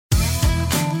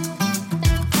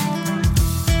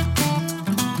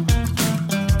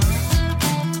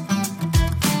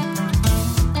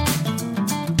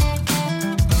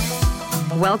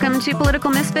Welcome to Political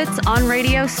Misfits on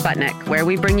Radio Sputnik, where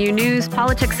we bring you news,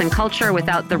 politics, and culture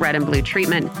without the red and blue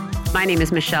treatment. My name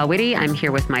is Michelle Witte. I'm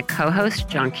here with my co-host,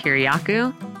 John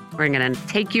Kiriakou. We're going to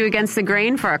take you against the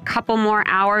grain for a couple more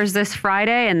hours this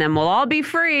Friday, and then we'll all be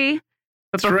free.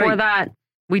 But That's before right. that,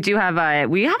 we have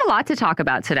a lot to talk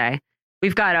about today.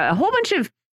 We've got a whole bunch of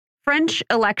French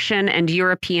election and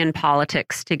European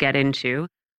politics to get into.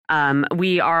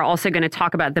 We are also going to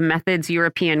talk about the methods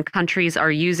European countries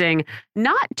are using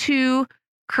not to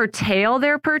curtail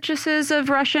their purchases of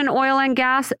Russian oil and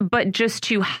gas, but just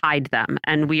to hide them.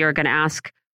 And we are going to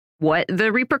ask what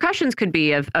the repercussions could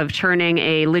be of turning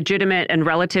a legitimate and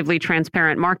relatively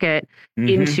transparent market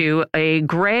into a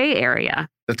gray area.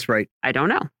 That's right. I don't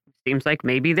know. Seems like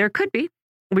maybe there could be.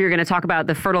 We are going to talk about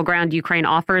the fertile ground Ukraine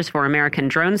offers for American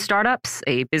drone startups,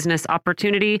 a business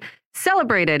opportunity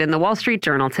celebrated in the Wall Street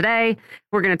Journal today.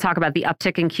 We're going to talk about the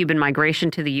uptick in Cuban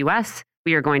migration to the U.S.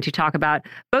 We are going to talk about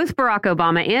both Barack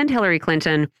Obama and Hillary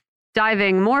Clinton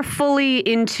diving more fully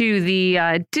into the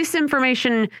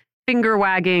disinformation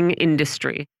finger-wagging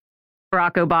industry.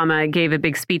 Barack Obama gave a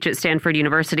big speech at Stanford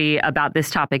University about this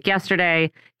topic yesterday.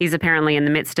 He's apparently in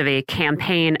the midst of a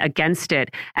campaign against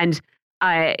it. And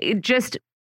I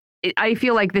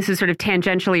feel like this is sort of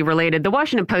tangentially related. The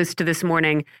Washington Post this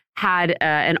morning had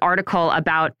an article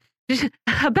about the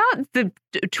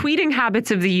tweeting habits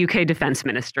of the UK Defense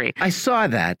Ministry. I saw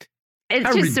that. It's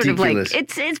How just ridiculous. sort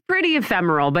of like, it's pretty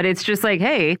ephemeral, but it's just like,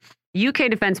 hey,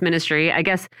 UK Defense Ministry, I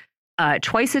guess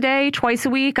twice a day, twice a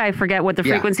week, I forget what the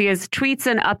frequency is, tweets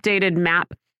an updated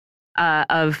map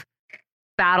of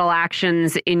battle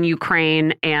actions in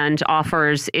Ukraine and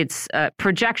offers its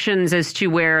projections as to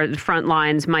where the front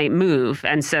lines might move.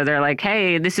 And so they're like,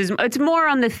 hey, it's more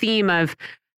on the theme of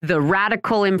the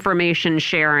radical information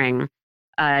sharing,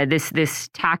 this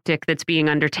tactic that's being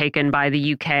undertaken by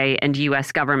the UK and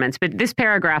US governments. But this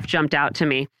paragraph jumped out to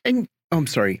me. And I'm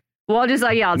sorry. Well, I'll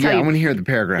tell you. I want to hear the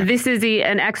paragraph. This is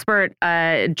an expert,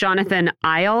 Jonathan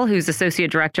Isle, who's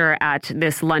associate director at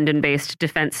this London-based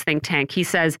defense think tank. He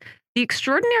says, the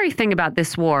extraordinary thing about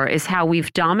this war is how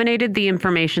we've dominated the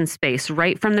information space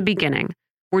right from the beginning.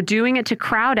 We're doing it to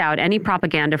crowd out any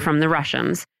propaganda from the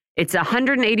Russians. It's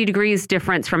 180 degrees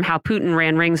difference from how Putin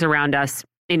ran rings around us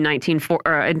in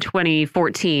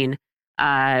 2014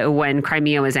 when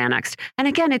Crimea was annexed. And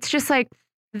again, it's just like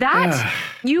that.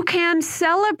 You can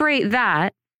celebrate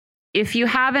that if you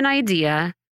have an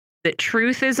idea that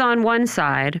truth is on one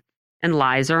side and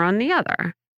lies are on the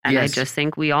other. And Yes. I just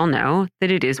think we all know that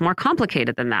it is more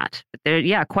complicated than that. But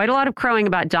there, quite a lot of crowing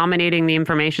about dominating the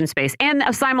information space and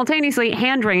simultaneously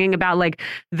hand-wringing about like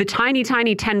the tiny,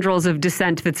 tiny tendrils of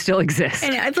dissent that still exist.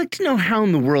 And I'd like to know how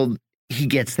in the world he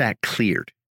gets that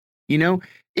cleared. You know,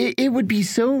 it would be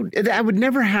that would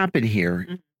never happen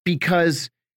here because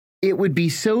it would be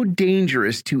so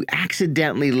dangerous to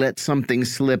accidentally let something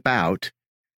slip out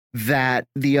that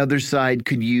the other side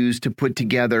could use to put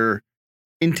together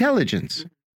intelligence.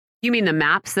 You mean the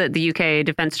maps that the UK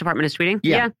Defense Department is tweeting?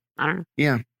 Yeah. I don't know.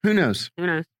 Yeah. Who knows? Who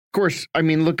knows? Of course. I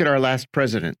mean, look at our last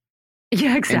president.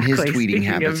 Yeah, exactly. And his tweeting Speaking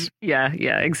habits.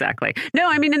 Yeah, exactly. No,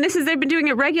 I mean, and they've been doing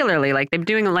it regularly. Like they've been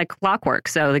doing it like clockwork.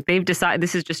 So like they've decided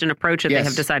this is just an approach that they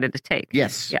have decided to take.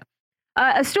 Yes. Yeah.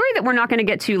 A story that we're not going to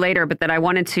get to later, but that I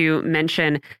wanted to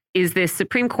mention is this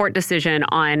Supreme Court decision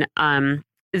on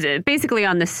basically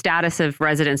on the status of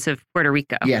residents of Puerto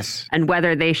Rico. Yes. And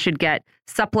whether they should get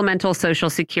supplemental Social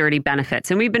Security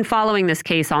benefits. And we've been following this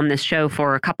case on this show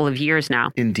for a couple of years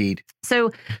now. Indeed.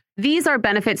 So these are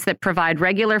benefits that provide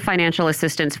regular financial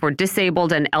assistance for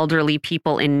disabled and elderly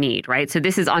people in need, right? So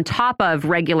this is on top of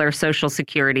regular Social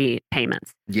Security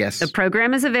payments. Yes. The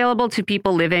program is available to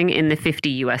people living in the 50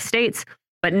 U.S. states,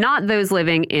 but not those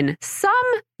living in some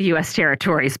U.S.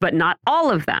 territories, but not all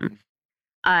of them.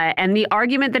 And the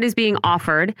argument that is being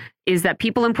offered is that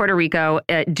people in Puerto Rico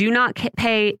do not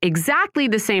pay exactly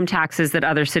the same taxes that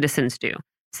other citizens do.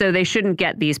 So they shouldn't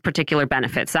get these particular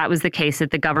benefits. That was the case that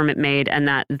the government made and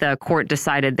that the court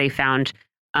decided they found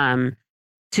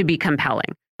to be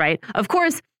compelling, right? Of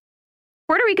course,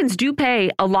 Puerto Ricans do pay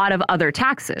a lot of other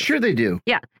taxes. Sure they do.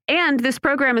 Yeah. And this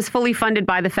program is fully funded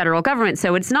by the federal government.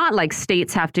 So it's not like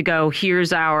states have to go,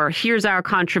 here's our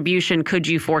contribution. Could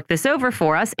you fork this over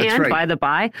for us? That's and right. by the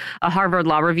by, a Harvard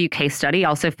Law Review case study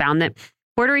also found that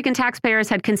Puerto Rican taxpayers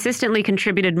had consistently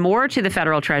contributed more to the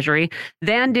federal treasury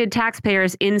than did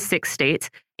taxpayers in 6 states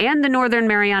and the Northern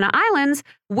Mariana Islands,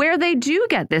 where they do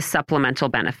get this supplemental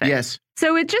benefit. Yes.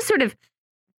 So it just sort of,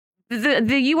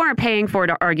 the you aren't paying for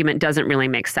it argument doesn't really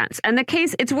make sense. And the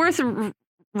case, it's worth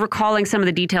recalling some of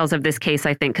the details of this case,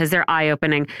 I think, because they're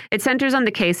eye-opening. It centers on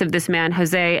the case of this man,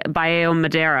 Jose Baeo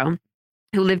Madero,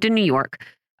 who lived in New York.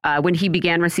 When he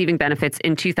began receiving benefits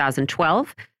in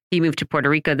 2012, he moved to Puerto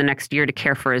Rico the next year to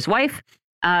care for his wife.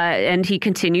 And he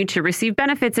continued to receive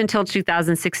benefits until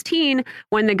 2016,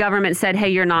 when the government said, hey,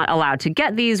 you're not allowed to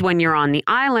get these when you're on the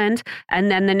island.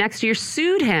 And then the next year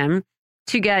sued him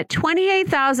to get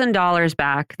 $28,000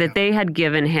 back that they had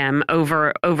given him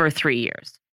over 3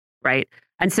 years. Right.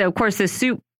 And so, of course, this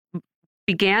suit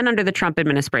began under the Trump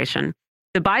administration.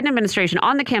 The Biden administration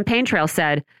on the campaign trail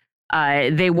said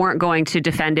they weren't going to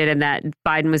defend it and that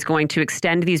Biden was going to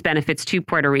extend these benefits to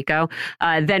Puerto Rico.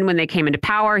 Then when they came into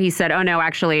power, he said, oh, no,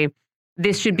 actually,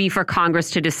 this should be for Congress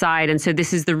to decide. And so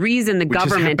this is the reason the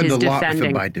government is defending. Which has happened a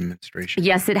lot with the Biden administration.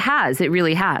 Yes, it has. It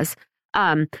really has.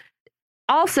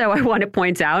 Also, I want to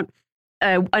point out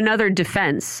another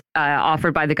defense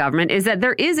offered by the government is that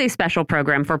there is a special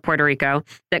program for Puerto Rico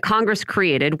that Congress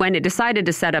created when it decided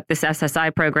to set up this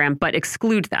SSI program, but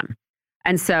exclude them.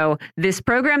 And so this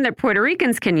program that Puerto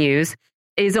Ricans can use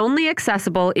is only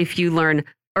accessible if you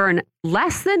earn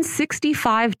less than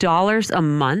 $65 a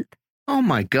month. Oh,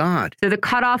 my God. So the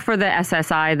cutoff for the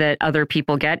SSI that other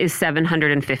people get is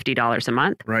 $750 a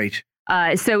month. Right.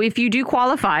 So if you do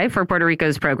qualify for Puerto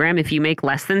Rico's program, if you make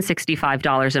less than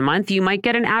 $65 a month, you might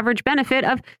get an average benefit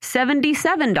of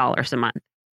 $77 a month,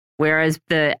 whereas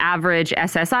the average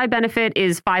SSI benefit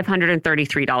is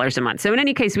 $533 a month. So in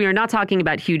any case, we are not talking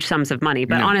about huge sums of money,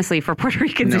 but honestly, for Puerto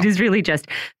Ricans, it is really just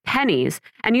pennies.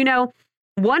 And, you know,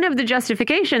 one of the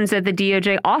justifications that the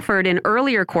DOJ offered in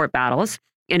earlier court battles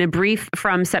in a brief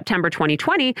from September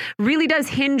 2020 really does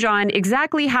hinge on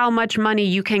exactly how much money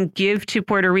you can give to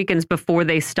Puerto Ricans before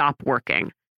they stop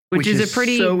working, which is a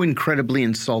pretty so incredibly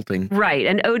insulting. Right.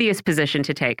 An odious position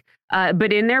to take.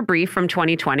 But in their brief from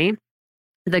 2020,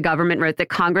 the government wrote that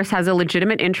Congress has a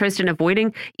legitimate interest in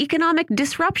avoiding economic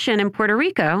disruption in Puerto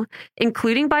Rico,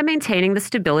 including by maintaining the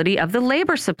stability of the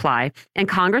labor supply. And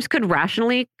Congress could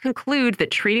rationally conclude that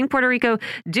treating Puerto Rico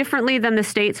differently than the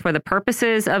states for the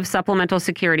purposes of supplemental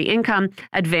security income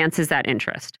advances that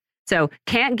interest. So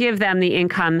can't give them the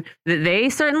income that they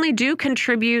certainly do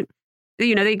contribute.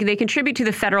 You know, they contribute to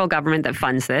the federal government that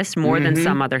funds this more than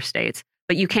some other states.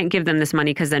 But you can't give them this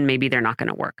money because then maybe they're not going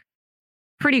to work.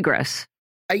 Pretty gross.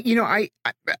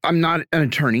 I'm not an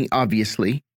attorney,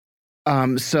 obviously,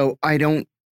 so I don't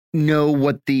know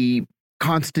what the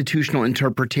constitutional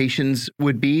interpretations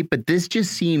would be, but this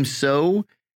just seems so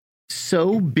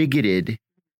bigoted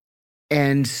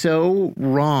and so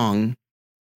wrong.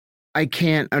 I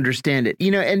can't understand it.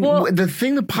 You know, and the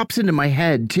thing that pops into my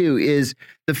head, too, is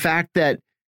the fact that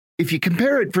if you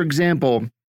compare it, for example,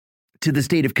 to the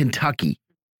state of Kentucky,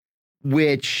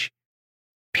 which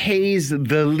pays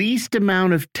the least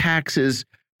amount of taxes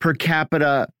per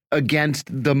capita against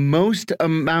the most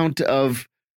amount of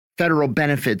federal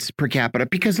benefits per capita,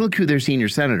 because look who their senior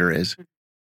senator is.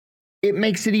 It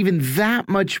makes it even that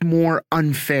much more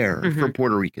unfair for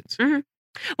Puerto Ricans.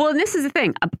 Well, and this is the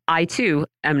thing. I, too,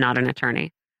 am not an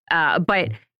attorney,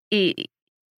 but a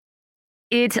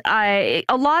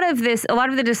lot of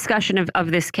the discussion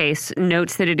of this case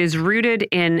notes that it is rooted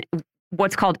in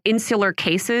what's called insular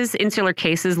cases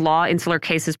law, insular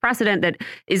cases precedent, that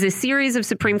is a series of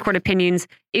Supreme Court opinions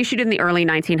issued in the early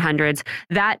 1900s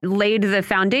that laid the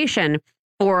foundation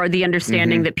for the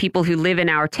understanding that people who live in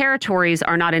our territories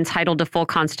are not entitled to full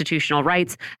constitutional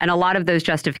rights. And a lot of those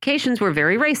justifications were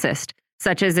very racist,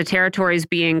 such as the territories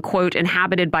being, quote,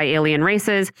 inhabited by alien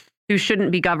races who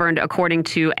shouldn't be governed according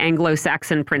to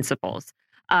Anglo-Saxon principles.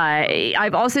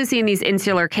 I've also seen these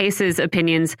insular cases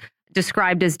opinions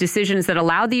described as decisions that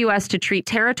allow the U.S. to treat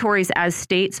territories as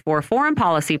states for foreign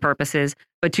policy purposes,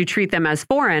 but to treat them as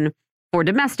foreign for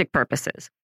domestic purposes,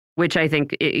 which I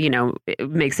think, it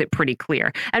makes it pretty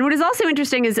clear. And what is also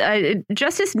interesting is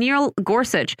Justice Neil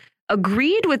Gorsuch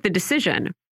agreed with the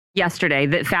decision yesterday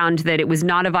that found that it was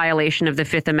not a violation of the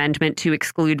Fifth Amendment to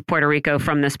exclude Puerto Rico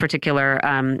from this particular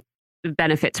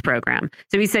benefits program.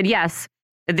 So he said, yes,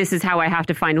 this is how I have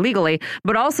to find legally,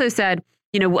 but also said,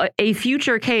 a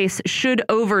future case should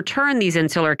overturn these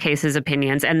insular cases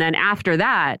opinions. And then after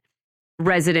that,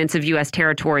 residents of U.S.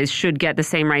 territories should get the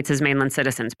same rights as mainland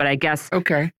citizens. But I guess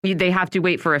they have to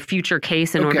wait for a future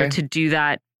case in order to do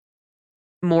that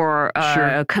more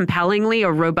compellingly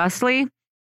or robustly.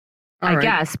 I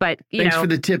guess. But, thanks for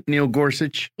the tip, Neil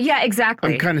Gorsuch. Yeah,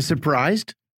 exactly. I'm kind of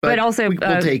surprised, but also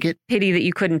we'll take it. Pity that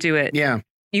you couldn't do it. Yeah.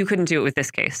 You couldn't do it with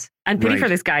this case. And pity for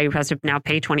this guy who has to now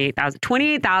pay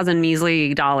 $28,000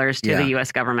 measly dollars to the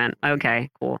U.S. government. Okay,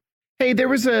 cool. Hey, there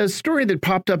was a story that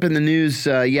popped up in the news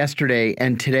yesterday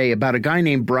and today about a guy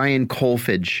named Brian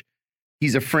Kolfage.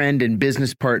 He's a friend and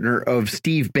business partner of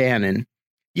Steve Bannon.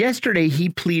 Yesterday, he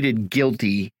pleaded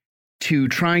guilty to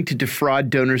trying to defraud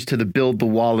donors to the Build the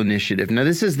Wall initiative. Now,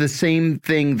 this is the same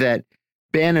thing that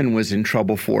Bannon was in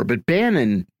trouble for, but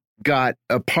Bannon got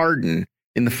a pardon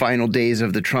in the final days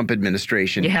of the Trump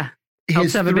administration. Yeah.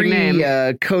 His three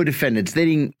co-defendants,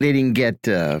 they didn't get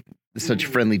such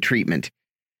friendly treatment.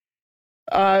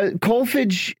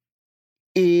 Kolfage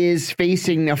is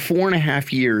facing now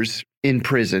 4.5 years in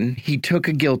prison. He took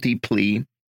a guilty plea.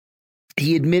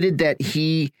 He admitted that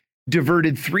he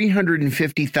diverted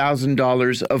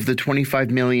 $350,000 of the $25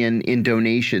 million in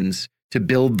donations to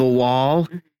build the wall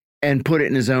and put it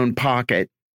in his own pocket.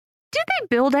 Did they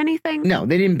build anything? No,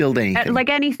 they didn't build anything. Like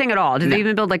anything at all? Did they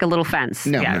even build like a little fence?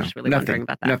 No, yeah, no, I was really nothing, wondering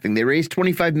about that. Nothing. They raised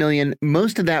 $25 million.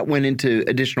 Most of that went into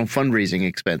additional fundraising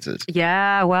expenses.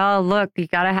 Yeah, well, look, you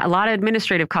got a lot of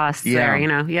administrative costs there, you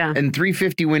know, yeah. And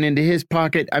 $350 went into his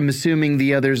pocket. I'm assuming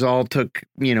the others all took,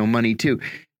 money too.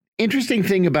 Interesting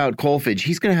thing about Kolfage,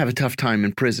 he's going to have a tough time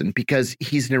in prison because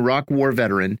he's an Iraq war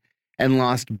veteran and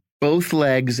lost both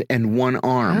legs and one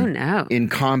arm in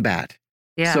combat.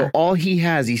 Yeah. So all he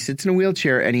has, he sits in a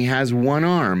wheelchair and he has one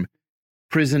arm.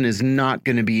 Prison is not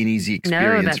going to be an easy experience for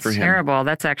him. No, that's terrible.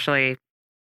 That's actually,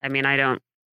 I mean, I don't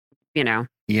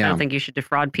think you should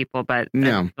defraud people, but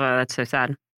that's so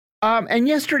sad. And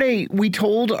yesterday we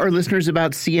told our listeners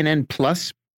about CNN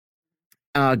Plus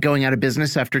going out of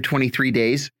business after 23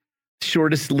 days.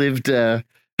 Shortest lived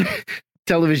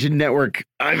television network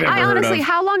I've ever heard of.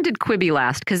 How long did Quibi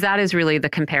last? Because that is really the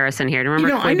comparison here. Do you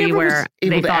remember Quibi, I never where was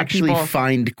able they to thought actually people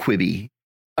find Quibi.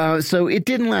 So it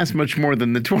didn't last much more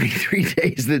than the 23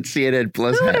 days that CNN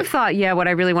Plus had. I would have thought, what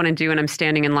I really want to do when I'm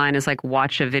standing in line is like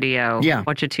watch a video,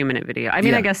 watch a 2-minute video. I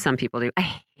mean, I guess some people do.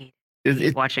 I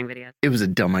hate watching videos. It was a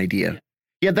dumb idea.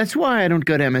 Yeah, that's why I don't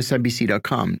go to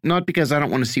MSNBC.com. Not because I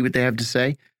don't want to see what they have to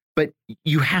say, but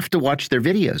you have to watch their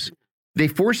videos. They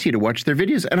force you to watch their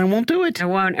videos, and I won't do it. I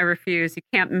won't. I refuse. You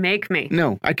can't make me.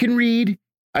 No, I can read.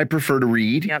 I prefer to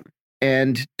read. Yep.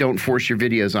 And don't force your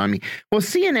videos on me. Well,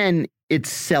 CNN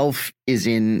itself is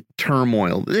in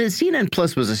turmoil. The CNN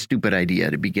Plus was a stupid idea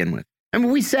to begin with. I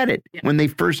mean, we said it when they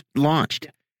first launched.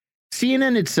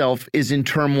 CNN itself is in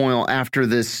turmoil after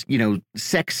this,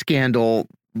 sex scandal.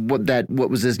 What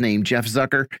was his name? Jeff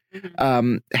Zucker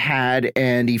had,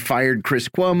 and he fired Chris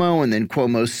Cuomo, and then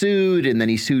Cuomo sued, and then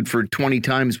he sued for 20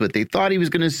 times what they thought he was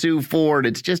going to sue for. And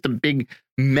it's just a big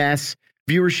mess.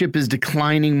 Viewership is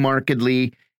declining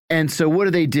markedly. And so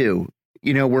what do?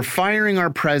 We're firing our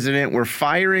president. We're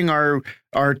firing our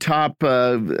top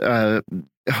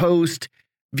host.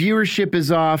 Viewership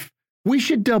is off. We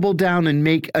should double down and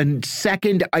make a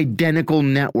second identical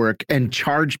network and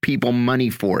charge people money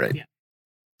for it. Yeah.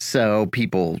 So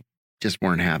people just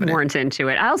weren't having it. Weren't into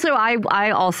it. I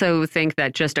also think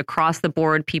that just across the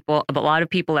board, a lot of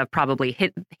people have probably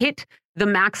hit the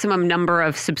maximum number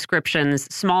of subscriptions,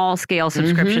 small scale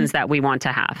subscriptions that we want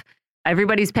to have.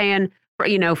 Everybody's paying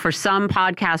for some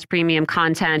podcast premium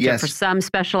content, or for some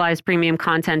specialized premium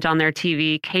content on their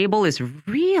TV. Cable is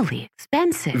really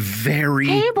expensive. Very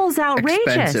Cable's outrageous.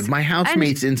 Expensive. My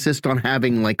housemates insist on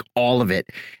having like all of it.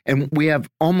 And we have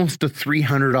almost a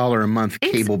 $300 a month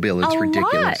cable bill. It's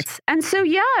ridiculous. Lot. And so,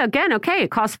 it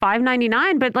costs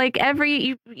 $5.99, but like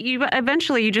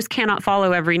eventually you just cannot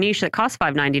follow every niche that costs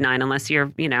 $5.99 unless you're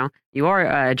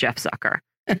Jeff Zucker.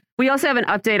 We also have an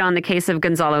update on the case of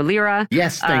Gonzalo Lira.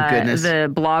 Yes, thank goodness. The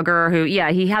blogger who,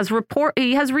 he has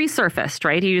resurfaced,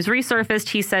 right? He was resurfaced.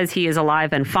 He says he is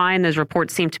alive and fine. Those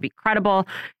reports seem to be credible.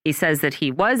 He says that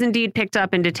he was indeed picked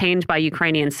up and detained by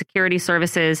Ukrainian security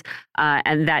services,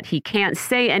 and that he can't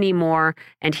say anymore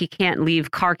and he can't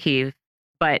leave Kharkiv.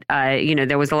 But,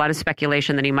 there was a lot of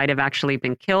speculation that he might have actually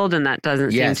been killed, and that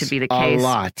doesn't seem to be the case. A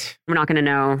lot. We're not going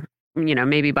to know,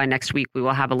 maybe by next week we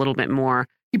will have a little bit more.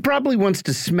 He probably wants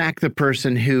to smack the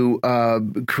person who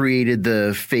created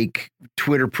the fake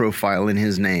Twitter profile in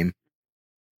his name.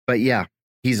 But yeah,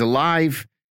 he's alive.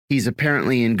 He's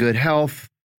apparently in good health.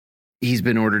 He's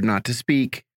been ordered not to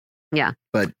speak. Yeah.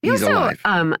 But he's alive.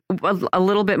 A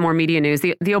little bit more media news.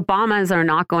 The Obamas are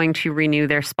not going to renew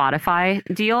their Spotify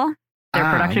deal,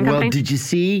 their production company. Well, did you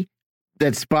see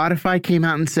that Spotify came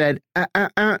out and said,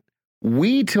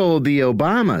 we told the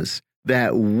Obamas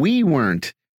that we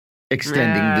weren't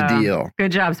extending the deal.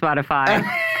 Good job, Spotify.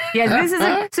 This is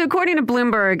so according to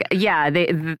Bloomberg,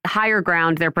 the Higher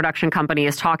Ground, their production company,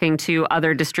 is talking to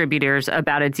other distributors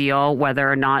about a deal,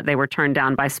 whether or not they were turned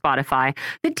down by Spotify.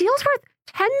 The deal's worth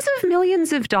tens of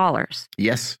millions of dollars.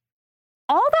 Yes.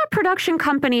 All that production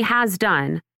company has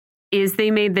done is they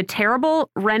made the terrible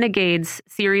Renegades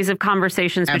series of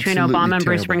conversations between Obama and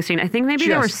Bruce Springsteen. I think maybe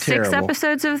there were 6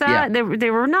 episodes of that. Yeah.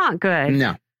 They were not good.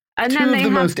 No. And Two of the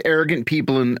most arrogant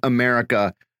people in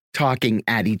America talking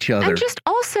at each other. And just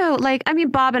also, like, I mean,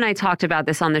 Bob and I talked about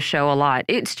this on the show a lot.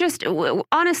 It's just,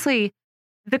 honestly,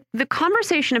 the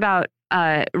conversation about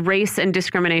race and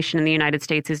discrimination in the United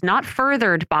States is not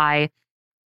furthered by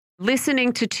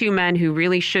listening to two men who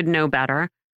really should know better,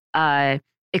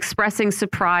 expressing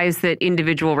surprise that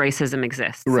individual racism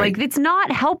exists. Right. Like, it's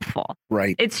not helpful.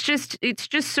 Right. It's just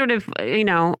sort of,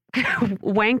 wanking.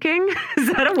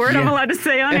 Is that a word I'm allowed to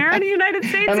say on air in the United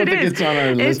States? I don't think it's on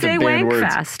our list of banned wank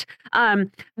words. fest.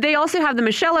 They also have the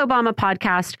Michelle Obama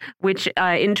podcast, which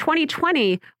in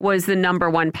 2020 was the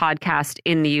 #1 podcast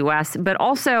in the U.S. But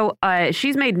also,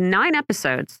 she's made 9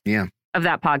 episodes. Yeah. Of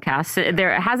that podcast.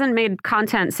 There hasn't made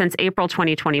content since April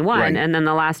 2021, right. And then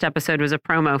the last episode was a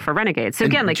promo for Renegade. So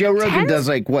again, like Joe Rogan does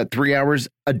 3 hours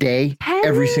a day,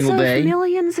 every single day.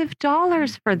 Millions of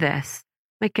dollars for this.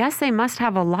 I guess they must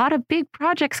have a lot of big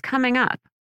projects coming up.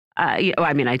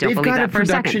 I mean, I don't believe that for a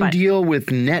second. They've got a production deal with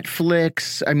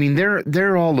Netflix. I mean,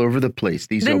 they're all over the place.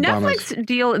 These the Obamas. Netflix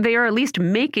deal, they are at least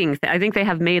making. I think they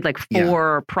have made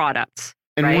 4 products.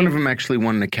 And right? one of them actually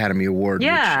won an Academy Award.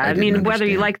 Yeah, I mean, understand. whether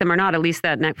you like them or not, at least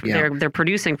that they're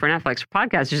producing for Netflix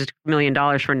podcast just $1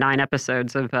 million for 9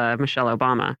 episodes of Michelle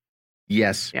Obama.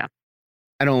 Yes. Yeah.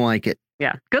 I don't like it.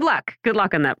 Yeah. Good luck. Good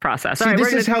luck in that process. See,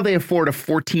 this is how they afford a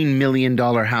 $14 million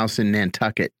house in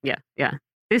Nantucket. Yeah. Yeah.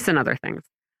 This and other things.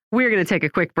 We're going to take a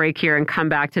quick break here and come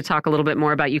back to talk a little bit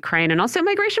more about Ukraine and also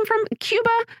migration from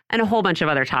Cuba and a whole bunch of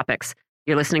other topics.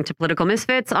 You're listening to Political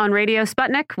Misfits on Radio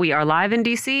Sputnik. We are live in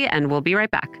D.C., and we'll be right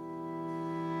back.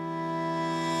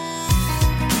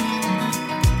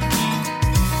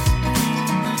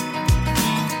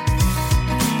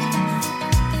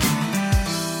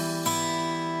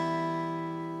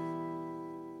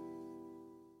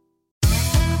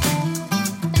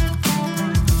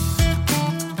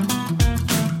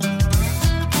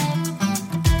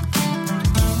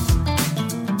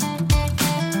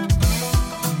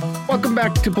 Welcome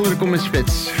back to Political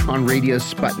Misfits on Radio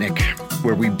Sputnik,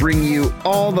 where we bring you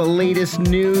all the latest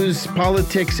news,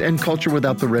 politics, and culture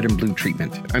without the red and blue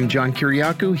treatment. I'm John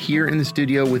Kiriakou, here in the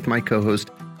studio with my co-host,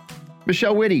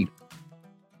 Michelle Witte.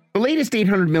 The latest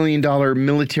 $800 million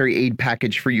military aid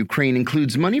package for Ukraine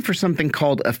includes money for something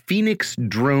called a Phoenix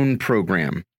drone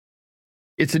program.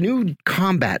 It's a new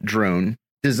combat drone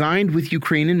designed with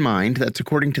Ukraine in mind, that's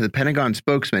according to the Pentagon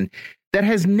spokesman, that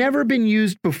has never been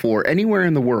used before anywhere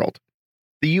in the world.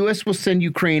 The U.S. will send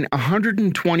Ukraine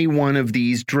 121 of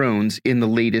these drones in the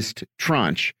latest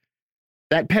tranche.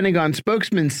 That Pentagon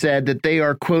spokesman said that they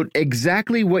are, quote,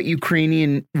 exactly what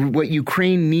Ukraine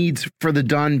needs for the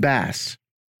Donbass,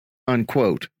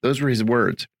 unquote. Those were his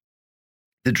words.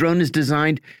 The drone is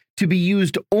designed to be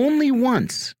used only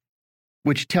once,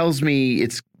 which tells me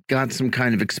it's got some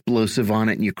kind of explosive on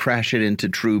it and you crash it into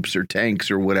troops or tanks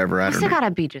or whatever. I don't know. It's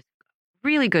gotta be just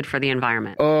really good for the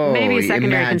environment. Oh, maybe a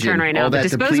secondary concern right now. All that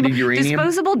depleted uranium.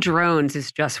 Disposable drones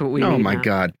is just what we need. Oh my now.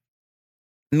 God.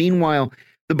 Meanwhile,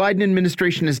 the Biden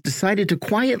administration has decided to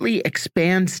quietly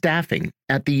expand staffing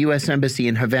at the U.S. Embassy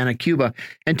in Havana, Cuba,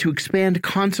 and to expand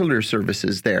consular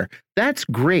services there. That's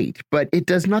great, but it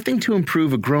does nothing to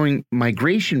improve a growing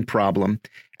migration problem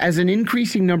as an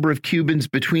increasing number of Cubans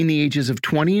between the ages of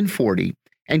 20 and 40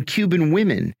 and Cuban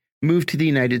women move to the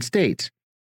United States.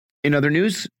 In other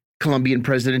news, Colombian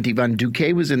President Iván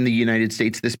Duque was in the United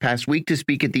States this past week to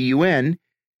speak at the UN.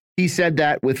 He said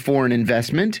that with foreign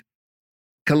investment,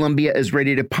 Colombia is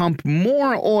ready to pump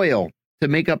more oil to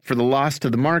make up for the loss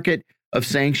to the market of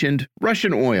sanctioned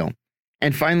Russian oil.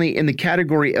 And finally, in the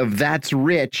category of that's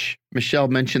rich, Michelle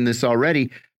mentioned this already,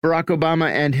 Barack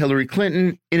Obama and Hillary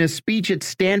Clinton, in a speech at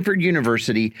Stanford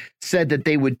University, said that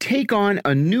they would take on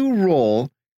a new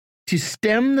role to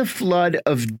stem the flood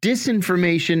of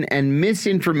disinformation and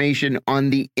misinformation on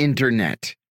the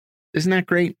internet. Isn't that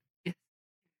great? Yeah.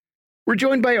 We're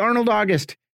joined by Arnold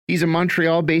August. He's a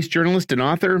Montreal-based journalist and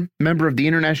author, member of the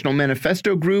International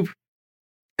Manifesto Group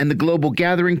and the Global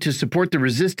Gathering to Support the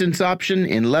Resistance Option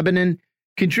in Lebanon,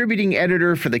 contributing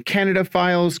editor for the Canada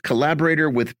Files, collaborator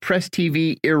with Press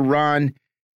TV Iran,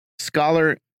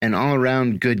 scholar, and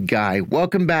all-around good guy.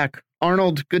 Welcome back,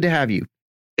 Arnold. Good to have you.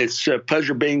 It's a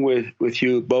pleasure being with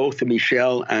you both,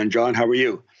 Michelle and John. How are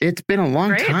you? It's been a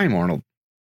long time, Arnold.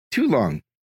 Too long.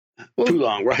 Well, too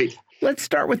long, right? Let's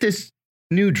start with this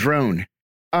new drone.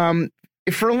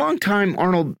 For a long time,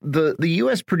 Arnold, the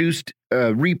U.S. produced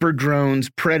Reaper drones,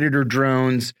 Predator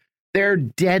drones. They're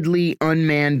deadly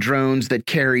unmanned drones that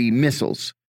carry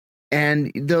missiles.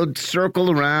 And they'll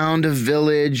circle around a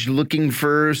village looking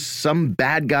for some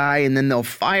bad guy, and then they'll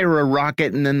fire a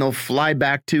rocket, and then they'll fly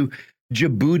back to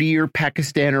Djibouti or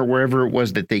Pakistan or wherever it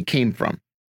was that they came from.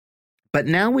 But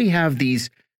now we have these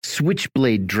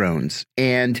Switchblade drones,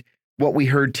 and what we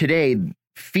heard today,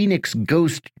 Phoenix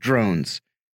Ghost drones.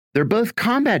 They're both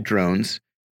combat drones,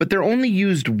 but they're only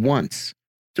used once.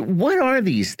 So what are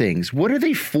these things? What are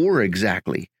they for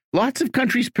exactly? Lots of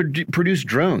countries produce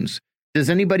drones. Does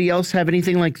anybody else have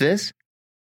anything like this?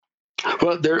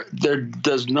 Well, there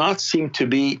does not seem to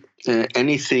be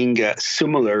anything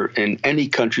similar in any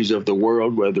countries of the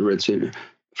world, whether it's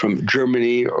from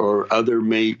Germany or other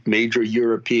major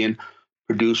European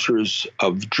producers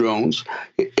of drones.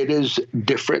 It is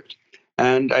different.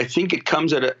 And I think it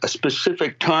comes at a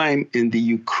specific time in the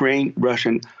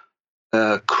Ukraine-Russian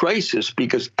crisis,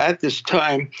 because at this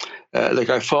time,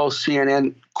 I follow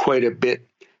CNN quite a bit,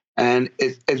 and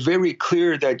it's very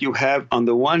clear that you have, on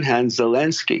the one hand,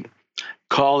 Zelensky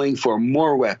calling for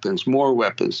more weapons,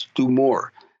 do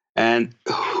more. And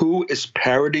who is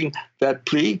parroting that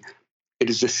plea? It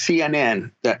is the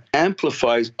CNN that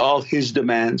amplifies all his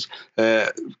demands,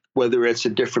 whether it's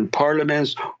in different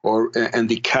parliaments or in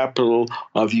the capital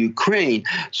of Ukraine.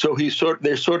 So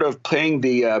they're sort of playing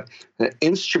the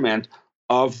instrument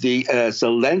of the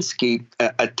Zelensky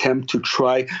attempt to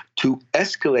try to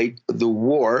escalate the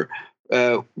war,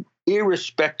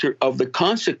 irrespective of the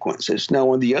consequences. Now,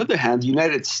 on the other hand, the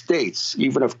United States,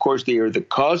 even of course they are the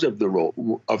cause of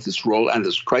this role and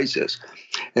this crisis,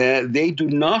 they do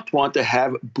not want to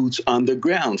have boots on the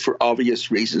ground for obvious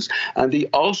reasons, and they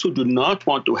also do not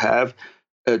want to have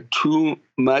too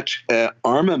much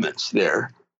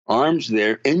arms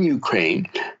there in Ukraine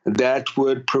that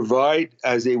would provide,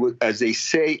 as they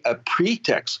say, a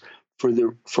pretext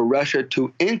for Russia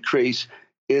to increase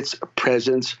its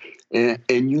presence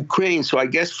in Ukraine. So I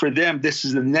guess for them, this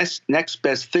is the next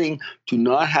best thing to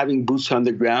not having boots on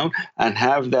the ground and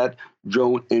have that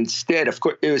drone instead. Of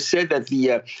course, it was said that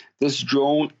this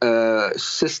drone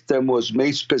system was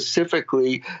made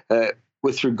specifically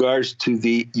with regards to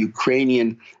the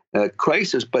Ukrainian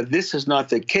crisis, but this is not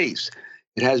the case.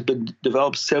 It has been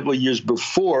developed several years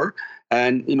before.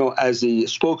 And, as the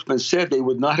spokesman said, they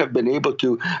would not have been able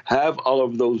to have all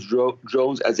of those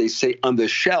drones, as they say, on the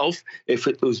shelf if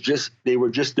they were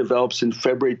just developed in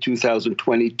February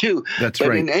 2022. That's right.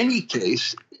 But in any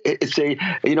case, it's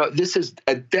this is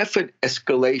a definite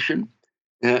escalation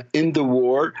in the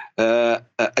war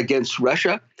against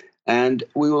Russia. And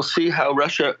we will see how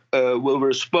Russia will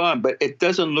respond. But it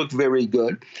doesn't look very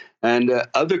good. And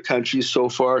other countries so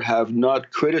far have not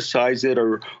criticized it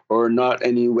or not in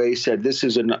any way said this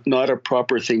is not a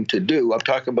proper thing to do. I'm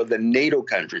talking about the NATO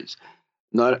countries,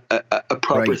 not a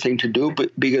proper thing to do,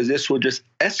 but because this will just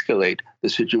escalate the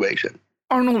situation.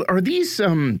 Arnold, are these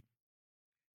like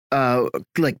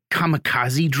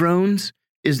kamikaze drones?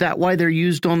 Is that why they're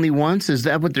used only once? Is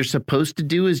that what they're supposed to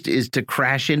do? Is to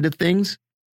crash into things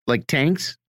like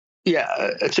tanks? Yeah,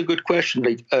 it's a good question.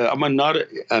 I'm not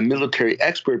a military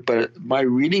expert, but my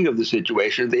reading of the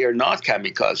situation, they are not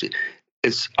kamikaze.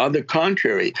 It's on the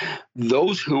contrary.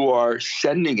 Those who are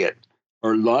sending it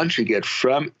or launching it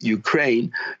from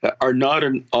Ukraine are not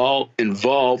at all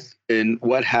involved in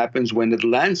what happens when it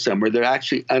lands somewhere. They're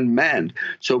actually unmanned.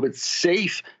 So it's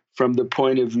safe from the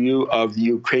point of view of the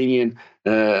Ukrainian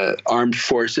armed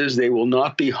forces. They will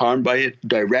not be harmed by it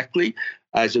directly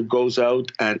as it goes out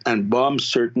and bombs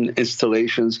certain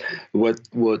installations, what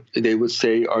they would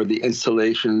say are the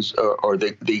installations or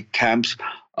the camps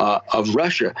of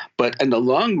Russia. But in the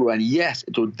long run, yes,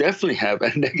 it will definitely have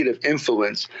a negative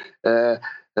influence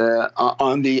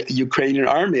on the Ukrainian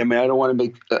army. I mean, I don't want to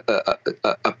make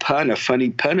a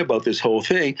funny pun about this whole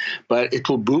thing, but it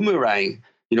will boomerang.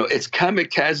 It's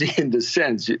kamikaze in the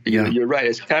sense, you're right,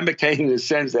 it's kamikaze in the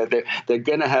sense that they're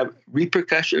going to have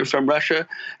repercussions from Russia,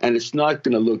 and it's not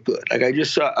going to look good. Like I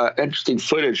just saw interesting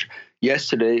footage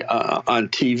yesterday on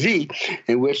TV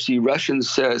in which the Russians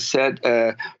said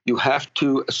you have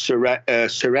to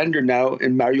surrender now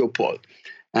in Mariupol.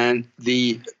 And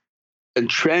the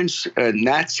entrenched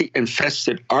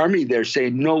Nazi-infested army there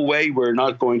saying, no way, we're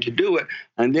not going to do it.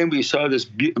 And then we saw this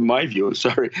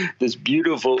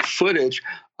beautiful footage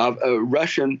of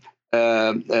Russian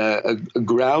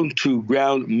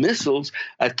ground-to-ground missiles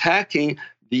attacking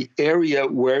the area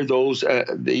where those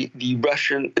the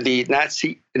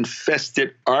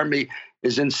Nazi-infested army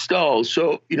is installed.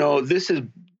 So this is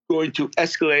going to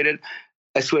escalate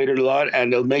a lot,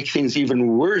 and it'll make things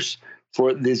even worse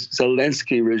for this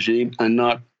Zelensky regime and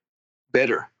not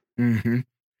better. Mm-hmm.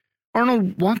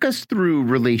 Arnold, walk us through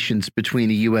relations between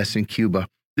the U.S. and Cuba.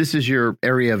 This is your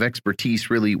area of expertise,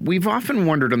 really. We've often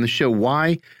wondered on the show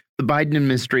why the Biden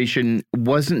administration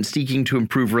wasn't seeking to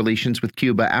improve relations with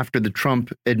Cuba after the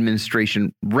Trump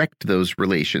administration wrecked those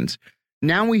relations.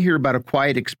 Now we hear about a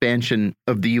quiet expansion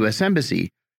of the U.S.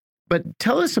 embassy. But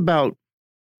tell us about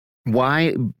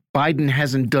why Biden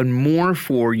hasn't done more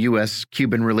for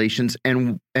U.S.-Cuban relations,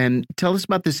 and tell us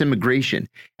about this immigration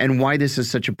and why this is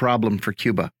such a problem for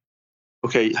Cuba.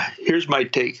 Okay, here's my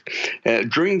take.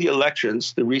 During the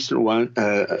elections, the recent one,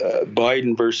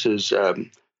 Biden versus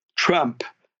Trump,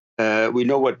 we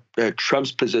know what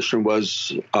Trump's position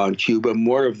was on Cuba,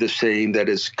 more of the same, that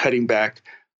is cutting back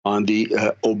on the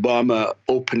Obama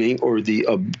opening or the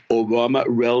Obama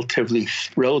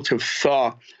relative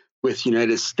thaw with the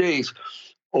United States.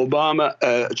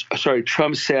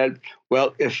 Trump said,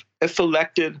 well, if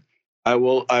elected, I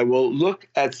will look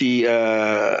at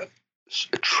the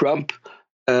Trump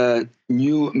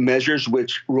new measures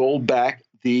which roll back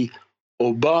the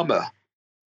Obama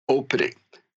opening.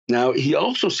 Now, he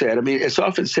also said, I mean, it's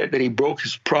often said that he broke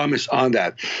his promise on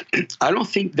that. I don't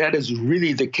think that is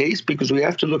really the case, because we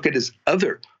have to look at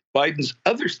Biden's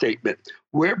other statement,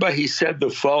 whereby he said the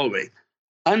following.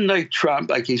 Unlike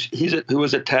Trump, like he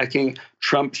was attacking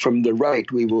Trump from the right,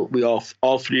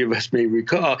 all three of us may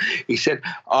recall, he said,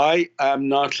 I am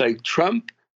not like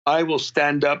Trump. I will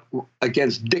stand up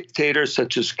against dictators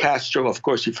such as Castro. Of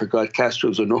course, he forgot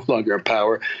Castro's are no longer in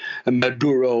power, and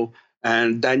Maduro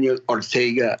and Daniel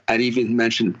Ortega, and even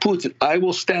mentioned Putin. I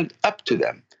will stand up to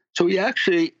them. So he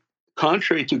actually,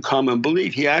 contrary to common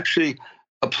belief, he actually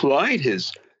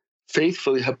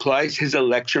faithfully applies his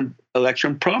election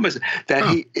promise.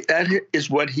 That is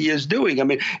what he is doing. I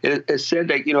mean, it said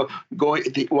that,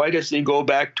 why doesn't he go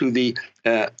back to the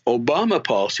Obama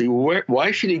policy? Why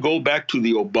should he go back to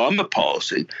the Obama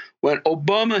policy when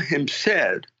Obama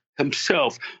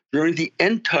himself during the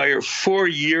entire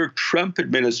 4-year Trump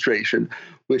administration,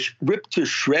 which ripped to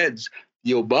shreds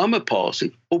the Obama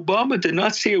policy, Obama did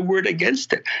not say a word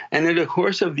against it. And in the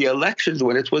course of the elections,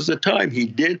 when it was the time, he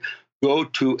did go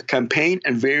to campaign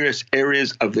in various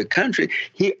areas of the country.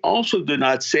 He also did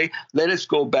not say, let us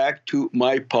go back to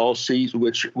my policies,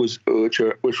 which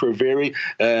were very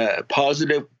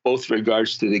positive, both with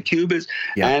regards to the Cubans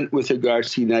and with regards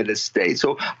to the United States.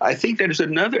 So I think there's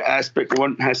another aspect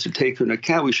one has to take into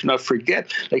account. We should not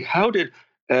forget, like, how did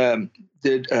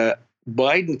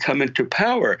Biden come into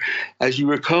power? As you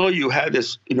recall, you had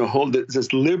this,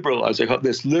 this liberal, as I call it,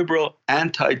 this liberal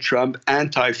anti-Trump,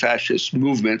 anti-fascist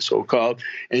movement, so-called,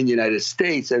 in the United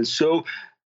States. And so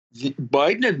the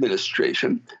Biden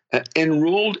administration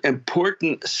enrolled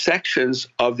important sections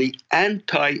of the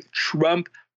anti-Trump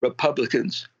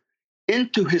Republicans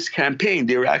into his campaign.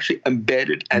 They were actually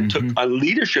embedded and took on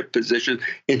leadership positions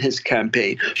in his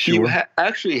campaign. Sure. So you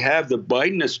actually have the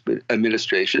Biden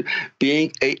administration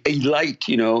being a light,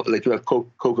 like you have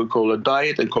Coca-Cola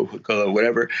Diet and Coca-Cola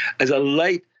whatever, as a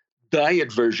light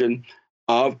diet version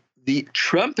of the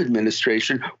Trump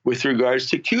administration with regards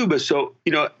to Cuba. So,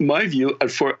 my view,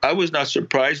 I was not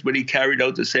surprised when he carried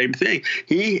out the same thing.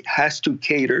 He has to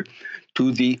cater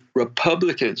to the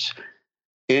Republicans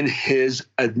in his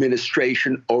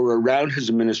administration or around his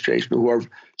administration who are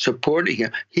supporting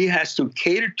him. He has to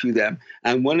cater to them.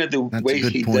 And one of the ways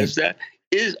he does that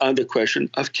is on the question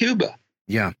of Cuba.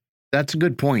 Yeah, that's a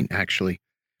good point, actually.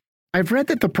 I've read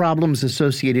that the problems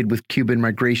associated with Cuban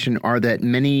migration are that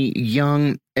many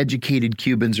young, educated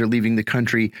Cubans are leaving the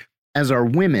country, as are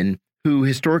women who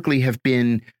historically have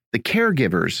been the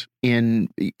caregivers in,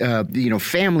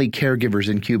 family caregivers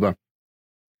in Cuba.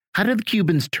 How do the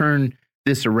Cubans turn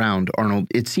this around, Arnold?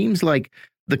 It seems like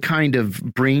the kind of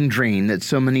brain drain that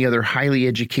so many other highly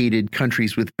educated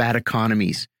countries with bad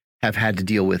economies have had to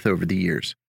deal with over the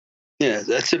years. Yeah,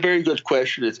 that's a very good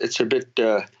question. It's a bit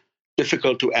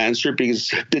difficult to answer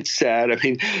because it's a bit sad. I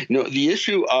mean, the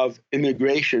issue of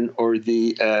immigration or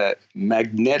the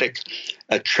magnetic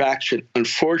attraction,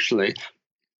 unfortunately,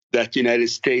 that the United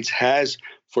States has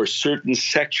for certain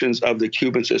sections of the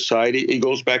Cuban society, it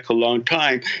goes back a long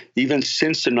time, even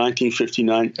since the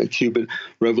 1959 Cuban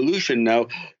Revolution. Now,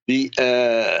 the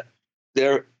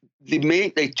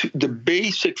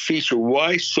basic feature,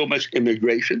 why so much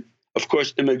immigration? Of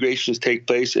course, immigrations take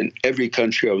place in every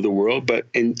country of the world, but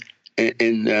in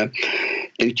Cuba,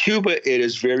 it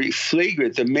is very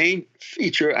flagrant. The main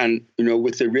feature, and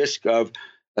with the risk of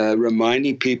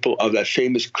reminding people of that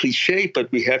famous cliche,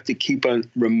 but we have to keep on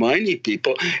reminding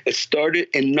people. It started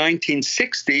in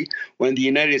 1960 when the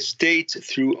United States,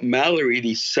 through Mallory,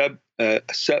 the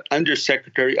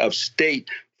Undersecretary of State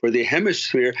for the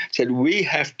Hemisphere, said we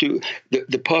have to,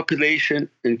 the population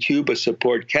in Cuba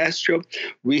support Castro.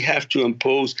 We have to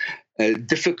impose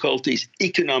difficulties,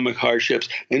 economic hardships,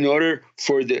 in order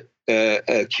for the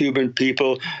Cuban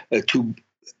people to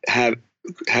have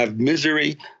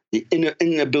misery, the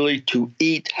inability to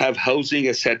eat, have housing,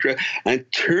 etc., and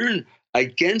turn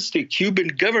against the Cuban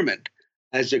government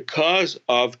as a cause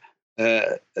of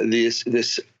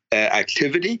this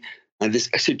activity and this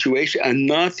situation, and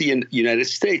not the United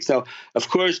States. Now, of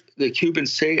course, the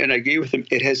Cubans say, and I agree with them,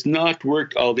 it has not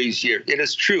worked all these years. It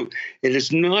is true. It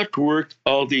has not worked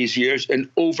all these years in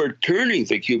overturning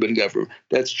the Cuban government.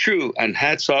 That's true. And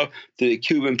hats off to the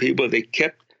Cuban people. They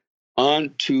kept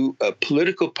on to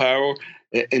political power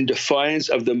in defiance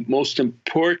of the most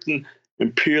important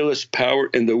imperialist power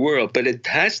in the world. But it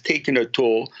has taken a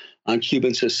toll on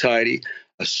Cuban society.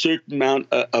 A certain amount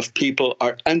of people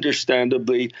are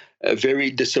understandably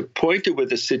very disappointed with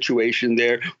the situation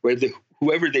there, where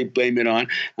whoever they blame it on,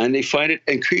 and they find it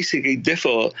increasingly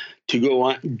difficult to go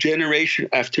on generation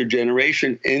after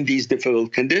generation in these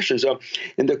difficult conditions. So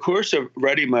in the course of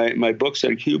writing my books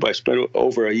on Cuba, I spent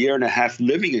over a year and a half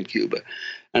living in Cuba.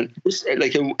 And this,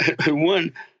 like in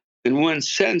one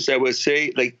sense, I would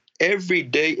say, like, every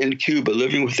day in Cuba,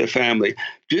 living with a family,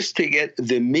 just to get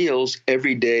the meals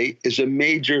every day is a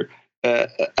major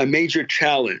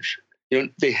challenge. You know,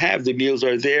 the meals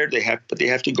are there, but they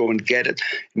have to go and get it.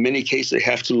 In many cases, they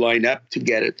have to line up to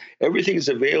get it. Everything is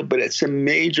available, but it's a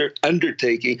major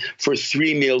undertaking for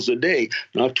 3 meals a day,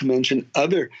 not to mention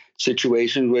other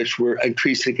situations which were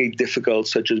increasingly difficult,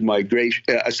 such as migration,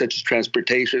 such as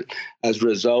transportation, as a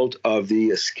result of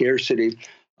the scarcity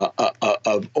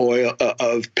of oil,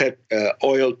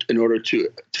 oil in order to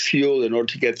fuel, in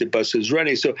order to get the buses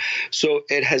running. So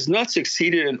it has not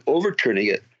succeeded in overturning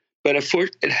it, but of course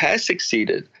it has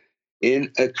succeeded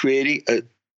in creating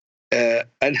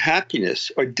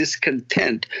unhappiness or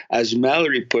discontent, as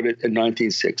Mallory put it in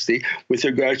 1960, with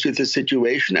regards to the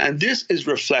situation. And this is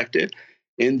reflected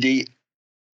in the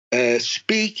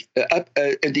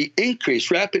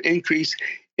rapid increase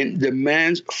in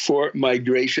demands for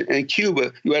migration in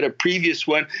Cuba. You had a previous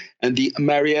one, and the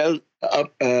Mariel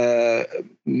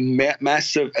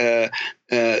massive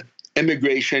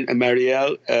immigration in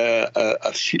Mariel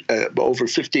over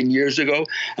 15 years ago.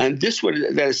 And this one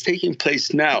that is taking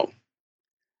place now,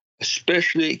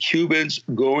 especially Cubans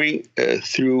going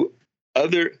through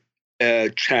other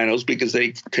channels because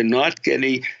they cannot get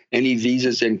any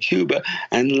visas in Cuba,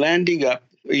 and landing up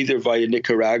either via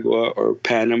Nicaragua or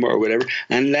Panama or whatever,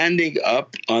 and landing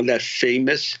up on that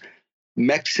famous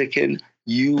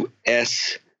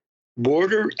Mexican-U.S.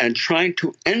 border and trying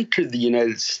to enter the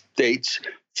United States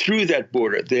through that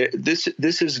border.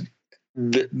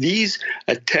 These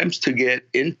attempts to get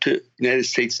into the United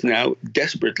States now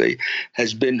desperately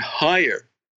has been higher.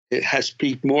 It has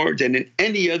peaked more than in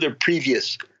any other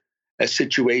previous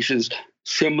situations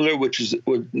similar,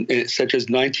 such as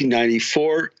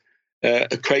 1994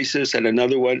 crisis and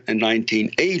another one in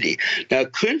 1980. Now,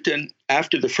 Clinton,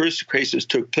 after the first crisis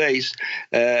took place,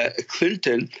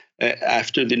 Clinton,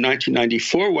 after the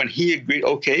 1994 one, he agreed,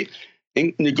 okay,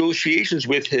 in negotiations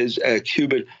with his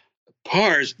Cuban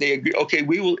pars, they agreed, okay,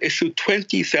 we will issue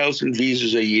 20,000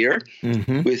 visas a year,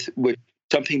 with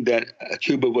something that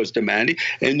Cuba was demanding,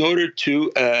 in order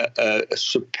to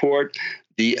support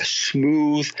the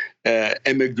smooth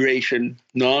immigration,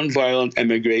 nonviolent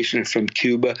immigration from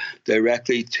Cuba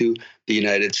directly to the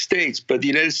United States. But the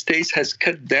United States has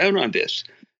cut down on this.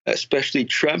 Especially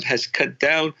Trump has cut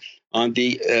down on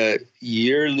the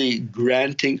yearly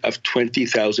granting of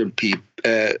 20,000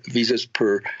 visas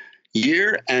per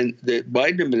year, and the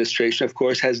Biden administration, of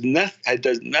course, does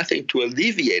nothing to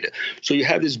alleviate it. So you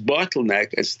have this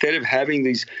bottleneck. Instead of having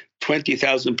these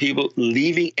 20,000 people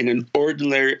leaving in an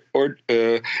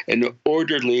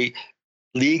orderly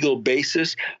legal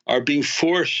basis, are being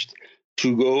forced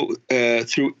to go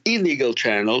through illegal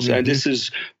channels. And this is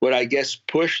what I guess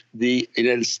pushed the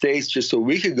United States just a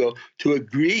week ago to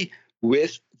agree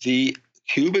with the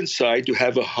Cuban side to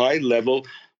have a high-level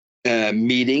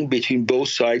meeting between both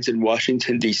sides in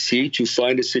Washington, D.C. to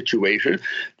find a situation.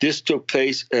 This took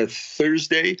place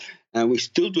Thursday, and we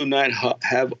still do not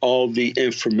have all the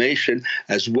information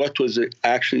as what was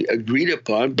actually agreed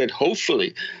upon, but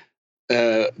hopefully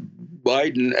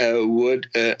Biden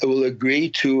will agree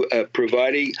to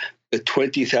providing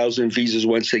 20,000 visas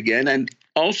once again, and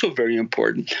also very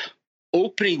important,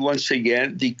 opening once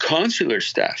again the consular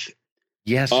staff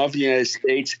of the United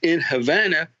States in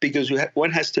Havana, because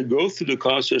one has to go through the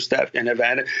consular staff in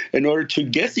Havana in order to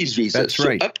get these visas. That's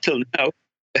right. So up till now,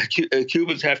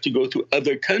 Cubans have to go to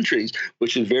other countries,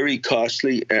 which is very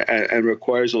costly and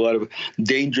requires a lot of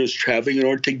dangerous traveling in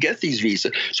order to get these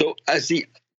visas. So as the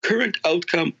current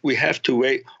outcome, we have to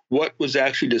wait what was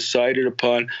actually decided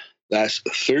upon last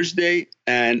Thursday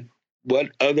and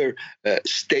what other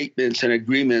statements and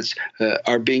agreements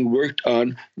are being worked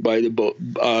on by both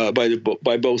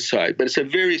sides. But it's a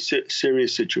very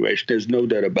serious situation. There's no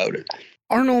doubt about it.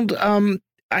 Arnold,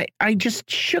 I just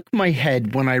shook my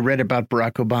head when I read about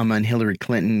Barack Obama and Hillary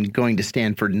Clinton going to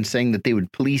Stanford and saying that they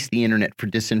would police the internet for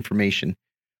disinformation.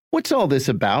 What's all this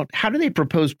about? How do they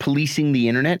propose policing the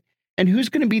internet? And who's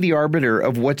going to be the arbiter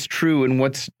of what's true and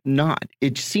what's not?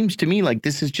 It seems to me like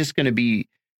this is just going to be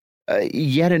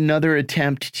yet another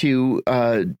attempt to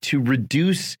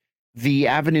reduce the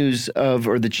avenues of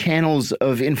or the channels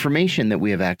of information that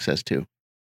we have access to.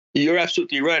 You're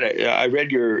absolutely right. I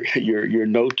read your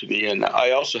note to me, and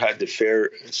I also had the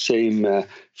same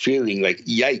feeling. Like,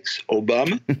 yikes,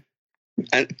 Obama.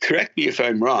 And correct me if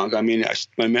I'm wrong. I mean,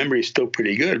 my memory is still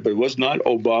pretty good, but was not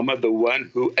Obama the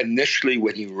one who initially,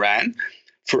 when he ran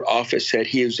for office, said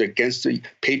he was against the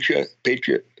Patriot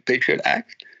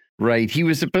Act? Right. He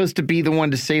was supposed to be the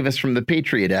one to save us from the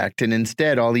Patriot Act, and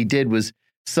instead, all he did was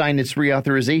sign its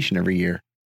reauthorization every year.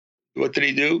 What did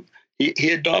he do?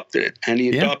 He adopted it, and he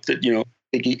adopted. You know,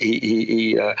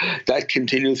 he that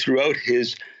continued throughout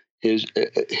his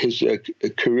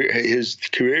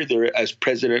career there as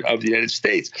president of the United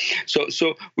States.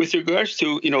 So with regards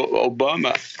to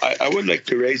Obama, I would like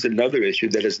to raise another issue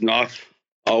that is not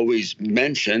always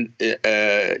mentioned.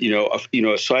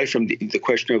 Aside from the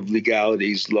question of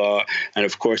legalities, law, and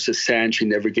of course Assange, he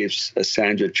never gave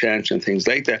Assange a chance and things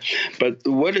like that. But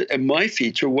one of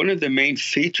the main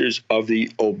features of the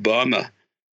Obama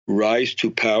rise to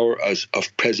power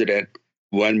of president,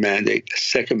 one mandate,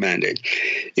 second mandate,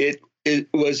 it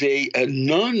was a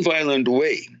nonviolent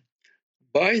way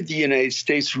by the United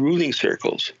States ruling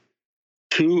circles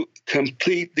to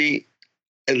completely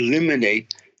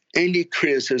eliminate any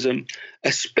criticism,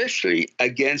 especially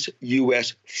against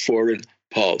U.S. foreign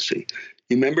policy.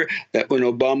 You remember that when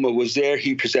Obama was there,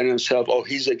 he presented himself,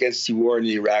 he's against the war in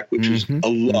Iraq, which is a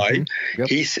lie. Yep.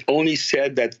 He only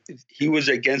said that he was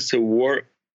against the war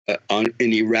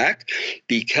in Iraq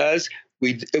because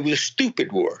it was a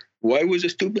stupid war. Why was it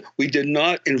stupid? We did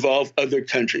not involve other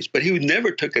countries. But he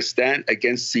never took a stand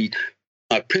against the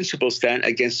principal stand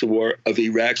against the war of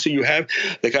Iraq. So you have,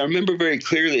 I remember very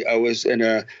clearly, I was in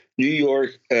a New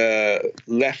York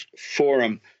left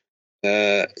forum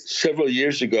several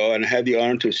years ago, and I had the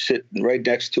honor to sit right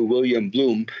next to William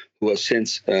Bloom, who has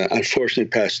since unfortunately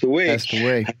passed away.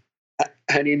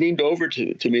 And he leaned over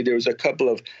to me. There was a couple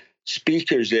of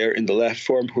speakers there in the left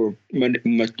forum who were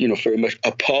very much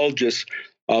apologists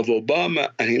of Obama,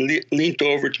 and he leaned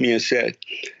over to me and said,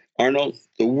 Arnold,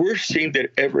 the worst thing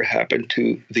that ever happened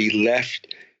to the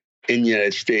left in the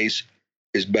United States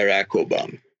is Barack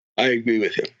Obama. I agree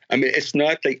with him. I mean, it's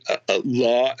not like a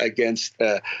law against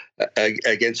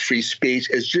free speech.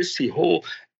 It's just the whole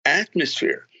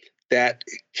atmosphere that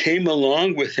came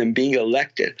along with him being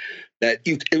elected.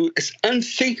 It's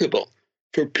unthinkable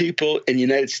for people in the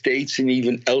United States and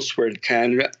even elsewhere in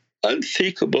Canada,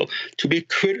 unthinkable to be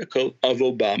critical of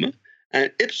Obama,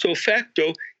 and ipso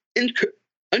facto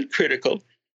uncritical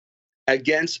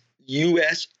against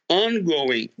U.S.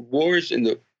 ongoing wars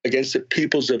against the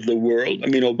peoples of the world. I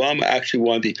mean, Obama actually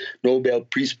won the Nobel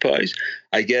Peace Prize.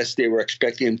 I guess they were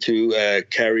expecting him to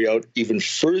carry out even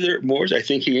further wars. I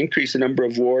think he increased the number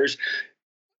of wars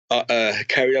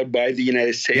carried out by the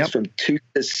United States from 2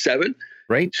 to 7.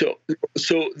 Right.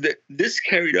 So this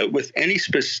carried out without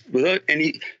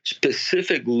any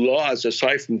specific laws,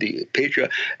 aside from the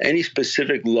Patriot, any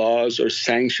specific laws or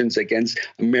sanctions against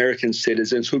American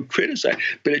citizens who criticize.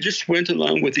 But it just went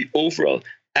along with the overall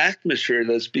atmosphere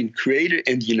that's been created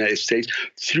in the United States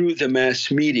through the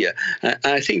mass media.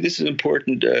 I think this is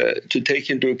important to take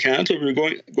into account. So we're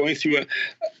going through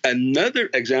another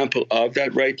example of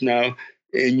that right now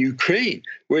in Ukraine,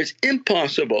 where it's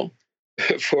impossible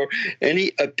for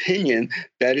any opinion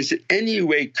that is in any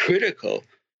way critical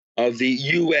of the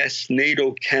U.S.,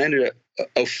 NATO, Canada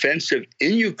offensive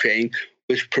in Ukraine,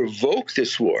 which provoked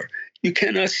this war. You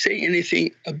cannot say anything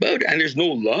about it. And there's no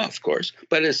law, of course.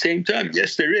 But at the same time,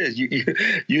 yes, there is.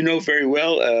 You know very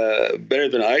well, better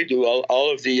than I do,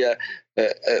 all of the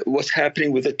what's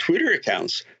happening with the Twitter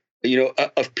accounts,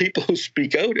 of people who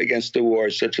speak out against the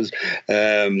war, such as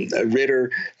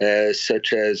Ritter,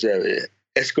 such as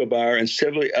Escobar and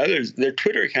several others. Their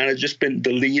Twitter account has just been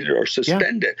deleted or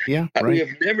suspended. Yeah, right. We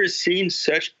have never seen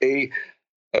such a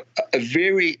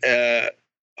very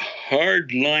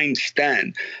hard line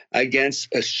stand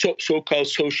against so-called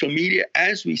social media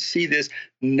as we see this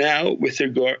now with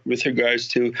regards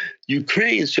to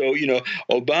Ukraine. So,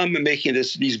 Obama making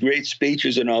these great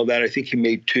speeches and all that, I think he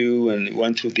made 2 and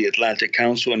one to the Atlantic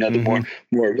Council, another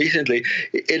more recently.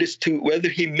 It is to whether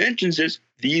he mentions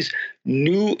these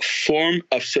new form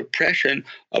of suppression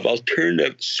of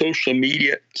alternative social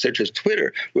media such as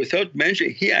Twitter without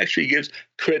mentioning he actually gives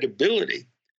credibility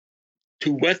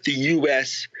to what the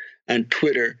U.S. and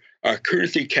Twitter are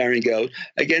currently carrying out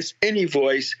against any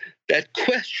voice that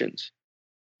questions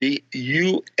the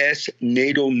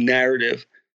U.S.-NATO narrative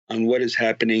on what is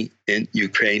happening in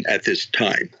Ukraine at this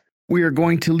time. We are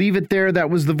going to leave it there. That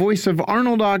was the voice of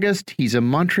Arnold August. He's a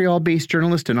Montreal-based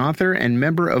journalist and author and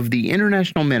member of the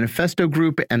International Manifesto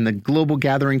Group and the Global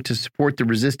Gathering to Support the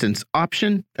Resistance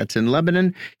Option. That's in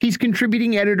Lebanon. He's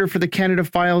contributing editor for the Canada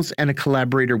Files and a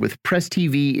collaborator with Press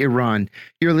TV Iran.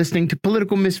 You're listening to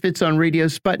Political Misfits on Radio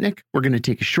Sputnik. We're going to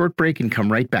take a short break and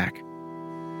come right back.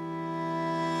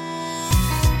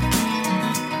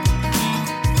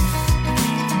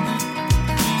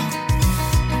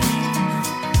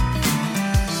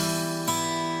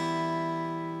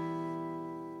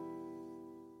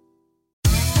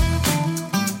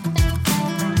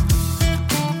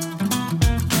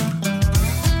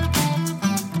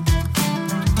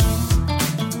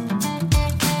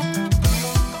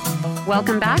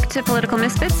 Welcome back to Political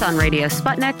Misfits on Radio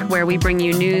Sputnik, where we bring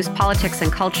you news, politics, and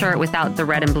culture without the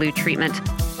red and blue treatment.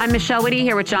 I'm Michelle Witte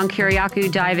here with John Kiriakou,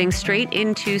 diving straight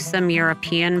into some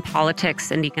European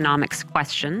politics and economics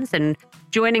questions. And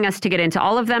joining us to get into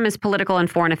all of them is political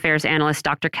and foreign affairs analyst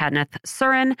Dr. Kenneth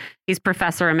Surin. He's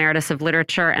professor emeritus of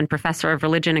literature and professor of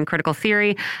religion and critical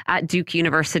theory at Duke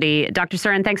University. Dr.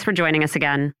 Surin, thanks for joining us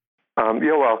again.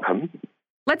 You're welcome.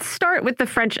 Let's start with the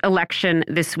French election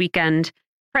this weekend.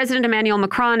 President Emmanuel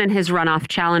Macron and his runoff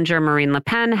challenger Marine Le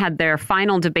Pen had their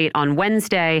final debate on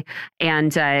Wednesday,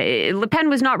 and Le Pen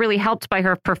was not really helped by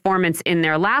her performance in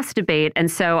their last debate. And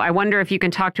so I wonder if you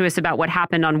can talk to us about what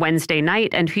happened on Wednesday night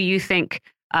and who you think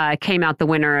came out the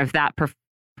winner of that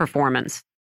performance.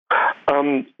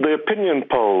 The opinion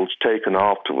polls taken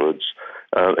afterwards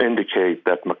indicate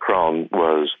that Macron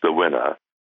was the winner.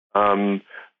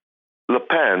 Le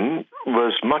Pen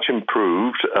was much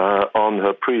improved on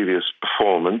her previous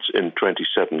performance in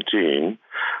 2017.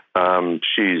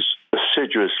 She's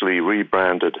assiduously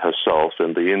rebranded herself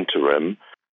in the interim,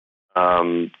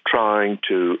 trying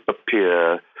to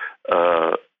appear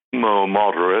more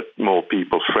moderate, more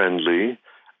people-friendly,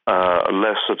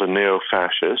 less of a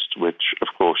neo-fascist, which, of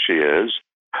course, she is.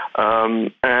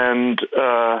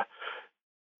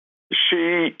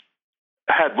 She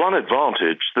had one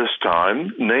advantage this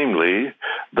time, namely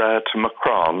that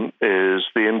Macron is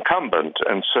the incumbent,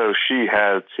 and so she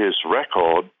had his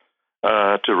record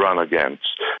to run against.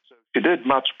 So she did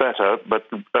much better, but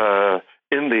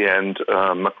in the end,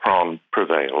 Macron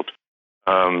prevailed.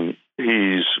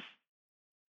 He's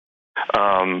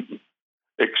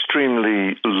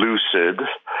extremely lucid,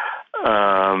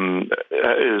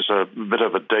 is a bit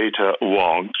of a data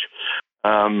wonk,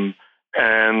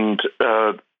 and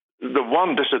the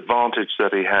one disadvantage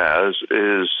that he has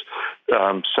is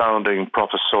sounding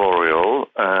professorial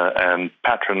and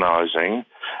patronizing.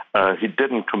 He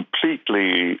didn't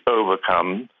completely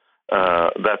overcome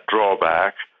that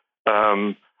drawback,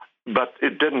 but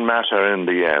it didn't matter in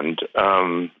the end.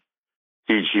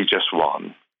 He just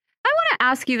won. I want to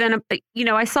ask you then,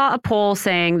 I saw a poll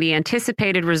saying the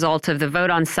anticipated result of the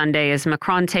vote on Sunday is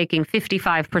Macron taking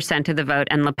 55% of the vote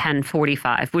and Le Pen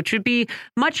 45%, which would be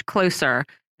much closer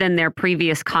than their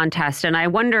previous contest. And I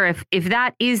wonder if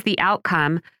that is the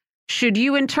outcome, should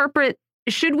we interpret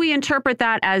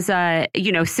that as a,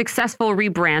 successful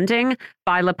rebranding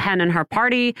by Le Pen and her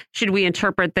party? Should we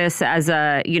interpret this as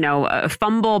a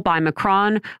fumble by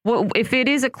Macron? If it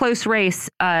is a close race,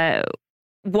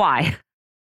 why?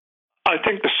 I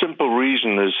think the simple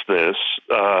reason is this,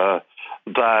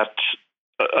 that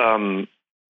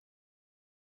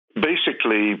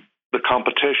basically the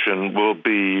competition will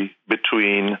be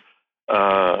between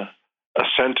a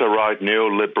center-right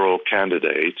neoliberal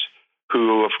candidate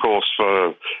who, of course,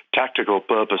 for tactical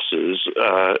purposes,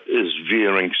 is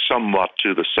veering somewhat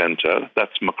to the center.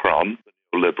 That's Macron,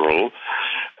 the neoliberal,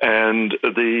 and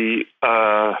the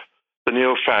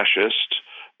neo-fascist,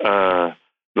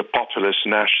 the populist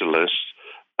nationalist,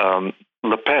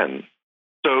 Le Pen.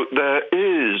 So there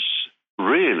is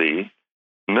really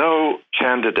no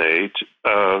candidate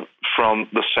from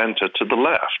the center to the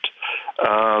left.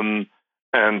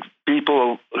 And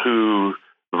people who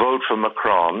vote for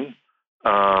Macron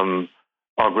are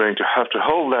going to have to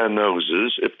hold their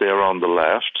noses if they're on the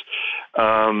left.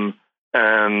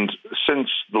 And since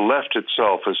the left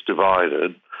itself is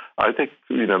divided, I think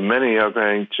many are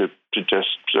going to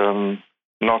just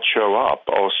not show up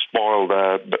or spoil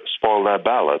their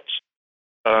ballots.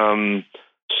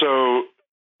 So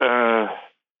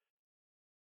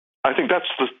I think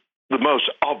that's the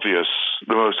most obvious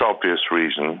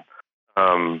reason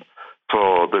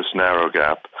for this narrow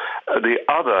gap. The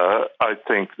other, I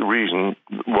think, reason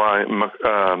why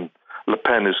Le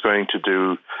Pen is going to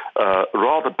do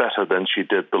rather better than she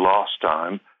did the last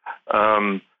time,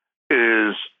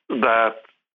 is that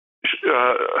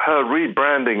her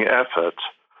rebranding effort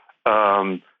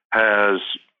has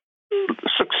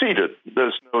succeeded.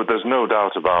 There's no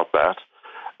doubt about that.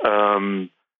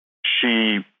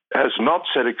 She has not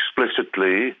said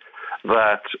explicitly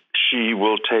that she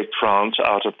will take France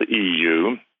out of the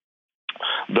EU,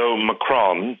 though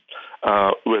Macron,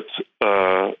 with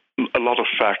a lot of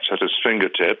facts at his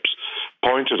fingertips,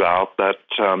 pointed out that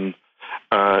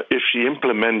if she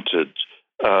implemented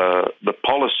the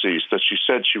policies that she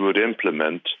said she would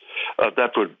implement,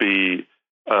 that would be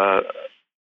a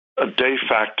de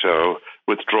facto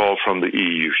withdrawal from the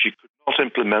EU. She could not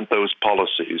implement those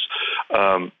policies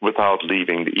without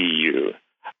leaving the EU.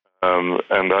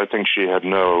 And I think she had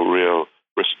no real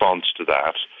response to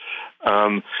that.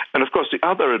 And of course, the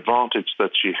other advantage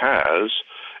that she has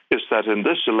is that in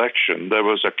this election, there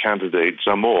was a candidate,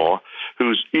 Zemmour,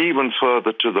 who's even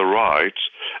further to the right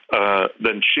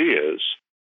than she is.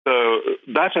 So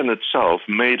that in itself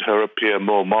made her appear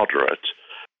more moderate.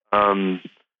 And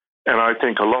I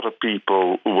think a lot of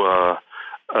people were,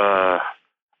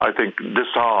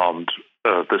 disarmed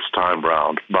this time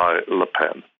round by Le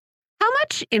Pen. How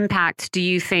much impact do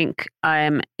you think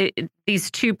these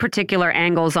two particular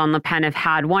angles on Le Pen have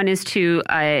had? One is to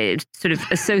sort of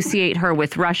associate her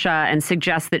with Russia and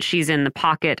suggest that she's in the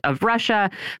pocket of Russia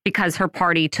because her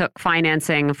party took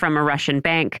financing from a Russian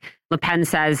bank. Le Pen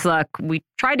says, look, we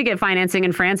tried to get financing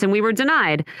in France and we were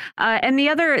denied. And the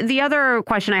other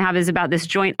question I have is about this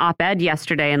joint op-ed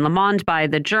yesterday in Le Monde by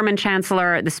the German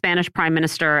chancellor, the Spanish prime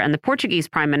minister, and the Portuguese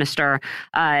prime minister,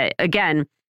 again,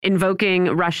 invoking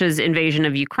Russia's invasion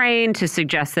of Ukraine to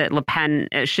suggest that Le Pen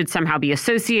should somehow be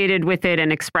associated with it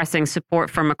and expressing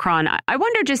support for Macron. I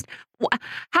wonder just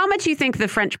how much you think the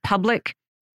French public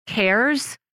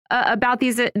cares about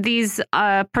these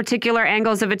particular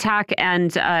angles of attack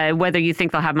and whether you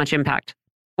think they'll have much impact.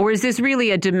 Or is this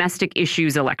really a domestic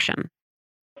issues election?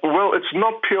 Well, it's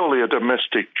not purely a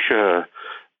domestic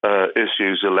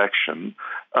issues election.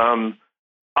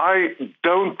 I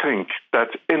don't think that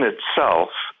in itself,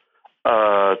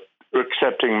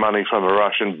 accepting money from a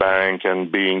Russian bank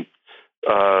and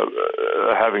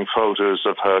having photos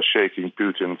of her shaking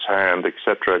Putin's hand,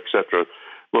 etc.,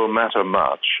 will matter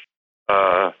much.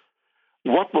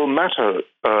 What will matter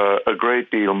a great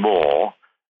deal more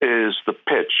is the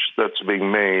pitch that's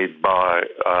being made by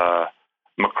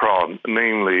Macron,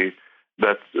 namely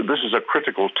that this is a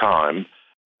critical time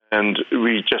and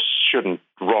we just shouldn't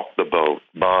rock the boat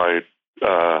by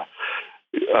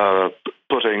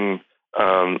putting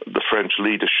the French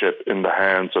leadership in the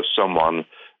hands of someone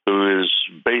who is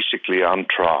basically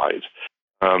untried.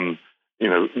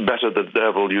 Better the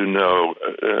devil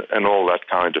and all that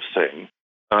kind of thing.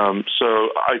 So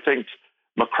I think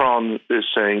Macron is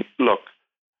saying, look,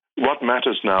 what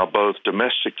matters now, both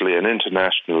domestically and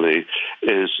internationally,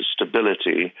 is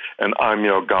stability, and I'm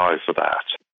your guy for that.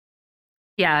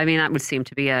 Yeah, I mean, that would seem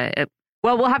to be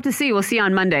well, we'll have to see. We'll see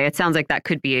on Monday. It sounds like that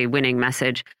could be a winning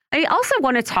message. I also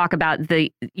want to talk about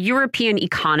the European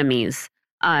economies.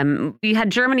 We had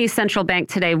Germany's central bank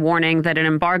today warning that an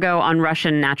embargo on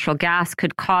Russian natural gas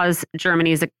could cause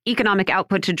Germany's economic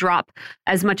output to drop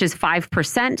as much as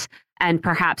 5% and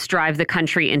perhaps drive the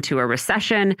country into a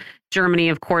recession. Germany,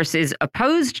 of course, is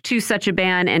opposed to such a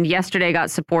ban, and yesterday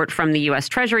got support from the U.S.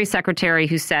 Treasury Secretary,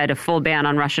 who said a full ban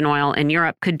on Russian oil in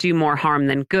Europe could do more harm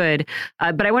than good.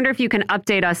 But I wonder if you can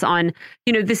update us on,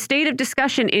 the state of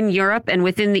discussion in Europe and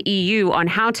within the EU on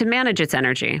how to manage its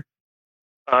energy.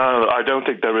 I don't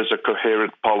think there is a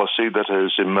coherent policy that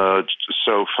has emerged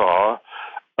so far.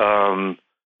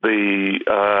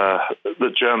 The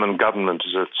German government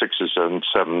is at sixes and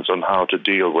sevens on how to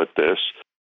deal with this.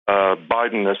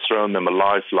 Biden has thrown them a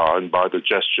lifeline by the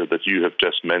gesture that you have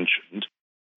just mentioned.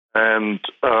 And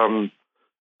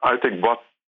I think what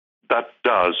that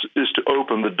does is to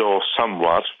open the door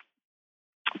somewhat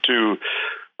to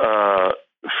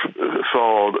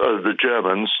for the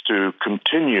Germans to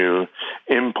continue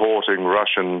importing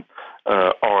Russian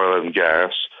oil and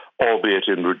gas, albeit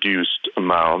in reduced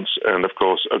amounts. And of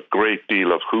course, a great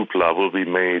deal of hoopla will be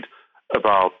made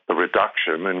about the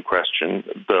reduction in question,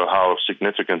 though how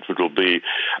significant it will be,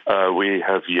 we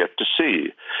have yet to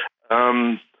see.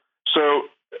 So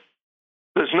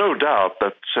there's no doubt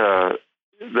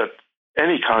that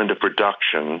any kind of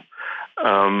reduction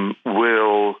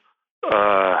will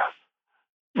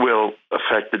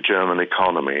affect the German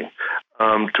economy.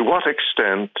 To what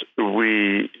extent,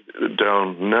 we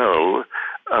don't know,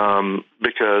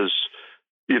 because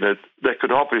there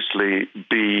could obviously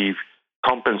be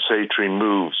compensatory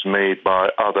moves made by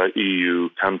other EU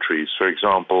countries. For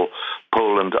example,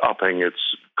 Poland upping its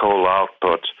coal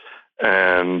output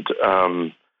and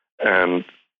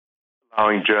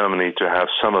allowing Germany to have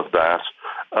some of that.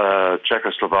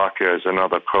 Czechoslovakia is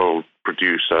another coal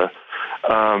producer.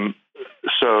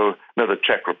 The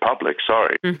Czech Republic,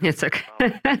 sorry. It's okay.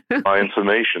 My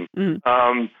information.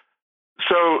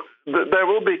 There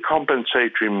will be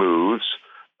compensatory moves,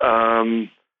 and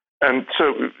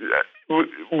so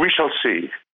we shall see.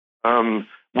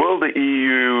 Will the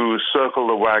EU circle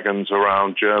the wagons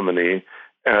around Germany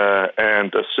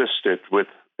and assist it with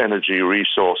energy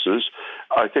resources?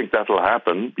 I think that will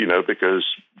happen, because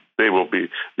they will be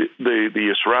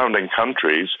the surrounding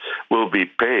countries will be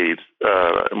paid.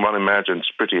 One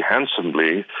imagines pretty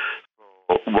handsomely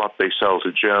for what they sell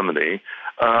to Germany.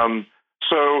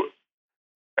 So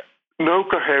no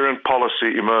coherent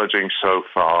policy emerging so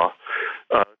far.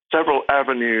 Several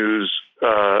avenues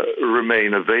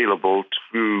remain available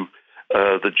to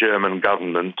the German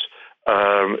government.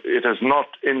 It has not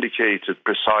indicated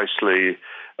precisely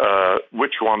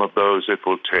which one of those it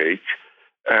will take.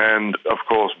 And, of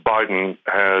course, Biden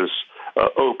has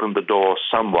opened the door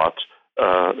somewhat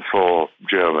for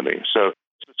Germany. So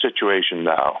it's the situation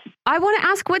now. I want to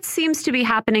ask what seems to be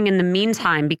happening in the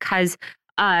meantime, because,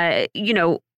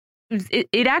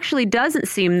 it actually doesn't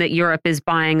seem that Europe is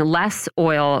buying less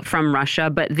oil from Russia,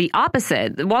 but the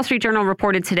opposite. The Wall Street Journal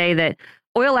reported today that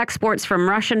oil exports from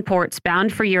Russian ports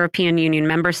bound for European Union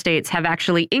member states have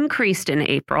actually increased in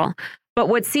April. But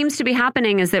what seems to be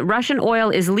happening is that Russian oil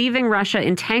is leaving Russia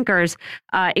in tankers,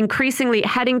 increasingly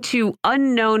heading to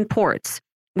unknown ports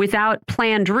without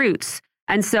planned routes.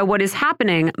 And so what is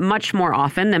happening much more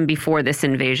often than before this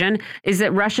invasion is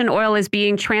that Russian oil is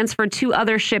being transferred to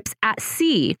other ships at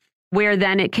sea, where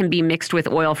then it can be mixed with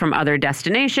oil from other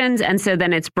destinations. And so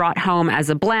then it's brought home as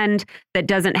a blend that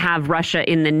doesn't have Russia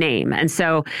in the name. And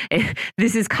so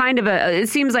this is kind of it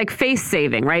seems like face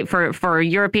saving, right? For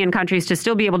European countries to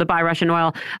still be able to buy Russian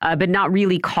oil, but not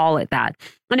really call it that.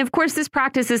 And of course, this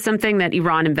practice is something that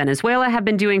Iran and Venezuela have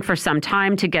been doing for some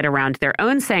time to get around their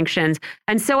own sanctions.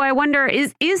 And so I wonder,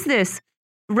 is this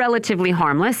relatively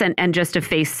harmless and just a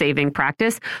face saving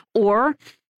practice? Or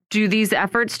do these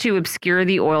efforts to obscure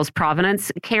the oil's provenance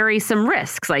carry some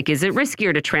risks? Like, is it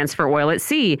riskier to transfer oil at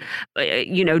sea?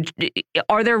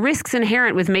 Are there risks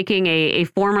inherent with making a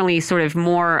formerly sort of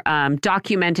more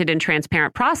documented and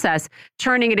transparent process,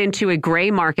 turning it into a gray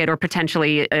market or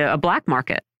potentially a black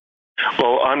market?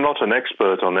 Well, I'm not an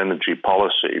expert on energy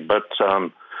policy, but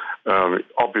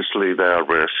obviously there are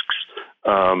risks.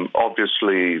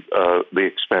 Obviously, the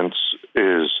expense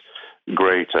is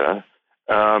greater.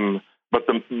 But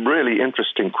the really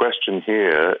interesting question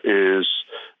here is,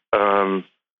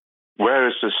 where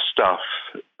is this stuff,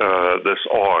 this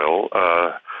oil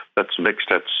that's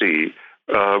mixed at sea,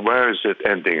 where is it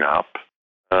ending up,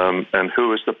 and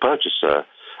who is the purchaser?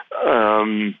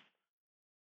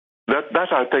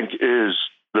 That I think is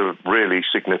the really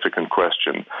significant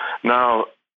question. Now,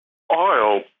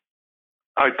 oil,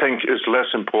 I think, is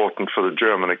less important for the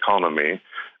German economy.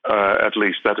 At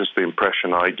least that is the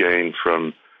impression I gained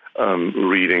from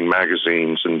reading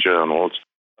magazines and journals,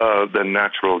 than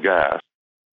natural gas.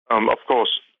 Of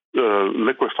course,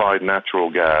 liquefied natural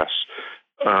gas,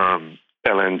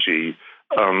 LNG,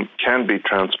 can be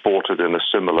transported in a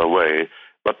similar way,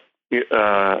 but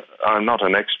I'm not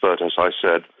an expert, as I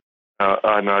said,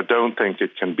 and I don't think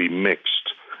it can be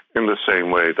mixed in the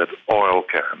same way that oil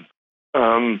can.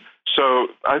 So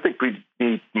I think we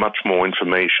need much more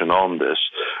information on this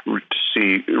to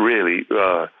see really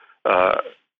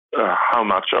how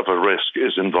much of a risk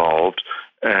is involved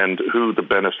and who the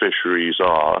beneficiaries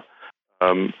are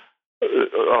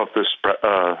of this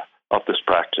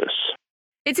practice.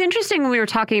 It's interesting when we were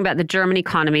talking about the German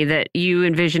economy that you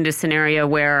envisioned a scenario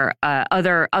where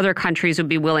other countries would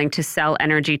be willing to sell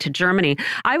energy to Germany.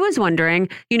 I was wondering,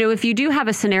 if you do have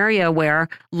a scenario where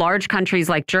large countries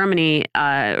like Germany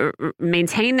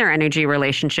maintain their energy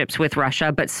relationships with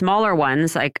Russia, but smaller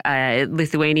ones like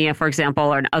Lithuania, for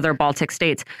example, or other Baltic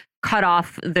states cut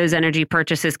off those energy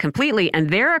purchases completely and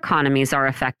their economies are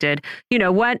affected,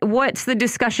 what's the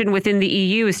discussion within the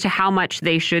EU as to how much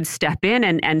they should step in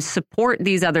and support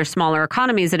these other smaller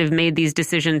economies that have made these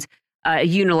decisions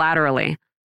unilaterally?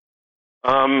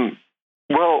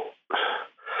 Well,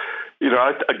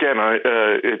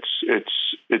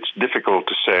 it's difficult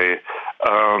to say.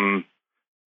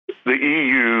 The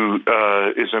EU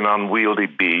is an unwieldy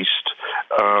beast,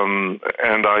 and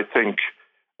I think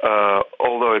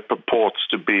although it purports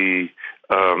to be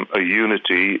a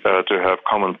unity, to have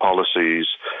common policies,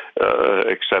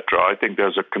 etc. I think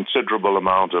there's a considerable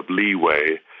amount of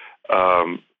leeway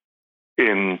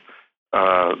in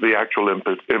the actual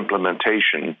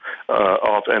implementation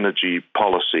of energy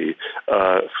policy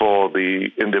for the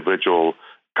individual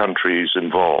countries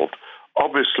involved.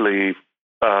 Obviously,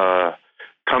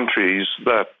 countries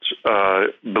that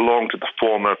belong to the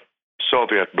former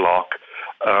Soviet bloc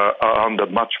are under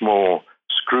much more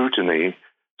scrutiny.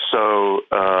 So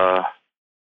I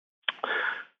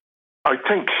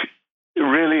think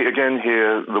really, again,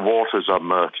 here, the waters are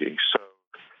murky. So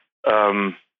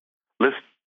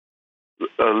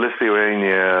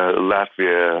Lithuania,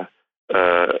 Latvia,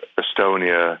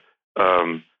 Estonia,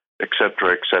 et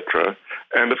cetera,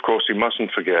 and of course, you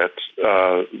mustn't forget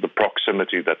the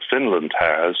proximity that Finland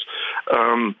has.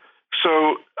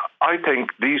 So I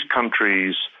think these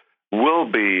countries will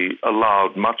be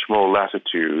allowed much more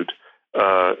latitude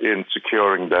in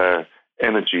securing their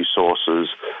energy sources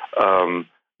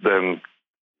than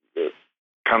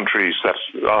countries that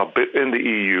are in the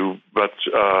EU but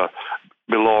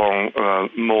belong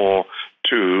more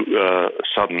to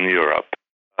Southern Europe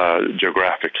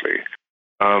geographically.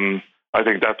 I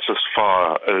think that's as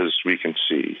far as we can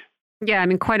see. Yeah, I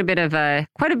mean, quite a bit of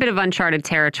uncharted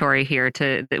territory here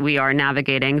that we are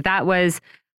navigating. That was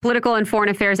political and foreign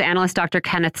affairs analyst Dr.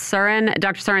 Kenneth Surin.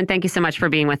 Dr. Surin, thank you so much for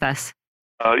being with us.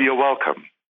 You're welcome.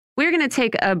 We're going to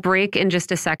take a break in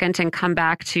just a second and come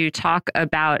back to talk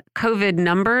about COVID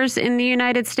numbers in the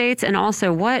United States and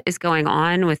also what is going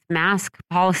on with mask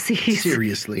policies.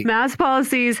 Seriously. Mask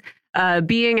policies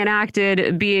being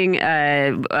enacted, being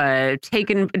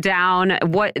taken down,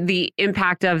 what the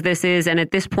impact of this is. And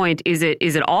at this point, is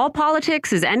it all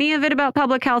politics? Is any of it about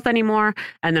public health anymore?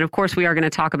 And then, of course, we are going to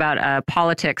talk about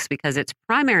politics because it's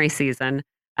primary season.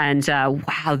 And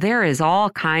wow, there is all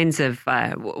kinds of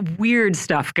weird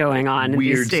stuff going on in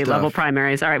these state-level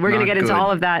primaries. All right, we're going to get into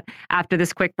all of that after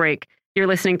this quick break. You're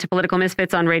listening to Political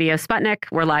Misfits on Radio Sputnik.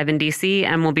 We're live in D.C.,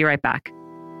 and we'll be right back.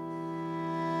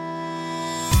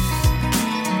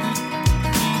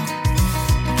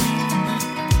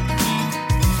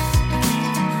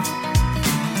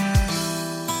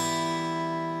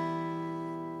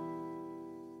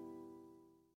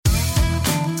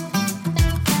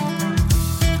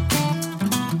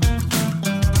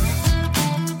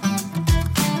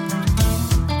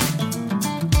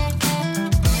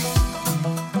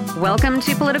 Welcome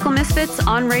to Political Misfits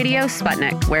on Radio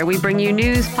Sputnik, where we bring you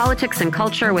news, politics, and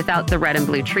culture without the red and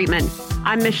blue treatment.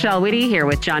 I'm Michelle Witte here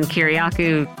with John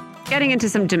Kiriakou, getting into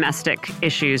some domestic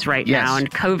issues right now.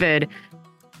 And COVID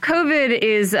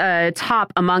is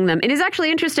top among them. It is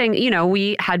actually interesting. You know,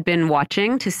 we had been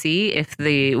watching to see if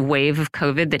the wave of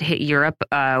COVID that hit Europe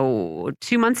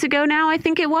 2 months ago now, I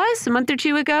think it was, a month or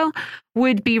two ago,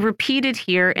 would be repeated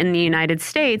here in the United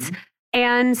States.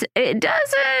 And it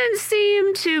doesn't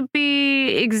seem to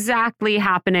be exactly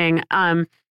happening. The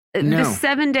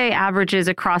 7-day averages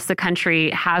across the country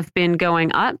have been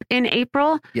going up in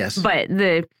April. Yes. But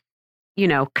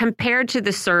compared to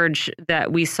the surge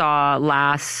that we saw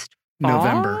last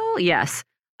November. fall, yes,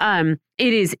 it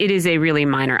is a really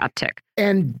minor uptick.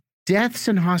 And deaths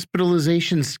and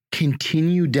hospitalizations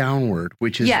continue downward,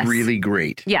 which is really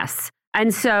great. Yes.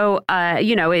 And so,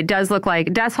 it does look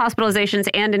like deaths, hospitalizations,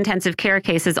 and intensive care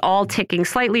cases all ticking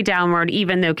slightly downward,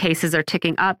 even though cases are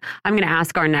ticking up. I'm going to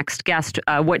ask our next guest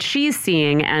what she's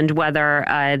seeing and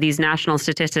whether these national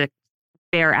statistics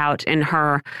bear out in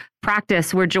her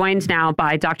practice. We're joined now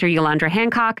by Dr. Yolanda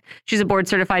Hancock. She's a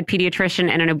board-certified pediatrician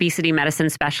and an obesity medicine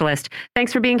specialist.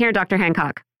 Thanks for being here, Dr.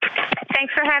 Hancock.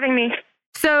 Thanks for having me.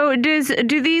 So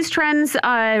do these trends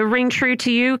ring true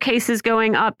to you? Cases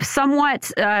going up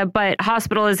somewhat, but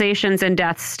hospitalizations and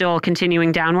deaths still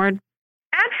continuing downward?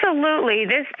 Absolutely.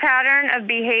 This pattern of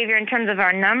behavior in terms of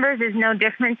our numbers is no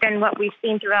different than what we've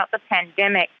seen throughout the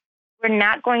pandemic. We're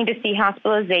not going to see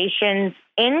hospitalizations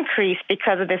increase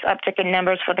because of this uptick in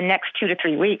numbers for the next 2 to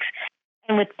 3 weeks.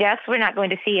 And with deaths, we're not going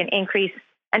to see an increase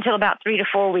until about 3 to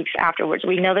 4 weeks afterwards.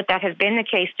 We know that has been the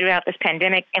case throughout this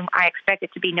pandemic, and I expect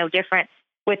it to be no different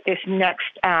with this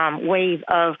next wave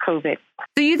of COVID.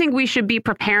 So you think we should be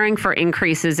preparing for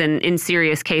increases in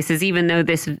serious cases, even though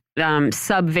this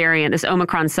subvariant, this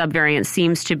Omicron subvariant,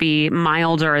 seems to be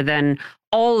milder than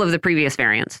all of the previous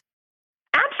variants?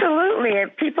 Absolutely.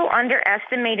 People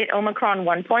underestimated Omicron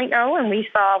 1.0, and we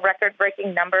saw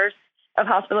record-breaking numbers of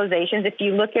hospitalizations. If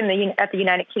you look at the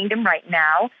United Kingdom right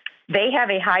now, they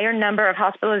have a higher number of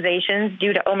hospitalizations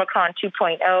due to Omicron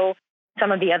 2.0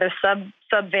 some of the other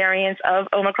subvariants of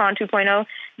Omicron 2.0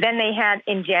 than they had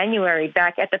in January,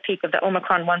 back at the peak of the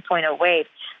Omicron 1.0 wave.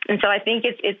 And so I think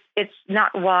it's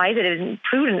not wise, it isn't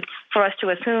prudent for us to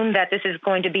assume that this is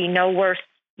going to be no worse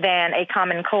than a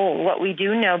common cold. What we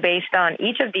do know based on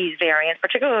each of these variants,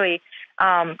 particularly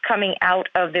coming out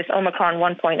of this Omicron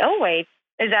 1.0 wave,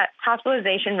 is that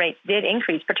hospitalization rates did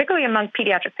increase, particularly among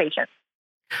pediatric patients.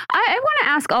 I want to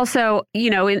ask also,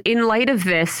 in light of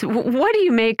this, what do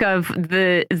you make of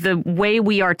the way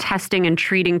we are testing and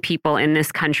treating people in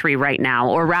this country right now,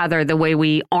 or rather the way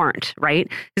we aren't,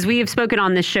 right? Because we have spoken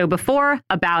on this show before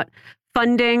about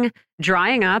funding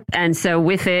drying up. And so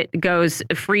with it goes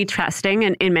free testing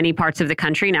in many parts of the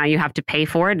country. Now you have to pay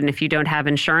for it. And if you don't have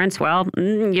insurance, well,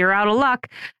 you're out of luck.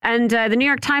 And the New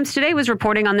York Times today was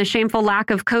reporting on the shameful lack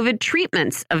of COVID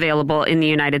treatments available in the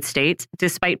United States,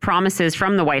 despite promises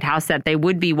from the White House that they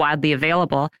would be widely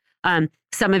available.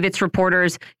 Some of its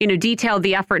reporters, detailed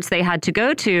the efforts they had to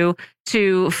go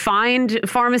to find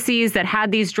pharmacies that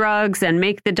had these drugs and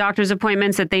make the doctor's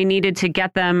appointments that they needed to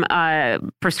get them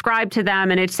prescribed to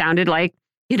them. And it sounded like,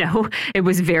 it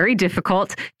was very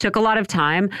difficult, took a lot of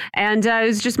time, and it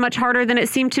was just much harder than it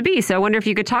seemed to be. So I wonder if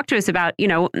you could talk to us about,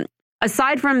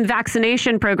 aside from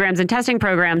vaccination programs and testing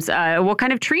programs, what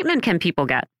kind of treatment can people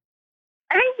get?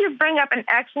 I think you bring up an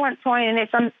excellent point, and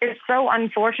it's so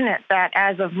unfortunate that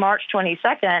as of March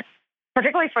 22nd,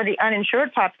 particularly for the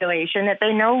uninsured population, that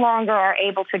they no longer are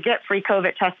able to get free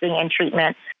COVID testing and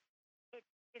treatment.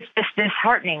 It's just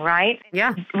disheartening, right?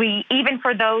 Yeah. Even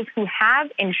for those who have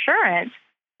insurance,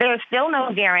 there's still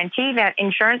no guarantee that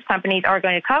insurance companies are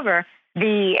going to cover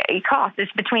the cost.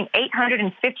 It's between $800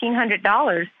 and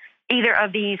 $1,500, either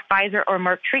of these Pfizer or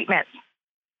Merck treatments.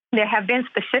 There have been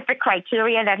specific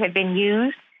criteria that have been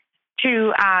used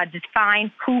to define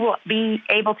who will be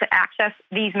able to access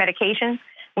these medications.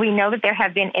 We know that there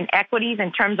have been inequities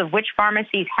in terms of which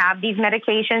pharmacies have these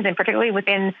medications, and particularly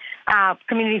within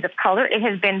communities of color, it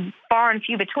has been far and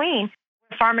few between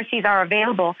where pharmacies are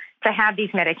available to have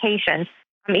these medications.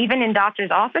 Even in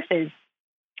doctors' offices,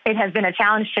 it has been a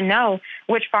challenge to know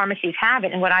which pharmacies have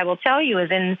it. And what I will tell you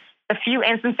is in the few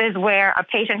instances where a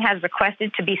patient has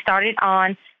requested to be started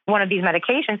on one of these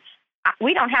medications,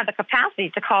 we don't have the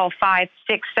capacity to call 5,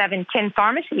 6, 7, 10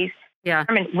 pharmacies to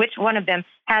determine which one of them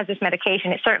has this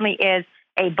medication. It certainly is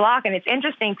a block. And it's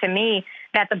interesting to me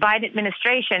that the Biden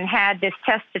administration had this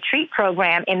test to treat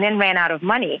program and then ran out of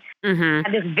money. And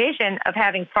this vision of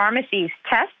having pharmacies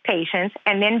test patients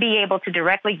and then be able to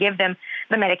directly give them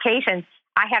the medications,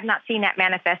 I have not seen that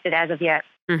manifested as of yet.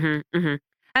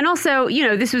 And also,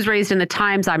 this was raised in the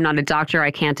Times. I'm not a doctor.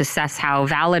 I can't assess how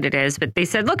valid it is. But they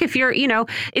said, look, if you're,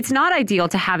 it's not ideal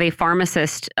to have a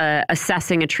pharmacist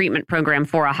assessing a treatment program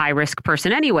for a high risk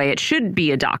person anyway. It should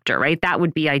be a doctor, right? That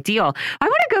would be ideal. I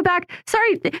want to go back.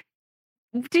 Sorry.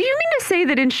 Do you mean to say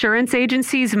that insurance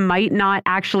agencies might not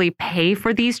actually pay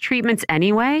for these treatments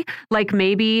anyway? Like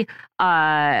maybe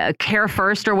Care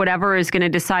First or whatever is going to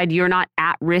decide you're not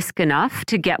at risk enough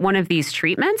to get one of these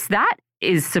treatments? That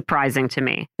is surprising to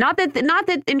me. Not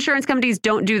that insurance companies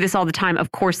don't do this all the time.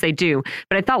 Of course they do.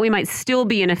 But I thought we might still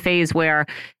be in a phase where,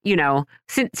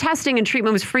 since testing and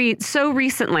treatment was free so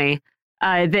recently,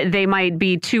 that they might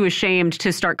be too ashamed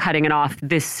to start cutting it off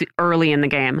this early in the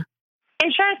game.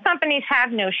 Insurance companies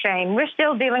have no shame. We're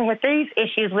still dealing with these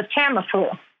issues with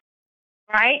Tamiflu,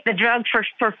 right? The drug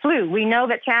for flu. We know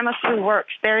that Tamiflu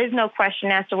works. There is no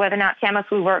question as to whether or not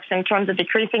Tamiflu works in terms of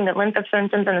decreasing the length of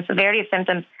symptoms and the severity of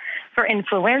symptoms for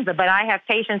influenza. But I have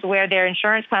patients where their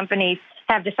insurance companies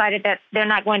have decided that they're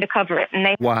not going to cover it, and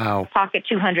they pocket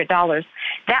 $200.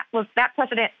 That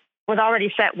precedent was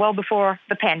already set well before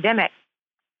the pandemic.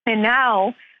 And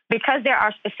now, because there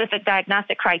are specific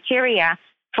diagnostic criteria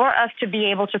for us to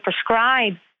be able to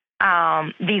prescribe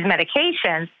these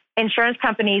medications, insurance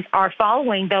companies are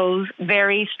following those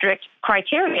very strict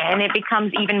criteria. And it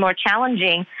becomes even more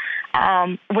challenging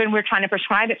when we're trying to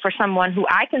prescribe it for someone who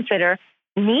I consider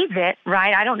needs it,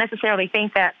 right? I don't necessarily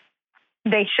think that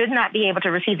they should not be able to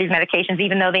receive these medications,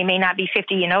 even though they may not be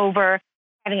 50 and over,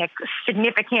 having a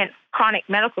significant chronic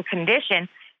medical condition.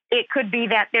 It could be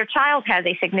that their child has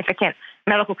a significant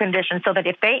medical condition, so that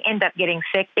if they end up getting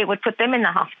sick, it would put them in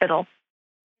the hospital.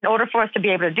 In order for us to be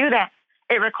able to do that,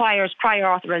 it requires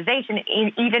prior authorization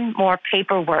and even more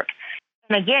paperwork.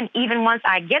 And again, even once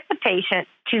I get the patient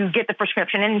to get the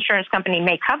prescription, an insurance company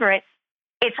may cover it,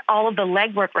 it's all of the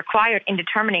legwork required in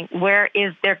determining where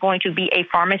is there going to be a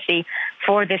pharmacy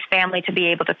for this family to be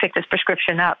able to pick this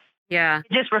prescription up. Yeah.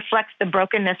 It just reflects the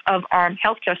brokenness of our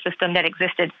healthcare system that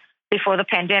existed before the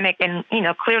pandemic. And,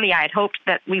 clearly I had hoped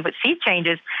that we would see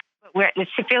changes, but it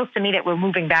feels to me that we're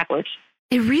moving backwards.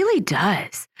 It really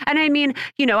does. And I mean,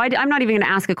 you know, I'm not even going to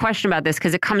ask a question about this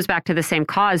because it comes back to the same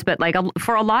cause. But like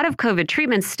for a lot of COVID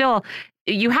treatments, still,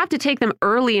 you have to take them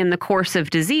early in the course of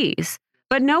disease.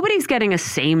 But nobody's getting a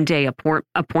same-day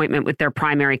appointment with their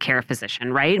primary care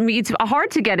physician, right? I mean, it's hard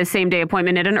to get a same-day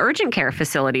appointment at an urgent care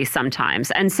facility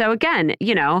sometimes. And so again,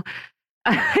 you know,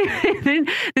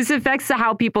 this affects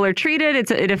how people are treated.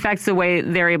 It affects the way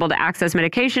they're able to access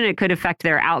medication. It could affect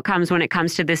their outcomes when it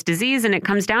comes to this disease. And it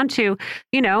comes down to,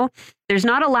 you know, there's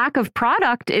not a lack of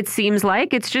product. It seems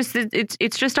like it's just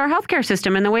our healthcare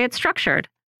system and the way it's structured.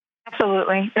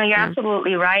 Absolutely. No, you're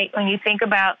absolutely right. When you think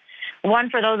about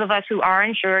one, for those of us who are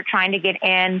insured, trying to get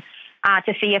in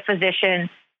to see a physician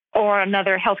or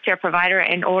another healthcare provider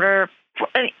in order,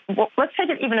 let's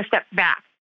take it even a step back,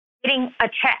 getting a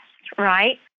test,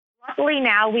 right? Luckily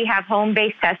now we have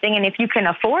home-based testing, and if you can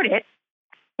afford it,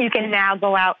 you can now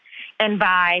go out and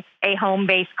buy a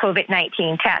home-based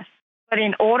COVID-19 test. But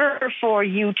in order for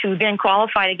you to then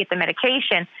qualify to get the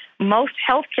medication, most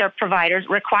healthcare providers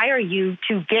require you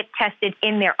to get tested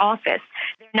in their office.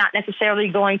 They're not necessarily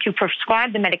going to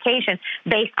prescribe the medication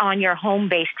based on your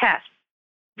home-based test.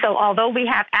 So although we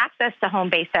have access to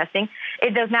home-based testing,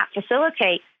 it does not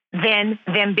facilitate then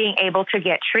them being able to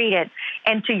get treated.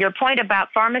 And to your point about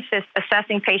pharmacists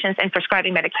assessing patients and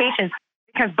prescribing medications,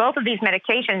 because both of these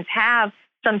medications have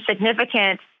some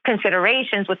significant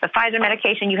considerations. With the Pfizer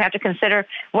medication, you have to consider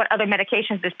what other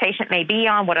medications this patient may be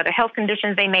on, what other health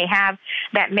conditions they may have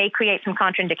that may create some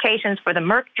contraindications. For the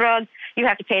Merck drug, you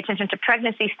have to pay attention to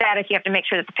pregnancy status. You have to make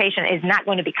sure that the patient is not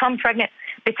going to become pregnant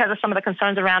because of some of the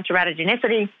concerns around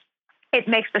teratogenicity. It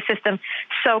makes the system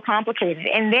so complicated.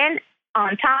 And then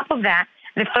on top of that,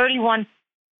 the 31+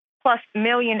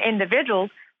 million individuals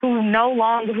who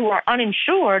are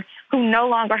uninsured, who no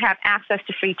longer have access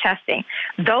to free testing.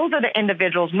 Those are the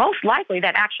individuals most likely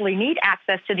that actually need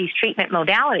access to these treatment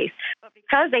modalities. But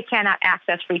because they cannot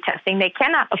access free testing, they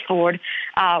cannot afford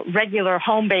regular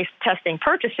home-based testing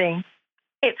purchasing,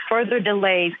 it further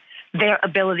delays their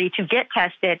ability to get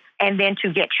tested and then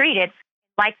to get treated,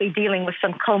 likely dealing with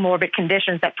some comorbid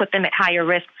conditions that put them at higher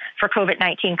risk for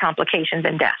COVID-19 complications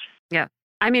and death. Yeah.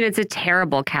 I mean, it's a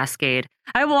terrible cascade.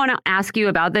 I want to ask you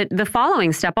about the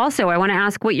following step also. I want to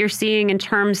ask what you're seeing in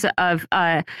terms of,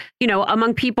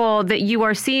 among people that you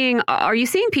are seeing. Are you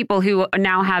seeing people who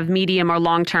now have medium or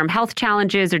long-term health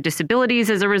challenges or disabilities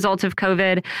as a result of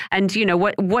COVID? And, you know,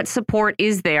 what support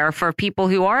is there for people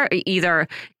who are either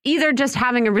just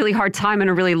having a really hard time and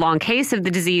a really long case of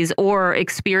the disease or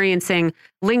experiencing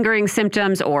lingering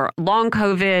symptoms or long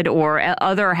COVID or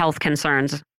other health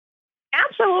concerns?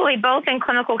 Absolutely, both in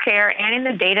clinical care and in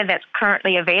the data that's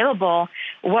currently available.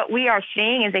 What we are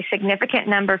seeing is a significant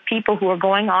number of people who are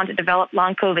going on to develop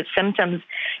long COVID symptoms.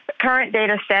 Current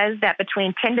data says that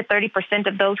between 10 to 30%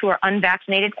 of those who are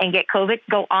unvaccinated and get COVID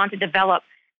go on to develop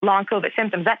long COVID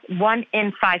symptoms. That's 1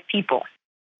 in 5 people,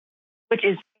 which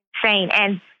is insane.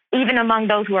 And even among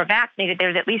those who are vaccinated,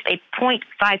 there's at least a 0.5%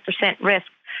 risk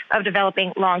of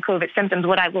developing long COVID symptoms.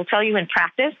 What I will tell you in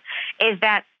practice is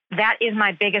that is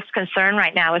my biggest concern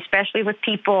right now, especially with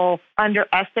people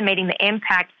underestimating the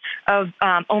impact of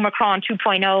Omicron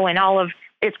 2.0 and all of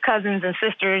its cousins and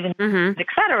sisters and et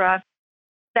cetera,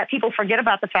 that people forget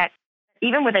about the fact that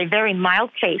even with a very mild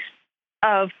case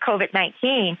of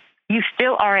COVID-19, you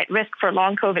still are at risk for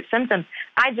long COVID symptoms.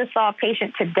 I just saw a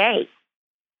patient today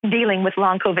dealing with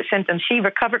long COVID symptoms. She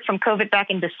recovered from COVID back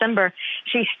in December.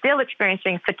 She's still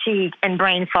experiencing fatigue and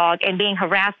brain fog and being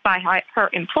harassed by her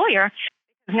employer.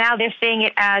 Now they're seeing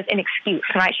it as an excuse,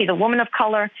 right? She's a woman of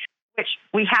color, which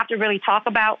we have to really talk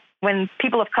about. When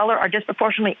people of color are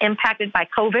disproportionately impacted by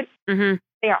COVID,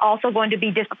 they are also going to be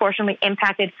disproportionately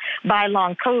impacted by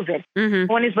long COVID.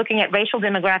 One is looking at racial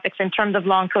demographics in terms of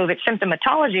long COVID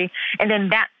symptomatology, and then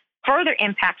that further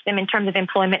impacts them in terms of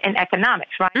employment and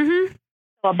economics, right?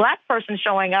 So a Black person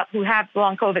showing up who has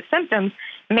long COVID symptoms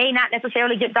may not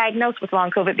necessarily get diagnosed with long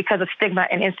COVID because of stigma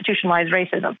and institutionalized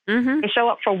racism. They show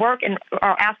up for work and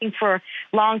are asking for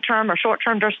long-term or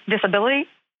short-term disability.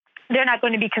 They're not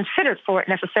going to be considered for it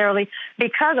necessarily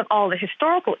because of all the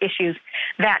historical issues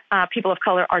that people of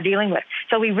color are dealing with.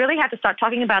 So we really have to start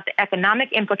talking about the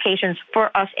economic implications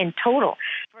for us in total,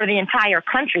 for the entire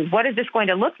country. What is this going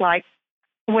to look like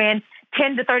when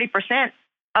 10 to 30%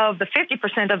 of the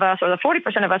 50% of us or the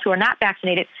 40% of us who are not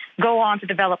vaccinated go on to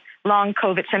develop long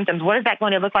COVID symptoms? What is that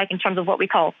going to look like in terms of what we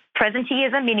call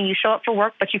presenteeism, meaning you show up for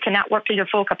work, but you cannot work to your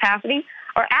full capacity,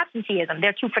 or absenteeism?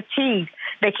 They're too fatigued.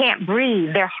 They can't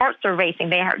breathe. Their hearts are racing.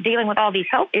 They are dealing with all these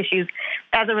health issues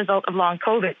as a result of long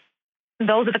COVID.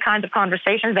 Those are the kinds of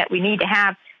conversations that we need to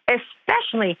have,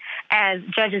 especially as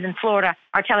judges in Florida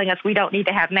are telling us we don't need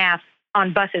to have masks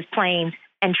on buses, planes,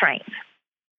 and trains.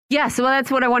 Yes, well, that's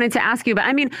what I wanted to ask you about.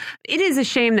 I mean, it is a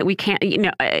shame that we can't,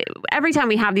 every time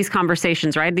we have these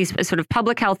conversations, right, these sort of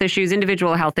public health issues,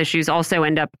 individual health issues also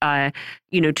end up,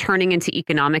 turning into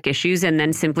economic issues and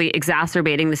then simply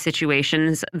exacerbating the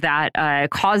situations that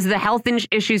cause the health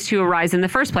issues to arise in the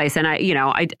first place. And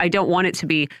I don't want it to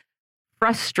be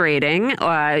frustrating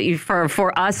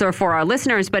for us or for our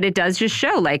listeners, but it does just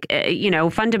show,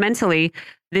 fundamentally,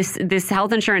 this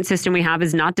health insurance system we have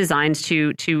is not designed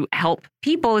to help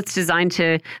people. It's designed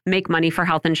to make money for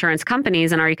health insurance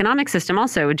companies, and our economic system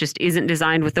also just isn't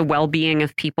designed with the well-being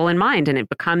of people in mind. And it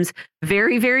becomes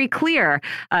very, very clear.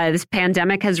 This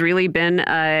pandemic has really been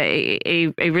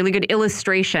a really good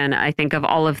illustration, I think, of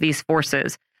all of these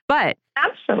forces. But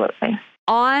absolutely.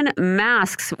 On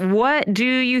masks, what do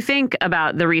you think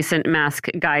about the recent mask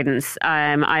guidance?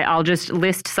 I'll just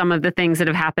list some of the things that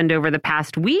have happened over the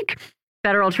past week.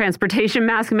 Federal transportation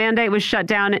mask mandate was struck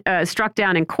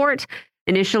down in court.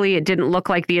 Initially, it didn't look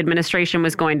like the administration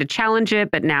was going to challenge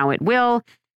it, but now it will.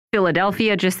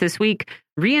 Philadelphia just this week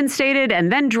reinstated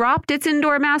and then dropped its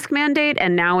indoor mask mandate,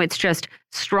 and now it's just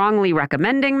strongly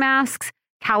recommending masks.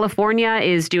 California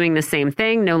is doing the same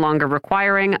thing, no longer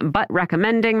requiring but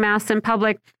recommending masks in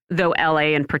public, though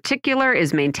LA in particular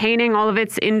is maintaining all of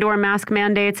its indoor mask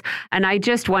mandates. And I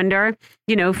just wonder,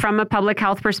 from a public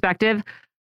health perspective,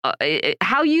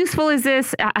 how useful is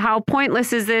this? How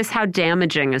pointless is this? How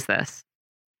damaging is this?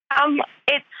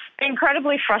 It's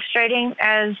incredibly frustrating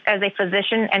as a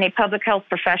physician and a public health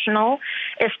professional,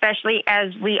 especially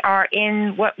as we are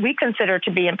in what we consider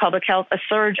to be in public health a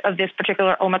surge of this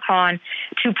particular Omicron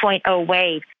 2.0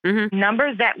 wave. Mm-hmm.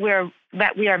 Numbers that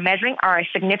we are measuring are a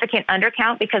significant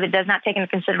undercount because it does not take into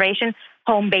consideration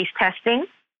home-based testing.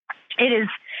 It is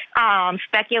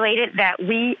speculated that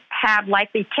we have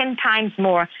likely 10 times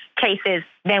more cases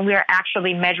than we are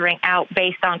actually measuring out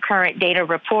based on current data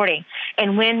reporting.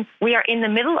 And when we are in the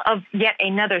middle of yet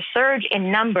another surge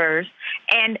in numbers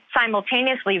and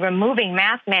simultaneously removing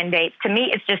mask mandates, to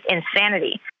me, it's just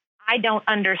insanity. I don't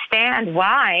understand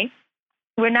why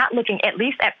we're not looking at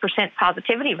least at percent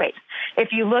positivity rates.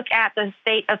 If you look at the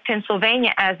state of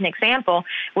Pennsylvania as an example,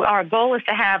 our goal is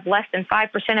to have less than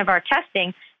 5% of our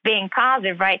testing being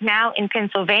positive. Right now in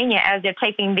Pennsylvania, as they're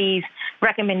taking these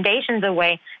recommendations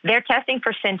away, their testing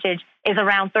percentage is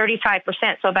around 35%.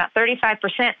 So about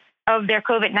 35% of their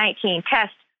COVID-19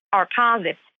 tests are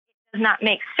positive. It does not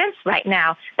make sense right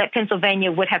now that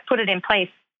Pennsylvania would have put it in place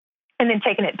and then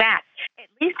taken it back. At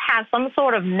least have some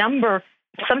sort of number,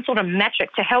 some sort of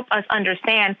metric to help us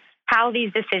understand how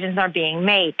these decisions are being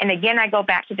made. And again, I go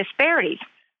back to disparities.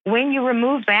 When you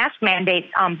remove mask mandates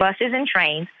on buses and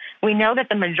trains, we know that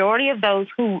the majority of those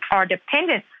who are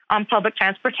dependent on public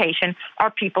transportation are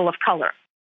people of color.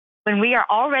 When we are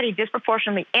already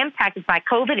disproportionately impacted by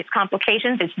COVID, its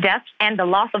complications, its deaths, and the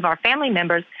loss of our family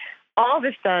members, all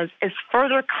this does is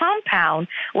further compound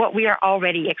what we are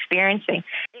already experiencing.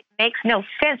 It makes no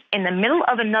sense in the middle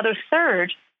of another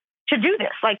surge to do this.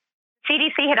 Like,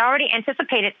 CDC had already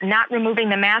anticipated not removing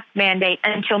the mask mandate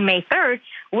until May 3rd,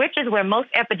 which is where most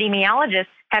epidemiologists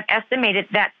have estimated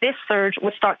that this surge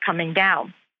would start coming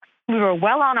down. We were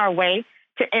well on our way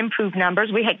to improve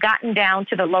numbers. We had gotten down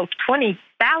to the low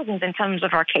 20,000s in terms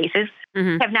of our cases,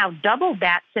 have now doubled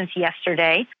that since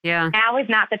yesterday. Yeah. Now is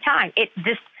not the time. It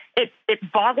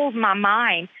boggles my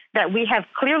mind that we have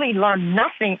clearly learned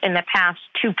nothing in the past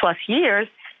 2+ years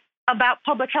about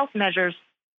public health measures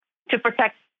to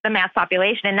protect the mass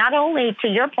population. And not only to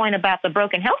your point about the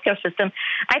broken healthcare system,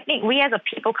 I think we as a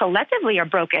people collectively are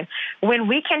broken. When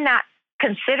we cannot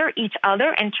consider each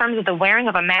other in terms of the wearing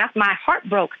of a mask, my heart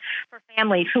broke for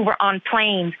families who were on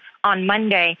planes on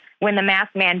Monday when the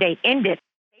mask mandate ended.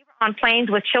 They were on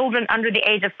planes with children under the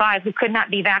age of 5 who could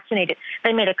not be vaccinated.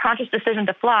 They made a conscious decision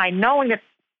to fly, knowing that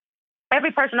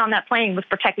every person on that plane was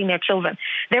protecting their children.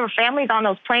 There were families on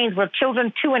those planes where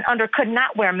children 2 and under could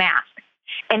not wear masks,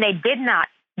 and they did not.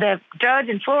 The judge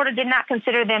in Florida did not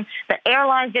consider them. The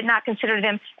airlines did not consider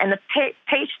them. And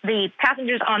the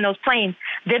passengers on those planes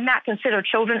did not consider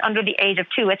children under the age of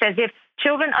 2. It's as if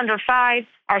children under 5,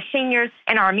 our seniors,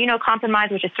 and our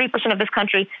immunocompromised, which is 3% of this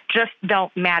country, just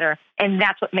don't matter. And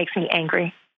that's what makes me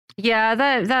angry. Yeah,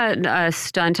 that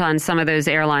stunt on some of those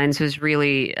airlines was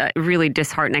really, really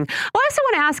disheartening. Well, I also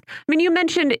want to ask, I mean, you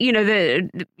mentioned,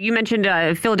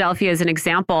 Philadelphia as an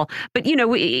example, but,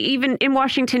 even in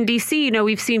Washington, D.C.,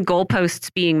 we've seen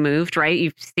goalposts being moved,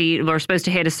 right? We're supposed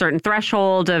to hit a certain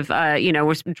threshold of,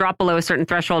 we're drop below a certain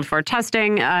threshold for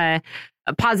testing.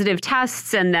 positive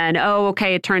tests and then, oh,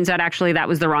 okay, it turns out actually that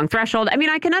was the wrong threshold. I mean,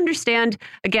 I can understand,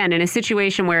 again, in a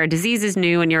situation where a disease is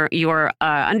new and your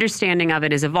understanding of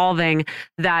it is evolving,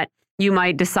 that you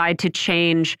might decide to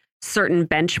change certain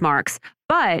benchmarks.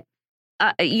 But,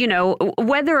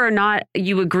 whether or not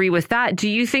you agree with that, do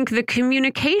you think the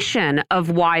communication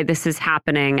of why this is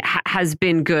happening has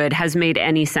been good, has made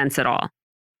any sense at all?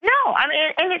 No, I mean,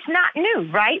 and it's not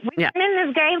new, right? We've been in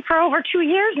this game for over 2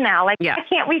 years now. Why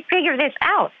can't we figure this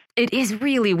out? It is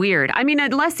really weird. I mean,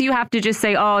 unless you have to just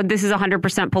say, oh, this is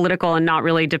 100% political and not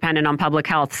really dependent on public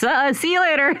health. So, see you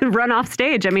later, run off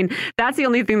stage. I mean, that's the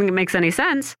only thing that makes any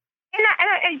sense.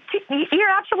 And you're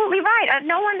absolutely right.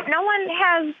 No one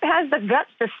has the guts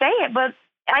to say it, but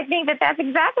I think that's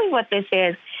exactly what this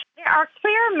is. There are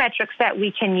clear metrics that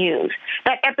we can use,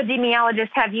 that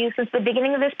epidemiologists have used since the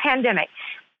beginning of this pandemic.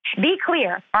 Be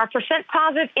clear, our percent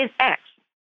positive is X.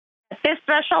 At this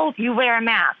threshold, you wear a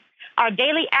mask. Our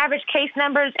daily average case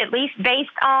numbers, at least based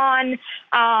on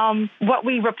what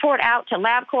we report out to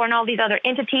LabCorp and all these other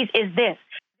entities, is this.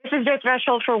 This is your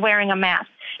threshold for wearing a mask.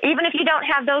 Even if you don't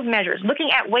have those measures, looking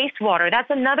at wastewater, that's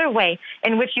another way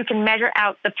in which you can measure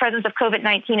out the presence of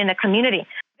COVID-19 in the community.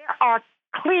 There are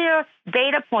clear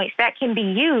data points that can be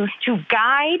used to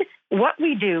guide what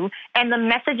we do and the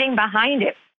messaging behind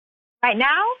it. Right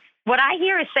now, what I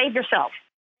hear is save yourself.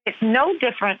 It's no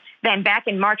different than back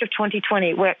in March of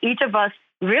 2020, where each of us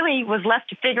really was left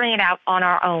to figuring it out on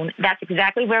our own. That's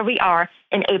exactly where we are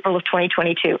in April of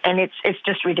 2022, and it's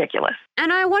just ridiculous.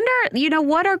 And I wonder,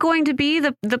 what are going to be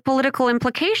the political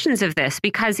implications of this?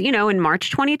 Because, in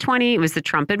March 2020, it was the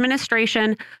Trump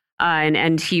administration,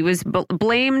 and he was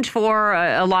blamed for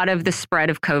a lot of the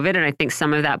spread of COVID, and I think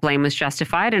some of that blame was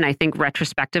justified, and I think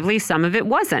retrospectively some of it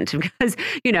wasn't, because,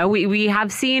 we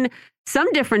have seen some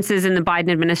differences in the Biden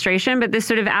administration, but this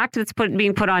sort of act that's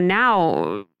being put on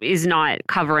now is not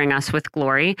covering us with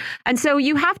glory. And so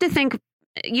you have to think,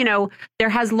 there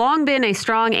has long been a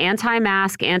strong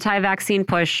anti-mask, anti-vaccine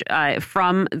push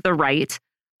from the right.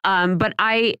 But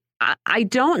I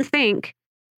don't think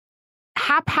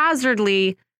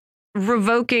haphazardly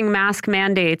revoking mask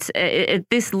mandates at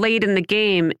this late in the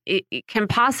game it can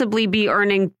possibly be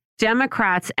earning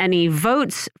Democrats any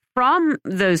votes from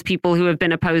those people who have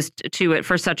been opposed to it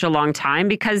for such a long time,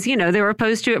 because, they were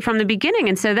opposed to it from the beginning.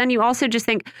 And so then you also just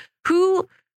think, who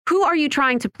are you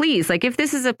trying to please? Like, if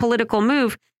this is a political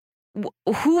move,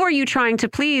 who are you trying to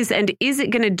please? And is it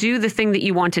going to do the thing that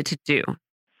you want it to do?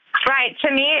 Right.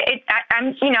 To me,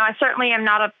 I certainly am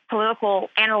not a political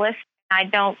analyst. I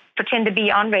don't pretend to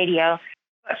be on radio.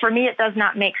 But for me, it does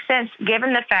not make sense,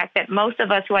 given the fact that most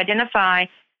of us who identify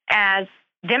as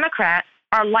Democrats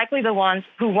are likely the ones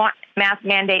who want mask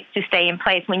mandates to stay in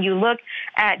place. When you look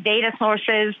at data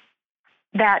sources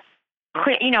that,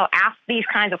 ask these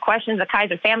kinds of questions, the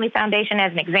Kaiser Family Foundation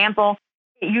as an example,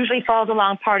 it usually falls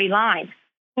along party lines.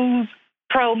 Who's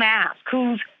pro-mask?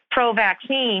 Who's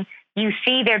pro-vaccine? You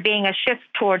see there being a shift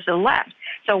towards the left.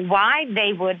 So why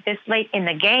they would, this late in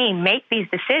the game, make these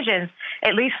decisions,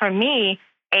 at least for me,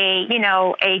 a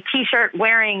T-shirt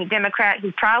wearing Democrat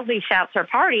who proudly shouts her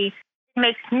party,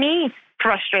 makes me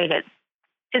frustrated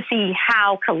to see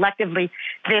how collectively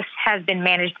this has been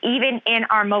managed, even in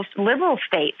our most liberal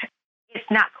states. It's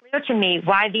not clear to me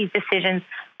why these decisions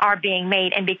are being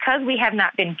made. And because we have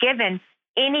not been given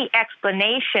any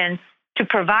explanation to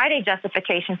provide a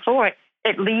justification for it,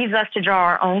 it leaves us to draw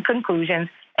our own conclusions.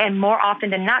 And more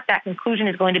often than not, that conclusion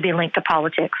is going to be linked to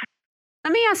politics.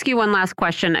 Let me ask you one last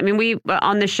question. I mean,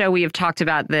 on the show, we have talked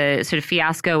about the sort of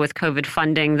fiasco with COVID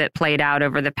funding that played out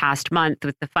over the past month,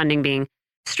 with the funding being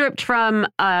stripped from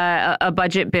a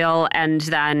budget bill. And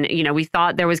then, we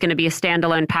thought there was going to be a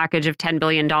standalone package of $10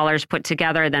 billion put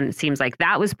together. Then it seems like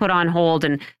that was put on hold.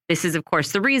 And this is, of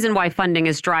course, the reason why funding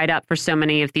is dried up for so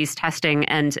many of these testing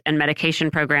and medication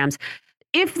programs.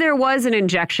 If there was an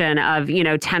injection of, $10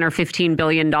 or $15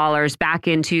 billion back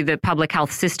into the public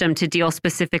health system to deal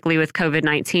specifically with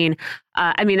COVID-19,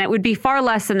 that would be far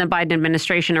less than the Biden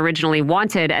administration originally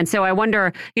wanted. And so I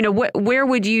wonder, where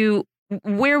would you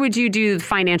do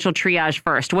financial triage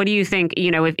first? What do you think,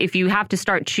 if you have to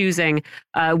start choosing,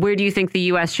 where do you think the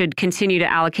U.S. should continue to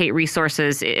allocate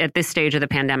resources at this stage of the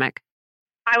pandemic?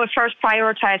 I would first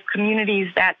prioritize communities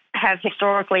that have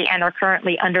historically and are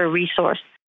currently under-resourced,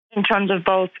 in terms of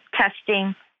both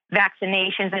testing,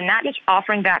 vaccinations, and not just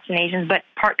offering vaccinations, but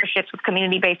partnerships with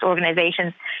community-based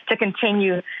organizations to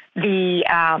continue the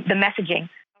messaging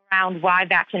around why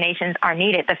vaccinations are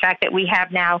needed. The fact that we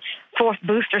have now fourth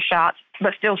booster shots,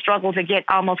 but still struggle to get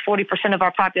almost 40% of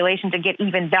our population to get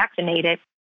even vaccinated,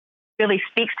 really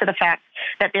speaks to the fact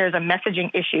that there's a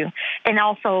messaging issue. And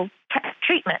also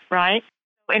treatment, right?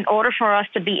 In order for us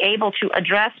to be able to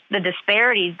address the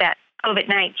disparities that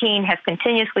COVID-19 has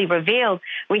continuously revealed,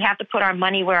 we have to put our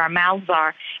money where our mouths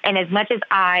are. And as much as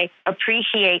I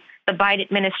appreciate the Biden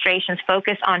administration's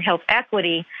focus on health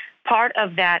equity, part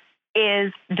of that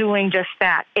is doing just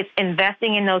that. It's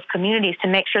investing in those communities to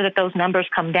make sure that those numbers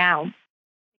come down.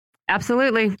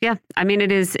 Absolutely. Yeah. I mean,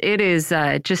 it is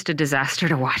just a disaster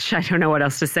to watch. I don't know what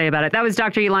else to say about it. That was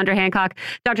Dr. Yolanda Hancock.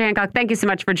 Dr. Hancock, thank you so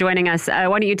much for joining us. Why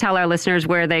don't you tell our listeners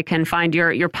where they can find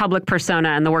your public persona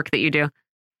and the work that you do?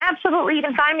 Absolutely. You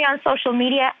can find me on social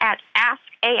media at Ask,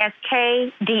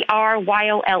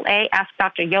 AskDrYola, Ask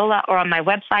Dr. Yola, or on my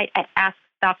website at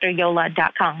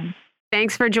AskDrYola.com.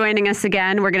 Thanks for joining us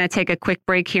again. We're going to take a quick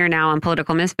break here now on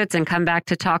Political Misfits and come back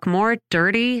to talk more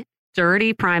dirty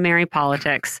primary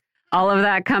politics. All of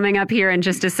that coming up here in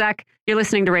just a sec. You're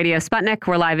listening to Radio Sputnik.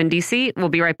 We're live in D.C. We'll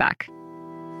be right back.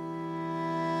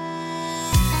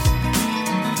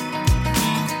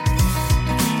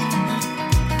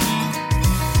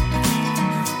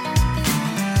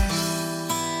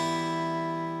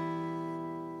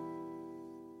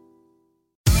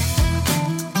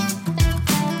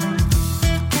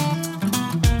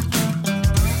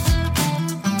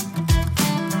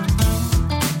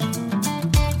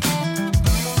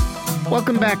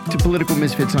 Welcome back to Political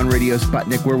Misfits on Radio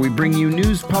Sputnik, where we bring you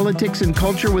news, politics, and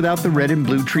culture without the red and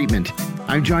blue treatment.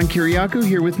 I'm John Kiriakou,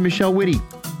 here with Michelle Witte.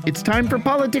 It's time for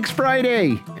Politics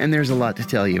Friday, and there's a lot to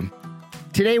tell you.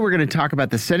 Today, we're going to talk about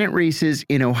the Senate races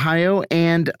in Ohio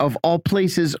and, of all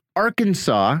places,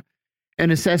 Arkansas,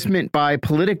 an assessment by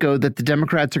Politico that the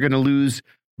Democrats are going to lose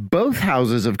both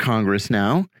houses of Congress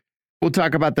now. We'll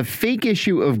talk about the fake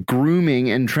issue of grooming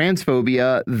and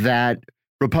transphobia that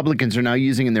Republicans are now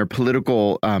using in their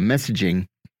political messaging.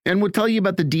 And we'll tell you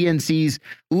about the DNC's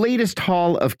latest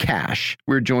haul of cash.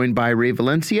 We're joined by Rae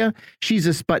Valencia. She's a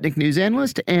Sputnik News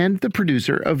analyst and the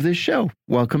producer of this show.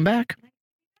 Welcome back.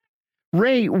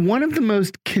 Rae, one of the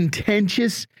most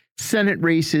contentious Senate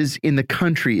races in the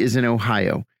country is in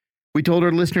Ohio. We told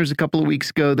our listeners a couple of weeks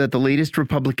ago that the latest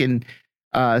Republican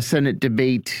Senate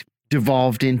debate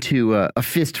devolved into a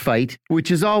fist fight,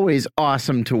 which is always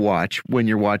awesome to watch when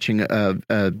you're watching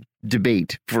a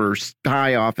debate for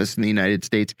high office in the United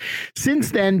States.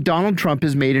 Since then, Donald Trump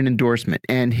has made an endorsement,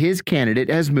 and his candidate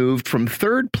has moved from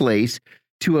third place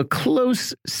to a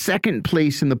close second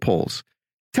place in the polls.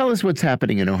 Tell us what's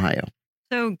happening in Ohio.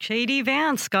 So J.D.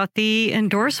 Vance got the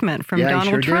endorsement from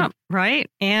Donald Trump, right?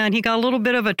 And he got a little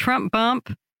bit of a Trump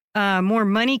bump. More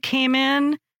money came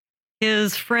in.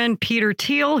 His friend Peter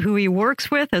Thiel, who he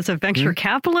works with as a venture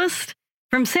capitalist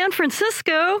from San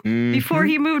Francisco before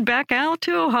he moved back out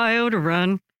to Ohio to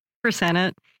run for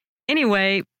Senate.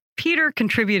 Anyway, Peter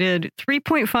contributed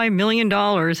 $3.5 million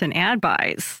in ad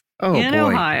buys in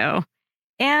Ohio.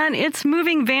 And it's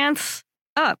moving Vance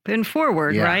up and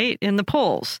forward, right, in the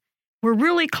polls. We're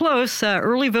really close.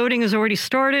 Early voting has already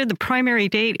started. The primary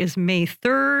date is May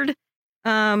 3rd.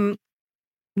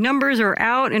 Numbers are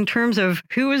out in terms of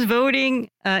who is voting,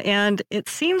 and it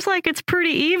seems like it's pretty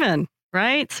even,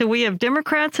 right? So we have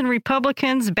Democrats and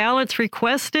Republicans, ballots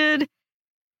requested.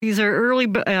 These are early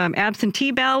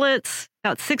absentee ballots,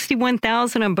 about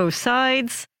 61,000 on both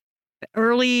sides.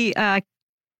 Early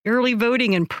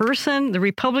voting in person, the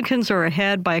Republicans are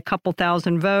ahead by a couple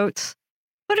thousand votes,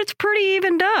 but it's pretty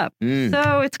evened up.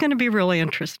 So it's going to be really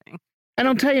interesting. And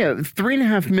I'll tell you,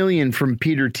 $3.5 million from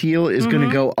Peter Thiel is going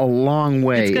to go a long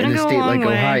way in a state like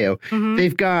Ohio.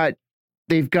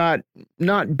 They've got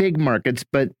not big markets,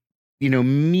 but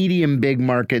medium big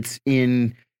markets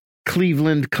in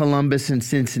Cleveland, Columbus, and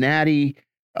Cincinnati.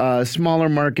 Smaller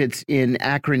markets in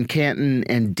Akron, Canton,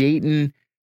 and Dayton.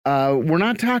 We're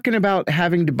not talking about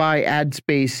having to buy ad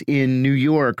space in New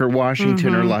York or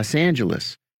Washington or Los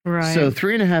Angeles. Right. So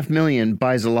 $3.5 million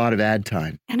buys a lot of ad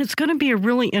time. And it's going to be a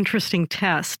really interesting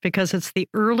test because it's the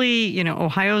early,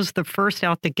 Ohio's the first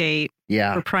out the gate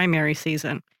for primary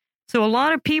season. So a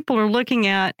lot of people are looking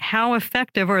at how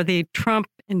effective are the Trump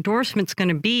endorsements going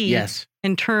to be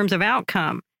in terms of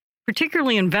outcome,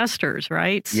 particularly investors,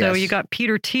 right? So you got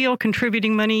Peter Thiel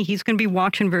contributing money. He's going to be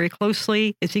watching very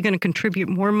closely. Is he going to contribute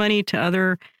more money to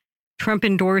other Trump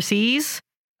endorsees?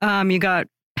 You got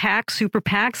PACs, super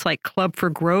PACs like Club for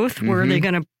Growth. Where are they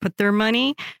going to put their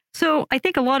money? So I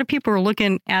think a lot of people are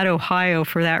looking at Ohio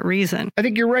for that reason. I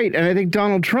think you're right. And I think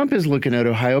Donald Trump is looking at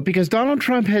Ohio because Donald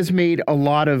Trump has made a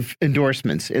lot of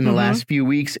endorsements in the last few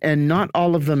weeks, and not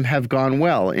all of them have gone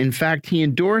well. In fact, he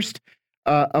endorsed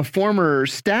a former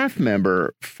staff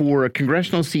member for a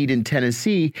congressional seat in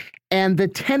Tennessee, and the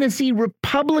Tennessee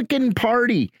Republican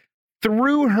Party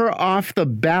threw her off the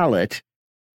ballot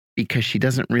because she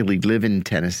doesn't really live in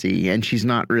Tennessee and she's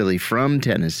not really from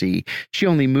Tennessee. She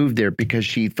only moved there because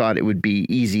she thought it would be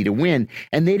easy to win.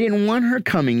 And they didn't want her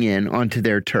coming in onto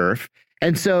their turf.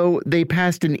 And so they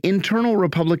passed an internal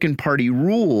Republican Party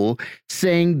rule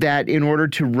saying that in order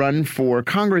to run for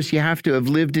Congress, you have to have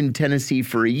lived in Tennessee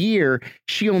for a year.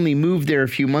 She only moved there a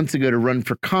few months ago to run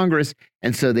for Congress.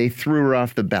 And so they threw her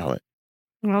off the ballot.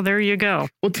 Well, there you go.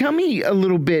 Well, tell me a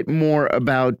little bit more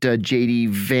about J.D.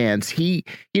 Vance. He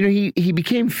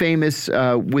became famous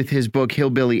with his book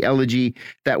Hillbilly Elegy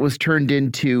that was turned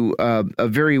into a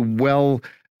very well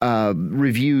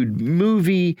reviewed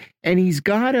movie, and he's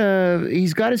got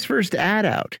his first ad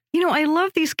out. You know, I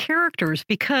love these characters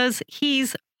because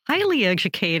he's highly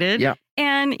educated. Yeah.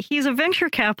 And he's a venture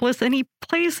capitalist, and he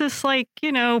plays this, like,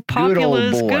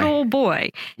 populist, good old boy.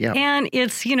 Yep. And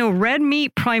it's, red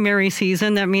meat primary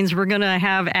season. That means we're going to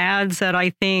have ads that I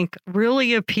think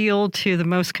really appeal to the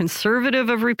most conservative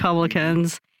of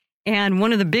Republicans. And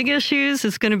one of the big issues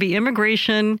is going to be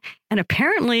immigration. And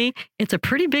apparently, it's a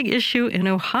pretty big issue in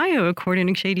Ohio, according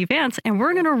to J.D. Vance. And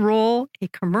we're going to roll a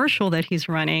commercial that he's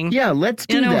running. Yeah, let's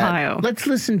do that. Ohio. Let's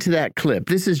listen to that clip.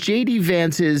 This is J.D.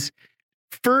 Vance's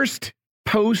first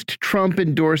post-Trump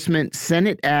endorsement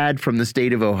Senate ad from the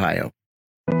state of Ohio.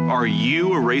 Are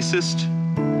you a racist?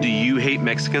 Do you hate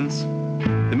Mexicans?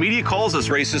 The media calls us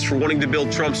racist for wanting to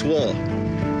build Trump's wall.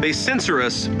 They censor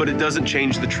us, but it doesn't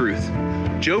change the truth.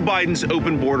 Joe Biden's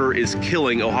open border is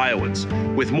killing Ohioans,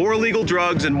 with more illegal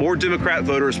drugs and more Democrat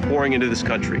voters pouring into this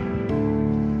country.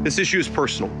 This issue is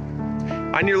personal.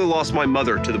 I nearly lost my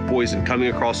mother to the poison coming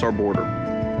across our border.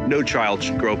 No child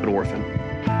should grow up an orphan.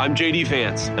 I'm J.D.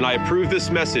 Vance, and I approve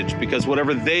this message because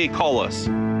whatever they call us,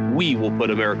 we will put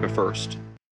America first.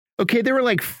 Okay, there were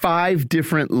like 5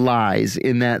 different lies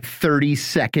in that 30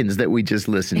 seconds that we just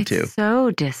listened to. It's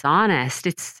so dishonest.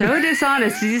 It's so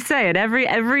dishonest. You say it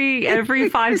every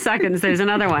 5 seconds. There's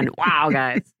another one. Wow,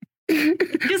 guys.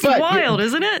 It's wild,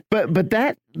 isn't it? But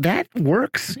that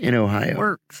works in Ohio. It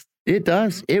works. It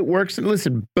does. It works.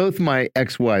 Listen, both my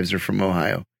ex-wives are from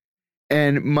Ohio.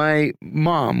 And my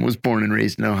mom was born and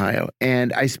raised in Ohio.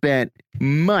 And I spent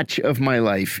much of my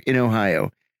life in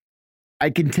Ohio. I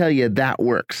can tell you that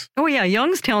works. Oh, yeah.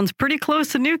 Youngstown's pretty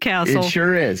close to Newcastle. It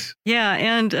sure is. Yeah.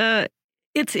 And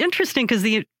it's interesting because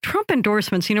the Trump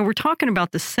endorsements, we're talking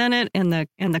about the Senate and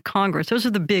the Congress. Those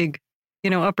are the big,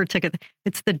 upper ticket.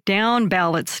 It's the down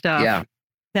ballot stuff. Yeah.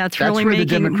 That's really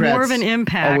making more of an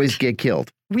impact. Always get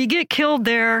killed. We get killed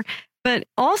there. But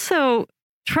also,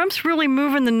 Trump's really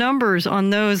moving the numbers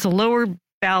on those lower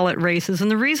ballot races.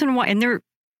 And the reason why, and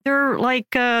they're like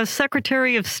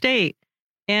Secretary of State.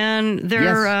 And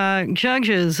they're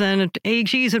judges and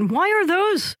AGs. And why are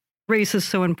those races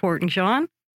so important, John?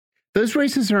 Those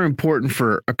races are important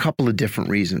for a couple of different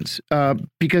reasons.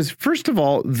 Because, first of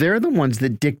all, they're the ones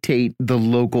that dictate the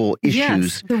local issues.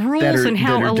 Yes, the rules and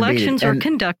how elections are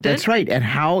conducted. That's right, and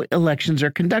how elections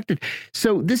are conducted.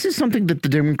 So this is something that the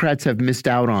Democrats have missed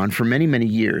out on for many, many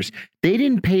years. They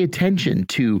didn't pay attention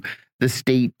to the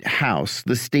state house,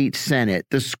 the state senate,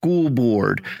 the school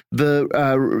board, the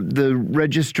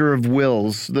register of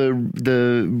wills,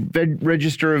 the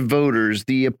register of voters,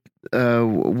 the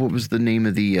what was the name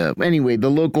of the anyway,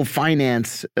 the local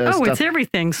finance stuff. It's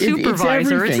everything.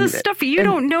 Supervisor. It's the stuff you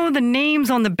don't know the names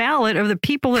on the ballot of the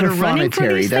people that are running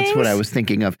for these things. That's what I was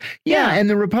thinking of. Yeah, and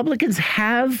the Republicans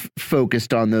have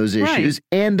focused on those issues,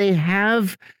 and they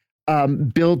have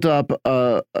built up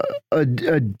a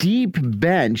deep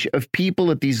bench of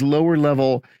people at these lower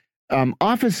level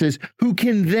offices who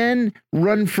can then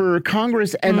run for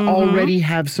Congress and already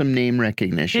have some name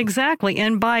recognition. Exactly.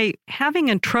 And by having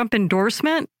a Trump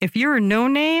endorsement, if you're a no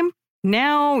name,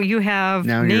 now you have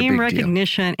name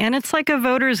recognition. And it's like a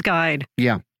voter's guide.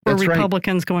 Yeah. For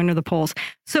Republicans going to the polls.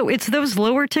 So it's those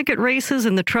lower ticket races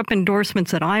and the Trump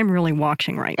endorsements that I'm really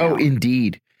watching right now. Oh,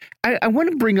 indeed. I want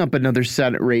to bring up another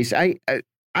Senate race.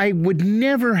 I would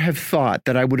never have thought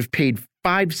that I would have paid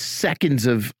 5 seconds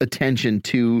of attention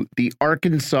to the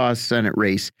Arkansas Senate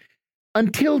race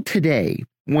until today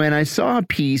when I saw a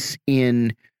piece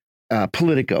in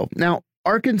Politico. Now,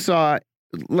 Arkansas,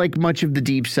 like much of the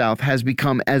Deep South, has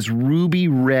become as ruby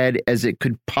red as it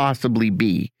could possibly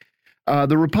be.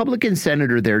 The Republican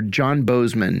senator there, John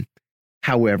Bozeman,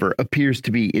 however, appears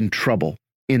to be in trouble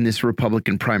in this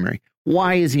Republican primary.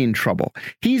 Why is he in trouble?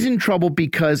 He's in trouble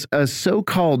because a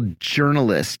so-called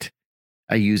journalist,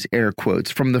 I use air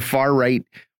quotes, from the far-right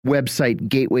website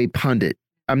Gateway Pundit.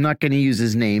 I'm not going to use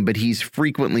his name, but he's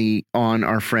frequently on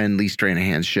our friend Lee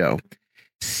Stranahan's show.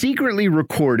 Secretly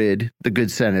recorded the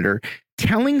good senator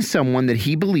telling someone that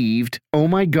he believed, oh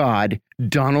my God,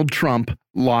 Donald Trump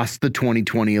lost the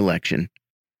 2020 election.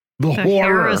 The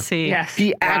horror. Heresy. Yes.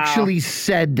 He actually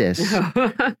said this.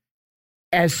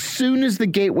 As soon as the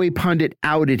Gateway pundit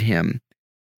outed him,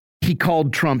 he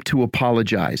called Trump to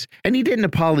apologize. And he didn't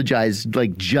apologize,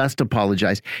 like just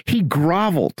apologize. He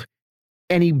groveled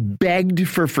and he begged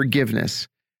for forgiveness.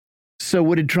 So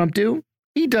what did Trump do?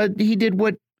 He did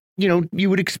what, you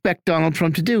would expect Donald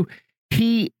Trump to do.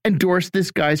 He endorsed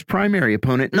this guy's primary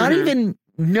opponent, not even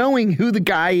knowing who the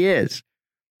guy is.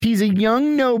 He's a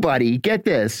young nobody, get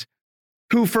this,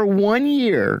 who for 1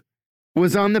 year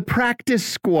was on the practice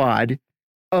squad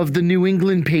of the New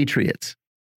England Patriots.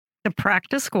 The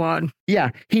practice squad.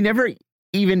 Yeah, he never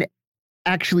even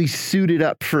actually suited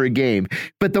up for a game.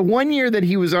 But the 1 year that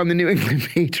he was on the New England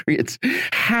Patriots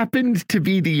happened to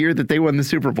be the year that they won the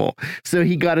Super Bowl. So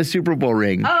he got a Super Bowl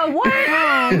ring. Oh, what?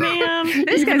 Oh, man.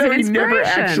 This even guy's though an he never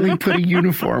inspiration. actually put a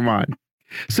uniform on.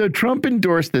 So Trump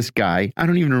endorsed this guy. I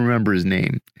don't even remember his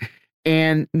name.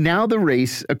 And now the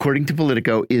race, according to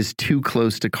Politico, is too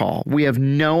close to call. We have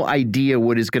no idea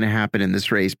what is going to happen in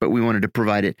this race, but we wanted to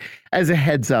provide it as a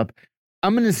heads up.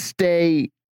 I'm going to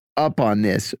stay up on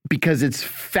this because it's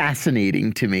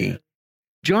fascinating to me.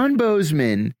 John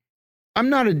Bozeman, I'm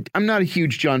not a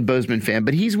huge John Bozeman fan,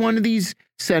 but he's one of these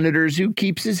senators who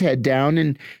keeps his head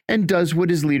down and does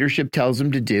what his leadership tells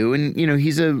him to do. And,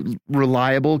 he's a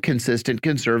reliable, consistent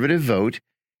conservative vote.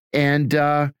 And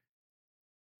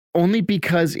only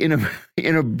because in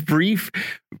a brief,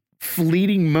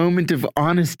 fleeting moment of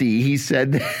honesty, he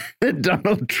said that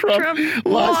Donald Trump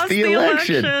lost the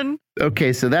election.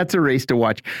 Okay, so that's a race to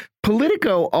watch.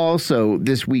 Politico also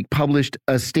this week published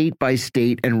a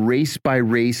state-by-state and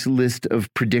race-by-race list of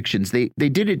predictions. They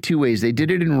did it two ways. They did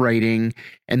it in writing,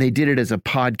 and they did it as a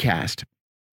podcast.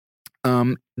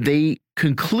 They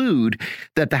conclude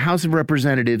that the House of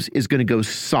Representatives is going to go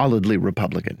solidly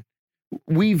Republican.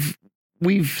 We've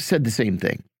said the same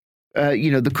thing.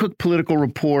 The Cook Political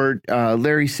Report,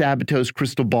 Larry Sabato's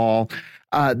crystal ball,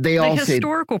 they all say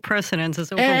historical precedence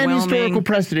is overwhelming. And historical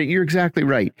precedent, you're exactly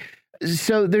right.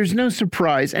 So there's no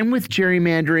surprise. And with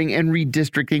gerrymandering and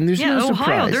redistricting, there's no surprise.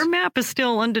 Ohio, their map is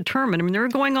still undetermined. I mean, they're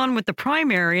going on with the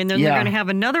primary, and then they're going to have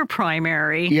another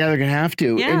primary. Yeah, they're going to have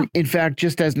to. Yeah. In fact,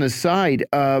 just as an aside,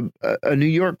 a New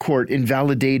York court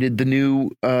invalidated the new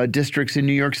districts in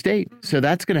New York State. So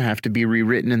that's going to have to be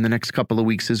rewritten in the next couple of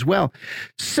weeks as well.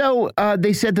 So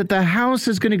they said that the House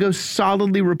is going to go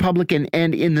solidly Republican.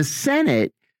 And in the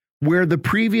Senate, where the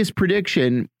previous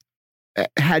prediction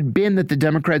had been that the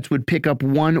Democrats would pick up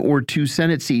 1 or 2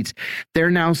 Senate seats, they're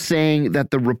now saying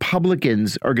that the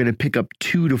Republicans are going to pick up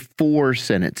 2 to 4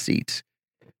 Senate seats.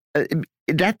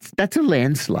 That's a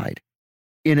landslide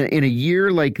in a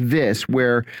year like this,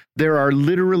 where there are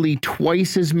literally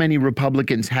twice as many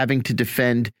Republicans having to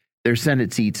defend their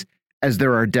Senate seats as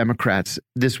there are Democrats.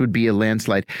 This would be a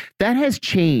landslide. That has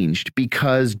changed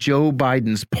because Joe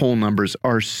Biden's poll numbers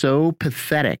are so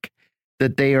pathetic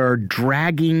that they are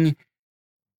dragging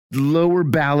lower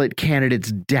ballot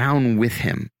candidates down with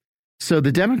him. So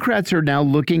the Democrats are now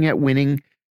looking at winning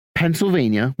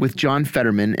Pennsylvania with John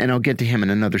Fetterman, and I'll get to him in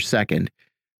another second.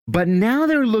 But now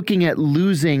they're looking at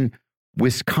losing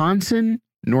Wisconsin,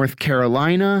 North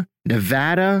Carolina,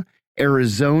 Nevada,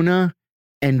 Arizona,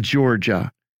 and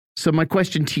Georgia. So my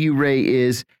question to you, Ray,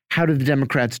 is how do the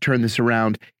Democrats turn this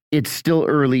around? It's still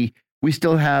early. We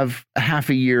still have a half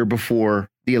a year before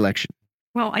the election.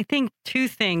 Well, I think 2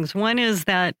 things. One is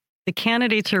that the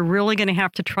candidates are really going to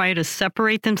have to try to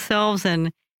separate themselves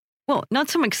and, well, not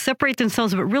so much separate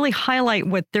themselves, but really highlight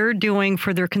what they're doing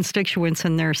for their constituents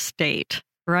in their state,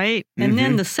 right? And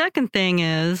then the second thing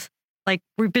is, like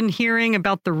we've been hearing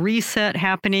about the reset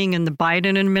happening in the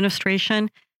Biden administration,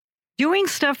 doing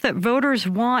stuff that voters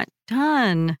want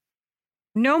done.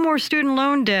 No more student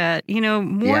loan debt,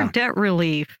 more debt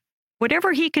relief.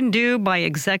 Whatever he can do by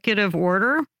executive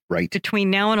order between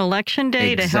now and Election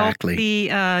Day to help the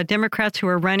Democrats who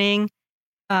are running,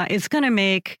 it's going to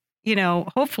make,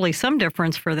 hopefully some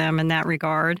difference for them in that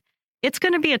regard. It's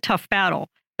going to be a tough battle,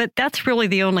 but that's really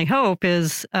the only hope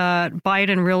is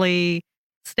Biden really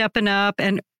stepping up,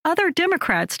 and other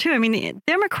Democrats too. I mean, the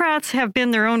Democrats have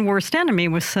been their own worst enemy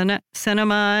with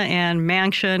Sinema and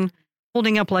Manchin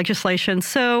holding up legislation.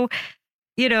 So,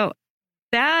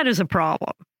 that is a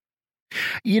problem.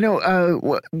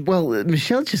 Well,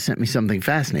 Michelle just sent me something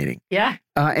fascinating. Yeah.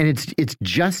 And it's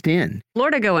just in.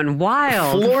 Florida going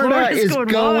wild. Florida is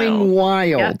going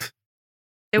wild.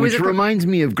 Yep. Which reminds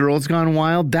me of Girls Gone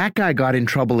Wild. That guy got in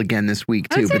trouble again this week,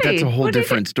 too. But that's a whole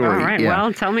different story. All right,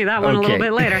 well, tell me that one a little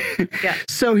bit later. Yeah.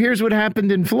 So here's what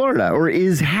happened in Florida, or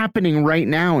is happening right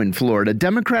now in Florida.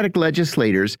 Democratic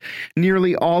legislators,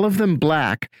 nearly all of them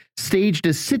black, staged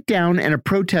a sit-down and a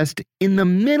protest in the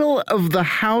middle of the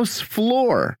House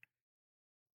floor.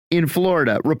 In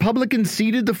Florida, Republicans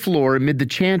ceded the floor amid the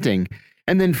chanting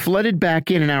and then flooded back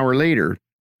in an hour later.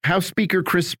 House Speaker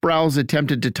Chris Sprowls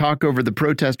attempted to talk over the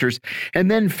protesters and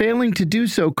then, failing to do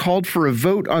so, called for a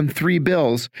vote on 3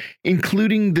 bills,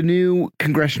 including the new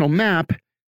congressional map,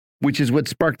 which is what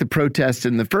sparked the protests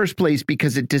in the first place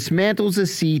because it dismantles a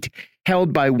seat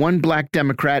held by one black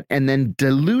Democrat and then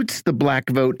dilutes the black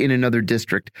vote in another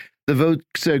district. The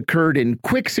votes occurred in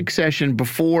quick succession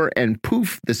before, and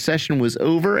poof, the session was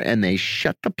over and they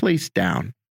shut the place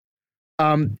down.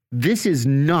 This is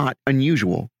not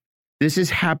unusual. This is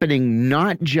happening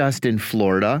not just in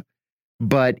Florida,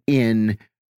 but in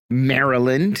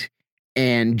Maryland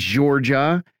and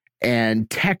Georgia and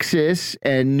Texas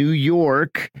and New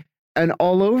York and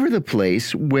all over the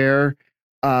place where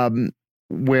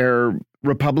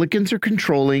Republicans are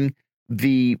controlling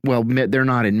well, they're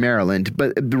not in Maryland,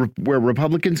 but where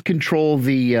Republicans control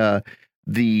the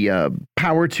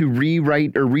power to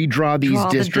rewrite or redraw these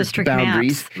district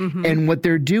boundaries. And what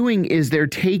they're doing is they're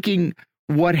taking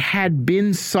what had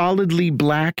been solidly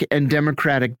black and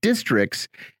Democratic districts,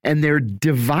 and they're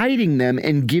dividing them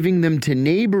and giving them to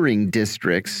neighboring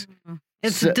districts.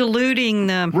 It's diluting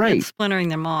them, right, and splintering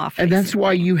them off. And that's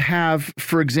why you have,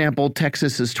 for example,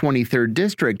 Texas's 23rd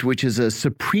district, which is a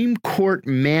Supreme Court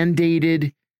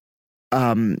mandated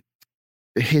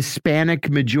Hispanic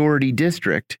majority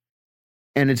district,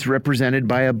 and it's represented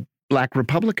by a black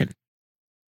Republican.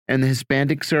 And the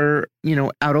Hispanics are,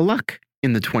 out of luck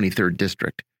in the 23rd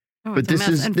district. But this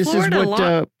is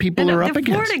what people are up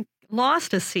against. Florida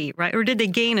lost a seat, right? Or did they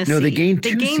gain a seat? No, they gained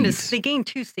 2 seats. They gained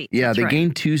 2 seats. Yeah, they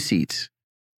gained 2 seats.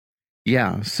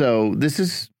 Yeah, so this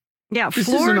is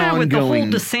Florida with the whole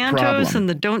DeSantis problem. And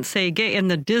the don't say gay and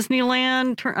the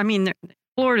Disneyland. I mean,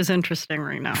 Florida's interesting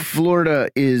right now. Florida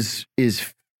is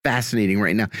fascinating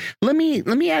right now. Let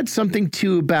me add something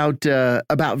too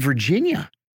about Virginia.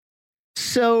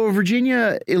 So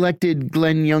Virginia elected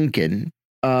Glenn Youngkin,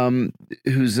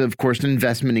 who's of course an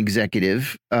investment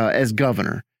executive, as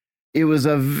governor. It was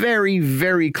a very,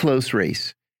 very close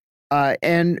race.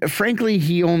 And frankly,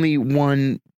 he only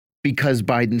won because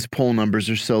Biden's poll numbers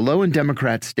are so low and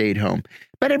Democrats stayed home.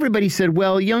 But everybody said,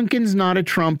 well, Youngkin's not a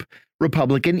Trump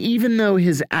Republican, even though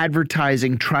his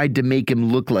advertising tried to make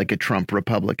him look like a Trump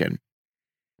Republican.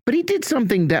 But he did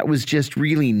something that was just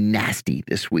really nasty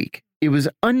this week. It was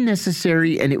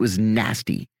unnecessary and it was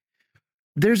nasty.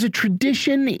 There's a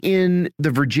tradition in the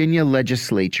Virginia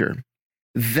legislature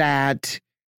that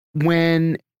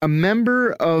when a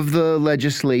member of the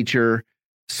legislature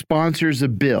sponsors a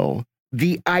bill,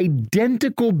 the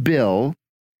identical bill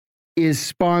is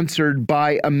sponsored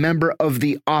by a member of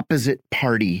the opposite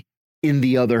party in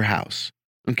the other house.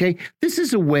 Okay? This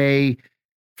is a way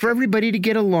for everybody to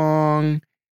get along.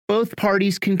 Both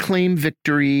parties can claim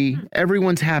victory.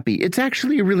 Everyone's happy. It's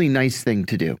actually a really nice thing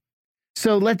to do.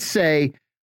 So let's say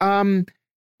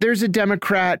there's a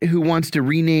Democrat who wants to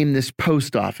rename this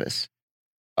post office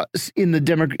in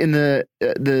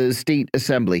the state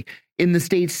assembly. In the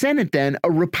state Senate, then, a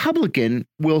Republican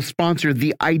will sponsor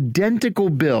the identical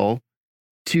bill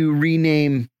to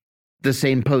rename the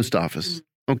same post office.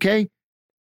 Okay?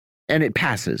 And it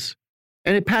passes.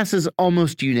 And it passes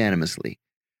almost unanimously.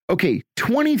 Okay,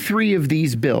 23 of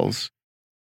these bills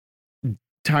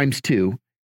times 2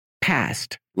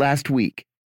 passed last week.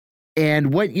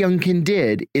 And what Youngkin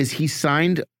did is he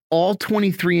signed all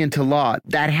 23 into law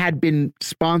that had been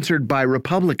sponsored by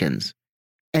Republicans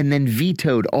and then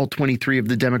vetoed all 23 of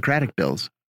the Democratic bills.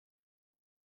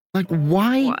 Like,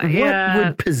 why? Yeah. What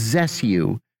would possess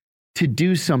you to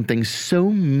do something so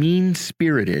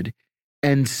mean-spirited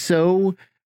and so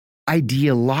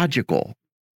ideological?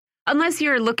 Unless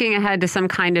you're looking ahead to some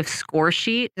kind of score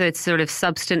sheet that's sort of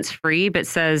substance-free, but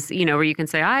says, where you can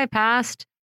say, I passed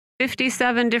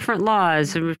 57 different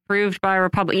laws approved by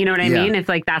Republicans. You know what I mean?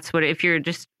 If you're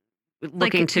just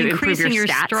looking to improve your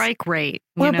stats. Strike rate,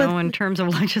 in terms of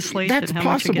legislation. That's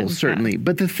possible, certainly.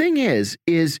 But the thing is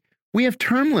we have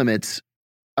term limits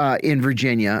in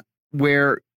Virginia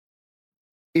where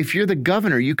if you're the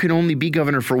governor, you can only be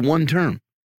governor for 1 term.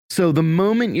 So the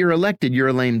moment you're elected, you're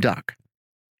a lame duck.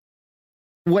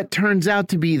 What turns out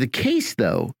to be the case,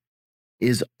 though,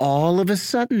 is all of a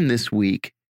sudden this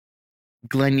week,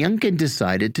 Glenn Youngkin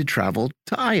decided to travel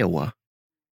to Iowa.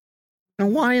 Now,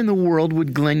 why in the world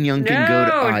would Glenn Youngkin go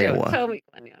to Iowa? Don't tell me,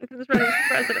 Youngkin's running for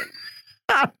president.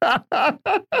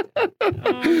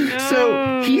 No.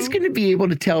 So he's going to be able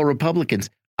to tell Republicans,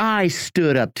 I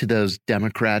stood up to those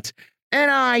Democrats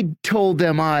and I told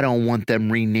them I don't want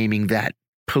them renaming that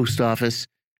post office.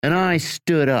 And I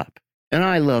stood up and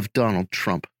I love Donald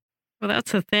Trump. Well,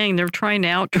 that's the thing. They're trying to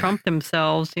out-Trump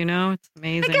themselves, It's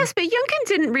amazing. I guess, but Youngkin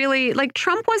didn't really,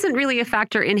 Trump wasn't really a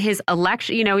factor in his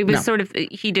election. He was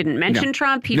he didn't mention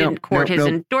Trump. He didn't court his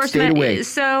endorsement.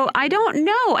 So I don't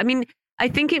know. I mean, I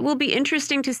think it will be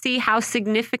interesting to see how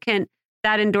significant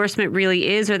that endorsement really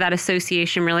is, or that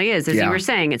association really is. As you were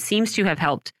saying, it seems to have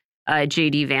helped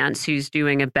J.D. Vance, who's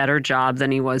doing a better job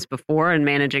than he was before and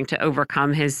managing to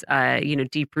overcome his,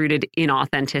 deep-rooted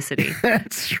inauthenticity.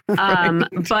 That's right.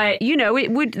 But,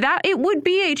 it would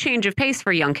be a change of pace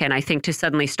for Youngkin, I think, to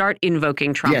suddenly start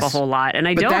invoking Trump a whole lot. And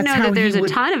I don't know that there's a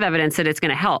ton of evidence that it's going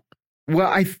to help. Well,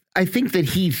 I think that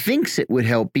he thinks it would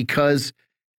help because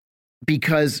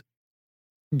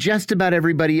just about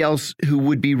everybody else who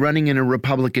would be running in a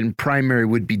Republican primary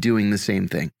would be doing the same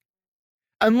thing.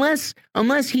 Unless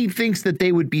he thinks that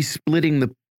they would be splitting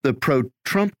the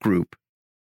pro-Trump group.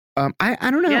 I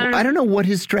don't know. Yeah, I don't know what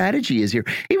his strategy is here.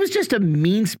 It was just a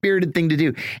mean-spirited thing to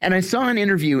do. And I saw an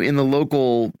interview in the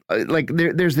local,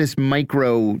 there's this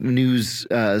micro news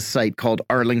site called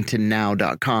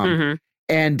arlingtonnow.com. Mm-hmm.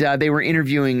 And they were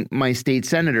interviewing my state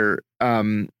senator,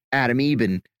 Adam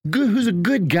Eben, who's a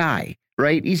good guy,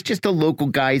 right? He's just a local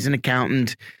guy. He's an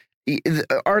accountant.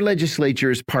 Our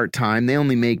legislature is part-time. They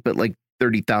only make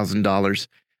 $30,000.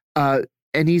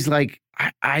 And he's like,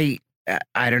 I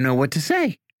don't know what to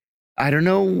say. I don't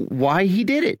know why he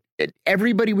did it.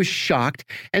 Everybody was shocked.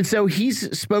 And so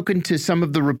he's spoken to some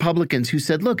of the Republicans who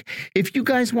said, look, if you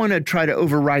guys want to try to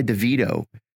override the veto,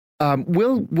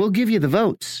 we'll give you the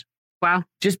votes. Wow.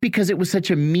 Just because it was such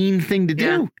a mean thing to do.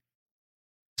 Yeah.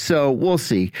 So we'll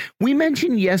see. We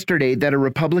mentioned yesterday that a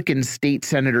Republican state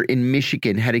senator in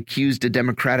Michigan had accused a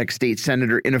Democratic state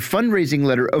senator in a fundraising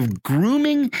letter of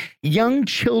grooming young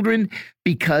children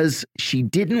because she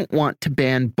didn't want to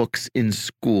ban books in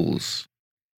schools.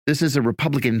 This is a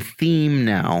Republican theme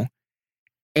now.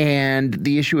 And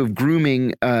the issue of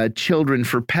grooming children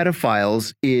for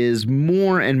pedophiles is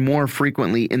more and more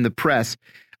frequently in the press.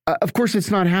 Of course, it's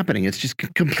not happening. It's just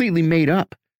completely made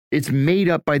up. It's made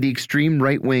up by the extreme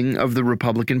right wing of the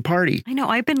Republican Party. I know.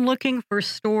 I've been looking for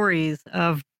stories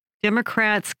of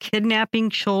Democrats kidnapping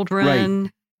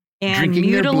children and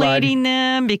drinking mutilating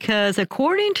them because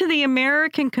according to the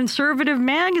American Conservative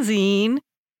magazine,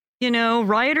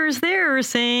 writers there are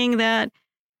saying that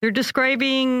they're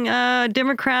describing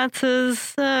Democrats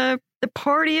as the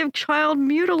party of child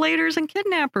mutilators and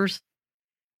kidnappers.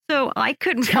 So I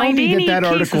couldn't find any cases of that. That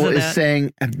article is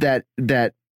saying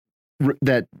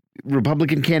that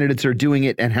Republican candidates are doing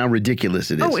it and how ridiculous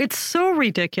it is. Oh, it's so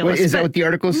ridiculous. Wait, is that what the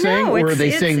article is saying? Or are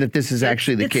they saying that this is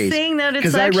actually the case? It's saying that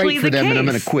it's actually the case. Because I write for them and I'm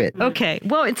going to quit. Okay.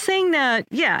 Well, it's saying that,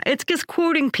 it's just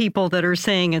quoting people that are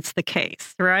saying it's the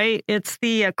case, right? It's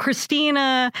the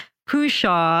Christina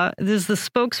Pushaw, this is the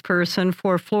spokesperson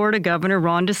for Florida Governor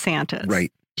Ron DeSantis.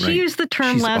 Right. She used the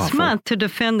term last month to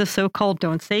defend the so-called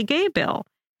Don't Say Gay bill.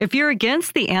 If you're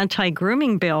against the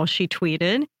anti-grooming bill, she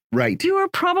tweeted, right, you are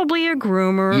probably a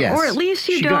groomer, or at least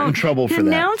you don't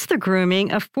denounce the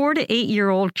grooming of 4 to 8 year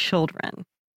old children.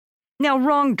 Now,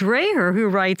 Ron Dreher, who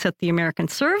writes at the American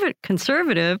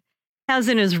Conservative, has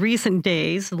in his recent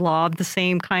days lobbed the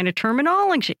same kind of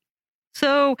terminology.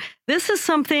 So this is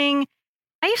something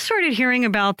I started hearing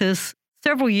about this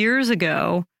several years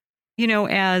ago,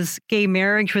 as gay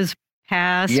marriage was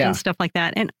passed and stuff like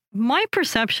that. And my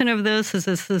perception of this is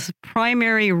this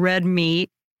primary red meat.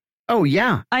 Oh,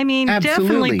 yeah. I mean,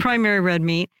 definitely primary red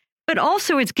meat. But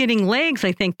also it's getting legs,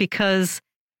 I think, because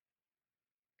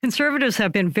conservatives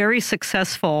have been very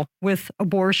successful with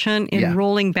abortion in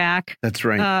rolling back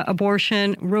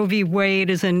abortion. Roe v. Wade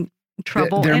is in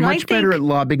trouble. They're much better at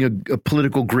lobbing a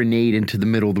political grenade into the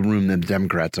middle of the room than the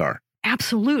Democrats are.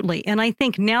 Absolutely. And I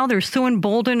think now they're so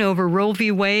emboldened over Roe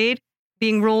v. Wade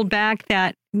being rolled back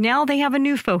that now they have a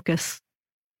new focus.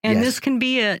 And this can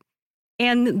be it.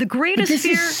 And the greatest fear...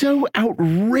 This is so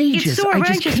outrageous. It's so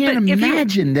outrageous. I just can't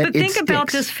imagine that it But think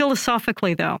about this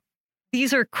philosophically, though.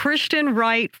 These are Christian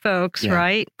right folks,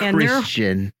 right? And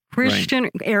Christian,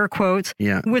 air quotes,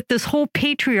 with this whole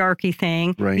patriarchy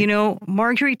thing. Right.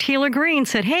 Marjorie Taylor Greene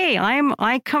said, hey,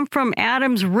 I come from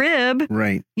Adam's rib.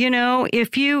 Right.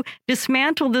 If you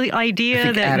dismantle the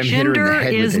idea that Adam gender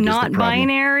is not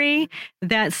binary,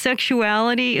 that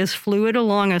sexuality is fluid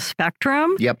along a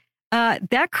spectrum. Yep.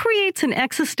 That creates an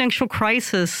existential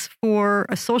crisis for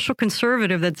a social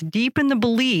conservative that's deep in the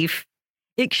belief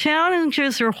It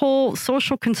challenges their whole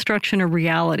social construction of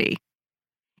reality.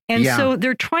 And so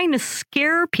they're trying to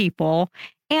scare people.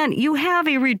 And you have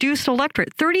a reduced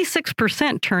electorate,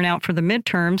 36% turnout for the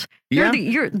midterms.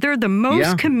 They're the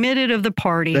most committed of the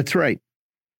party. That's right.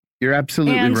 You're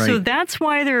absolutely right. And so that's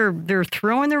why they're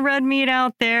throwing the red meat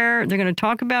out there. They're going to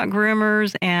talk about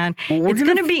groomers. And it's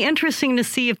going to be interesting to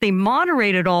see if they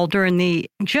moderate it all during the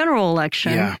general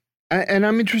election. Yeah. And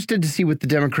I'm interested to see what the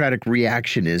Democratic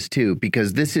reaction is, too,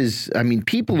 because this is, I mean,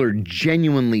 people are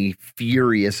genuinely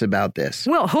furious about this.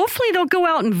 Well, hopefully they'll go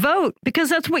out and vote, because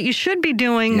that's what you should be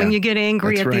doing when you get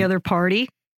angry at the other party.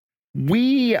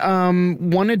 We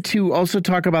wanted to also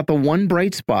talk about the one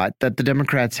bright spot that the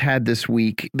Democrats had this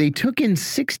week. They took in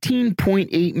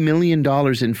 $16.8 million in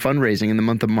fundraising in the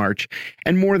month of March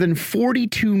and more than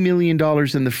 $42 million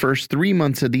in the first 3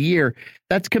 months of the year.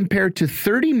 That's compared to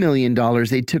 $30 million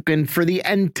they took in for the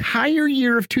entire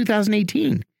year of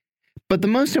 2018. But the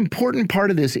most important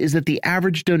part of this is that the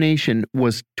average donation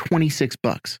was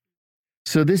 $26.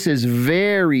 So this is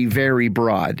very, very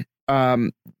broad.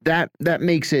 That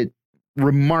makes it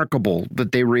remarkable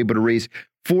that they were able to raise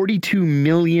 $42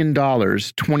 million,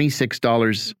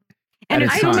 $26 at a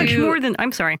time. And much more than,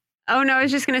 I'm sorry. Oh, no, I was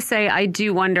just going to say, I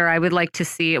do wonder, I would like to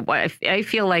see, I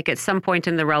feel like at some point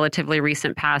in the relatively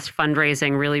recent past,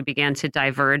 fundraising really began to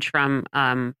diverge from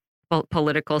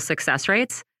political success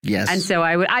rates. Yes. And so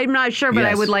I'm not sure, but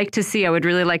I would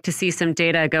really like to see some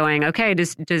data going, okay,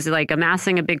 does like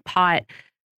amassing a big pot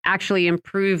actually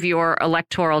improve your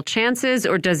electoral chances,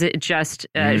 or does it just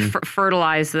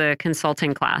fertilize the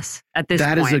consulting class at this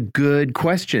point? That is a good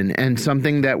question, and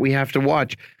something that we have to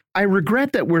watch. I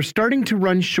regret that we're starting to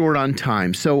run short on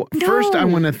time. So first, I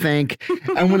want to thank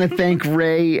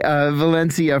Rae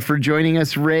Valencia for joining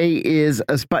us. Rae is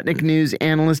a Sputnik News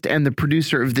analyst and the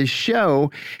producer of this show,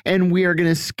 and we are going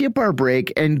to skip our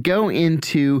break and go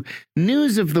into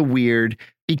News of the Weird,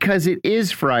 because it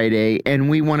is Friday and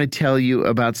we want to tell you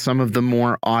about some of the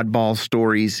more oddball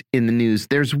stories in the news.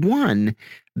 There's one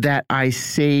that I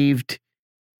saved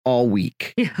all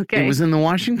week. Okay. It was in the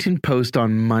Washington Post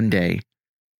on Monday.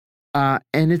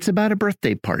 And it's about a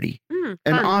birthday party,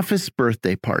 an office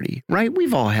birthday party, right?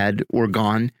 We've all had or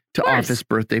gone to office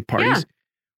birthday parties. Yeah.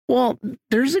 Well,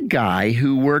 there's a guy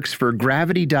who works for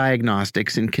Gravity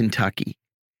Diagnostics in Kentucky.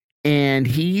 And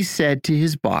he said to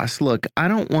his boss, look, I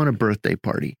don't want a birthday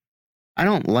party. I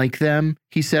don't like them.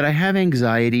 He said, I have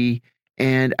anxiety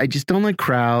and I just don't like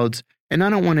crowds and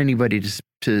I don't want anybody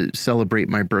to celebrate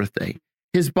my birthday.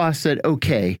 His boss said,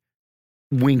 okay,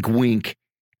 wink, wink.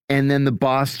 And then the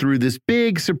boss threw this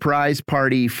big surprise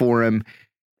party for him.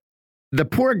 The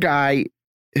poor guy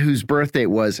whose birthday it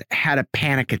was had a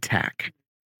panic attack,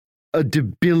 a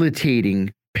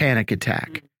debilitating panic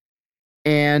attack.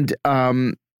 And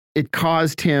it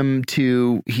caused him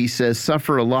to, he says,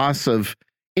 suffer a loss of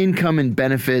income and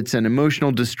benefits and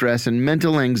emotional distress and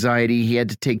mental anxiety. He had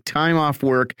to take time off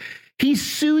work. He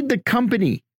sued the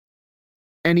company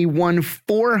and he won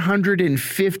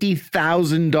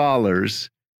 $450,000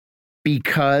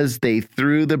 because they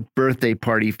threw the birthday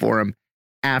party for him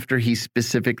after he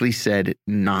specifically said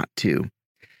not to.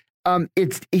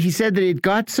 He said that it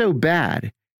got so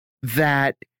bad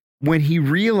that when he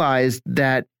realized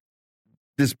that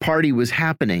this party was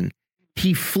happening,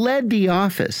 he fled the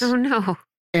office. Oh, no.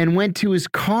 And went to his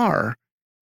car.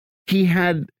 He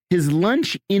had his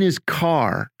lunch in his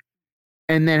car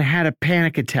and then had a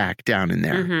panic attack down in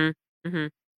there.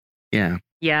 Yeah.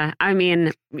 Yeah. I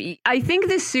mean, I think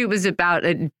this suit was about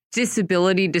a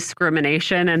disability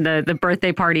discrimination, and the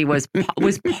birthday party was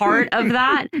part of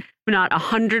that, not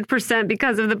 100%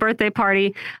 because of the birthday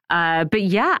party. But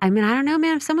yeah, I mean, I don't know,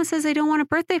 man. If someone says they don't want a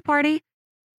birthday party,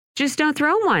 just don't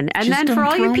throw one. And just then for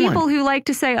all you people who like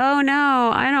to say, oh,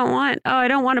 no, I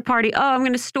don't want a party. Oh, I'm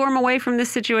going to storm away from this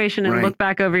situation and look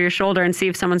back over your shoulder and see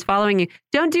if someone's following you.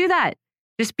 Don't do that.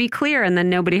 Just be clear, and then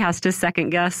nobody has to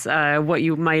second guess what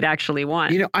you might actually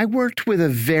want. You know, I worked with a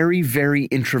very, very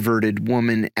introverted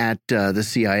woman at the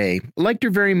CIA. Liked her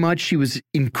very much. She was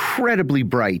incredibly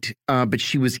bright, but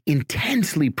she was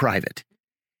intensely private.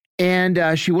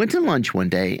 And she went to lunch one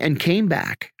day and came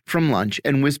back from lunch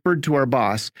and whispered to our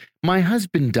boss, my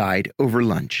husband died over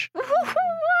lunch. What?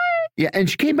 Yeah, and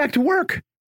she came back to work.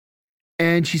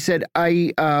 And she said,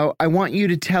 I want you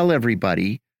to tell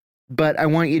everybody, but I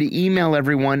want you to email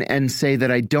everyone and say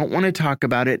that I don't want to talk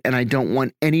about it and I don't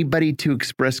want anybody to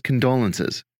express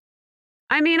condolences.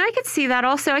 I mean, I could see that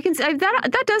also. I can see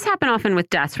that does happen often with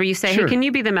deaths, where you say, "Hey, can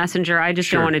you be the messenger? I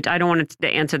just don't want to. I don't want to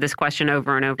answer this question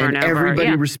over and over and over."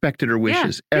 Everybody respected her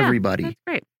wishes. Everybody. That's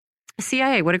great.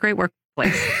 CIA, what a great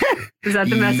workplace. Is that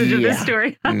the message of this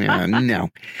story? No.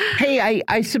 Hey,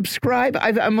 I subscribe.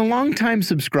 I'm a longtime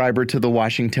subscriber to the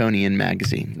Washingtonian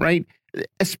magazine, right?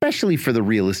 Especially for the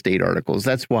real estate articles.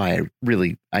 That's why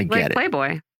I get it.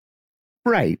 Playboy.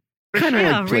 Right. Kind of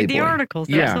like Playboy. Read the articles.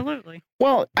 Yeah. Absolutely.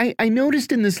 Well, I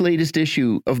noticed in this latest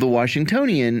issue of the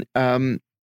Washingtonian,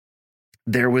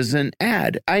 there was an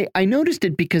ad. I noticed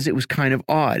it because it was kind of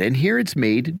odd. And here it's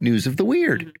made news of the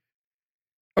weird. Mm-hmm.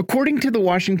 According to the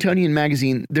Washingtonian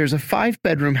magazine, there's a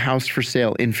 5-bedroom house for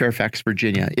sale in Fairfax,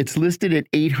 Virginia. It's listed at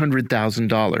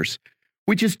 $800,000,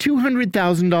 which is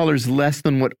 $200,000 less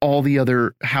than what all the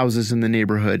other houses in the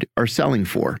neighborhood are selling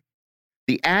for.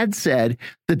 The ad said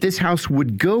that this house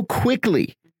would go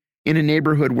quickly in a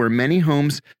neighborhood where many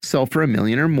homes sell for $1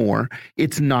 million or more.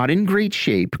 It's not in great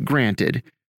shape, granted,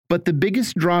 but the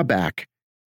biggest drawback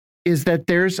is that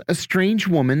there's a strange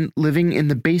woman living in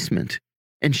the basement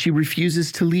and she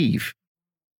refuses to leave.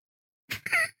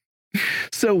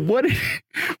 So what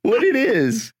it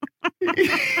is.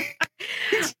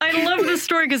 I love this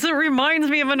story because it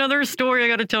reminds me of another story I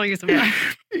got to tell you something.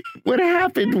 What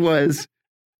happened was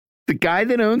the guy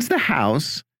that owns the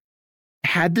house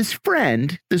had this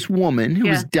friend, this woman who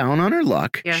was down on her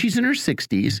luck. Yeah. She's in her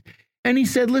 60s. And he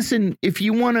said, listen, if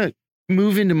you want to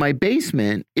move into my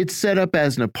basement, it's set up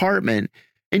as an apartment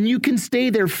and you can stay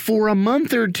there for a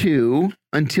month or two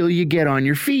until you get on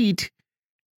your feet.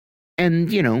 And,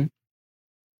 you know,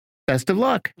 best of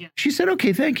luck. Yeah. She said,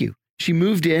 okay, thank you. She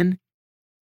moved in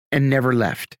and never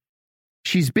left.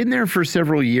 She's been there for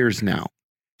several years now.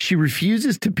 She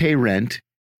refuses to pay rent.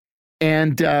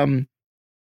 And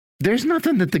there's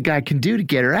nothing that the guy can do to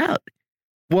get her out.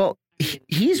 Well,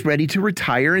 he's ready to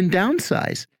retire and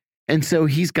downsize. And so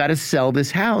he's got to sell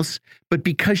this house. But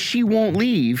because she won't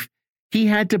leave, he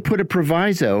had to put a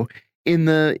proviso in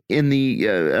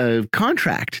the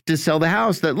contract to sell the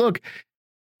house that, look,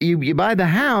 you buy the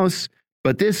house,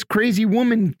 but this crazy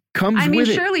woman comes with it. I mean,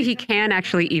 surely he can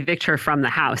actually evict her from the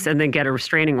house and then get a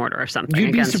restraining order or something.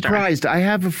 You'd be surprised. I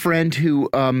have a friend who,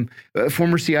 a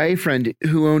former CIA friend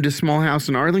who owned a small house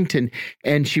in Arlington,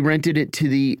 and she rented it to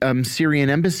the Syrian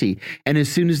embassy. And as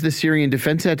soon as the Syrian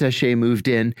defense attaché moved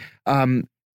in,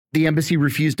 the embassy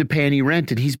refused to pay any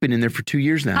rent, and he's been in there for 2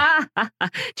 years now. Do you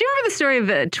remember the story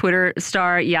of Twitter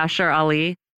star Yashar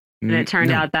Ali? And it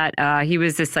turned out that he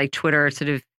was this like Twitter sort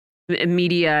of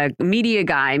media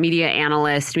guy, media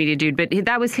analyst, media dude. But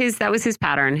that was his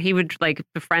pattern. He would like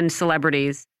befriend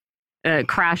celebrities,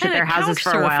 crash at their houses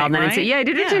for a while, and then he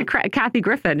did it to Kathy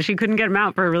Griffin. She couldn't get him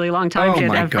out for a really long time. She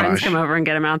had to have friends come over and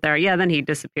get him out there. Yeah, then he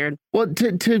disappeared. Well,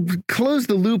 to close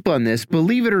the loop on this,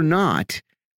 believe it or not,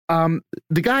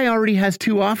 the guy already has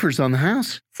 2 offers on the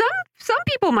house. Some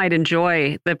people might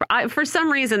enjoy for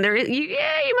some reason you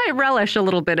might relish a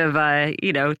little bit of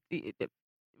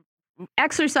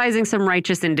exercising some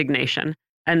righteous indignation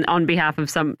and on behalf of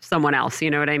someone else, you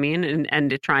know what I mean,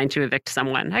 and trying to evict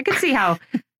someone. I could see how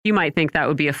you might think that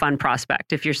would be a fun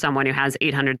prospect if you're someone who has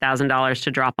 $800,000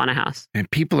 to drop on a house. And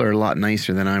people are a lot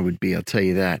nicer than I would be, I'll tell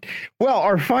you that. Well,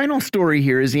 our final story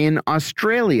here is in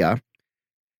Australia.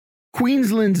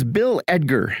 Queensland's Bill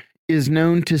Edgar is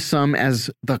known to some as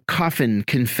the coffin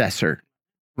confessor,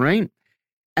 right?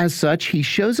 As such, he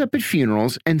shows up at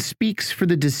funerals and speaks for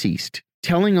the deceased,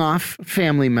 telling off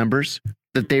family members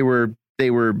that they were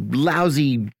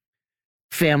lousy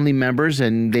family members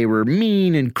and they were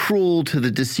mean and cruel to the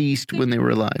deceased when they were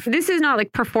alive. This is not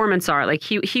like performance art. Like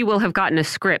he will have gotten a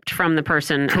script from the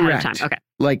person ahead of time. Okay.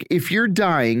 Like if you're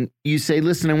dying, you say,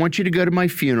 listen, I want you to go to my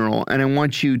funeral and I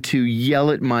want you to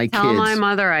yell at my kids. Tell my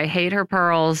mother I hate her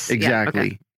pearls. Exactly. Yeah,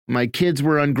 okay. My kids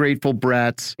were ungrateful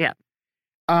brats. Yeah.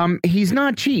 He's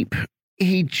not cheap.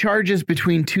 He charges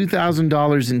between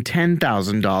 $2,000 and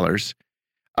 $10,000.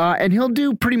 And he'll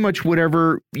do pretty much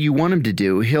whatever you want him to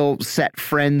do. He'll set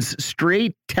friends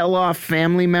straight, tell off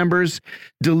family members,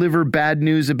 deliver bad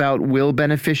news about will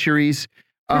beneficiaries,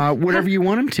 whatever you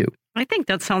want him to. I think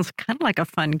that sounds kind of like a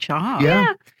fun job.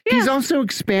 Yeah. He's also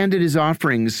expanded his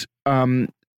offerings to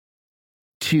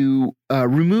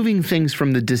removing things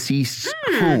from the deceased's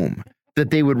home that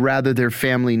they would rather their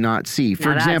family not see.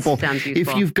 For example,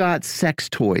 if you've got sex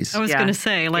toys. I was going to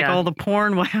say, like all the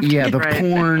porn will have to get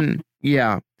porn.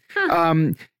 Yeah.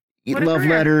 Love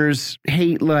letters,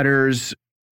 hate letters,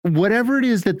 whatever it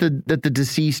is that the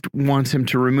deceased wants him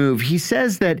to remove. He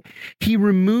says that he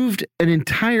removed an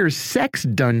entire sex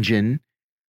dungeon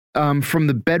from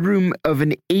the bedroom of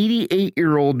an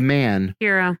 88-year-old man.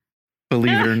 Hero.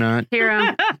 Believe it or not.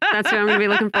 Hero. That's what I'm going to be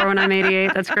looking for when I'm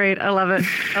 88. That's great. I love it.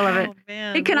 I love it.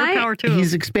 Man. Hey,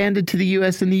 He's expanded to the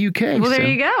U.S. and the U.K. Well, there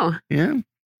you go. Yeah.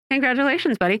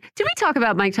 Congratulations, buddy. Did we talk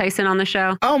about Mike Tyson on the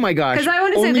show? Oh my gosh. Because I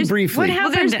want to say only briefly. What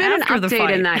happened there's been an after the update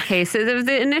fight? in that case.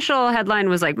 The initial headline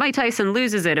was like, Mike Tyson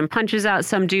loses it and punches out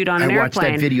some dude on an I watched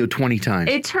airplane. that video 20 times.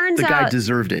 It turns the out guy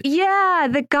deserved it. Yeah,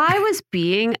 the guy was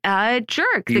being a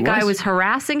jerk. The guy was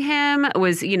harassing him,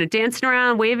 was, dancing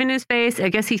around, waving his face. I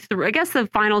guess the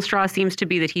final straw seems to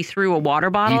be that he threw a water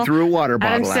bottle. He threw a water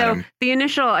bottle at him.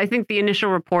 So I think the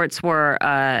initial reports were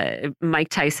Mike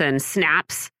Tyson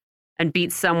snaps and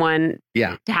beats someone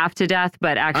half to death,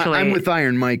 but actually I'm with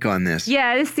Iron Mike on this.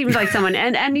 Yeah, this seems like someone,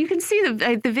 and you can see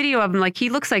the video of him. Like, he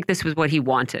looks like this was what he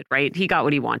wanted, right? He got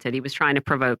what he wanted. He was trying to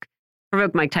provoke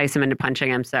Mike Tyson into punching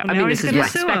him. So, this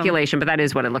is speculation, but that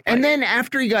is what it looked like. And then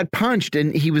after he got punched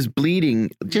and he was bleeding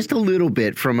just a little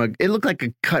bit it looked like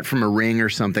a cut from a ring or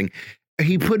something.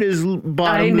 He put his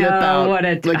bottom lip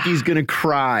out like he's going to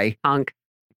cry. Punk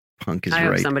is right. I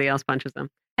hope somebody else punches him.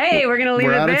 Hey, we're going to leave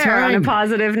it there on a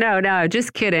positive note. No,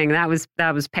 just kidding. That was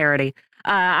parody.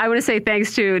 I want to say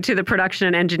thanks to the production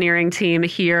and engineering team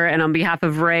here. And on behalf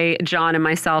of Ray, John, and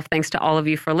myself, thanks to all of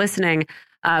you for listening.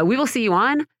 We will see you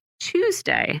on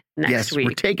Tuesday next week. Yes,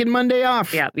 we're taking Monday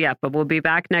off. Yeah, but we'll be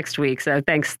back next week. So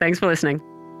thanks for listening.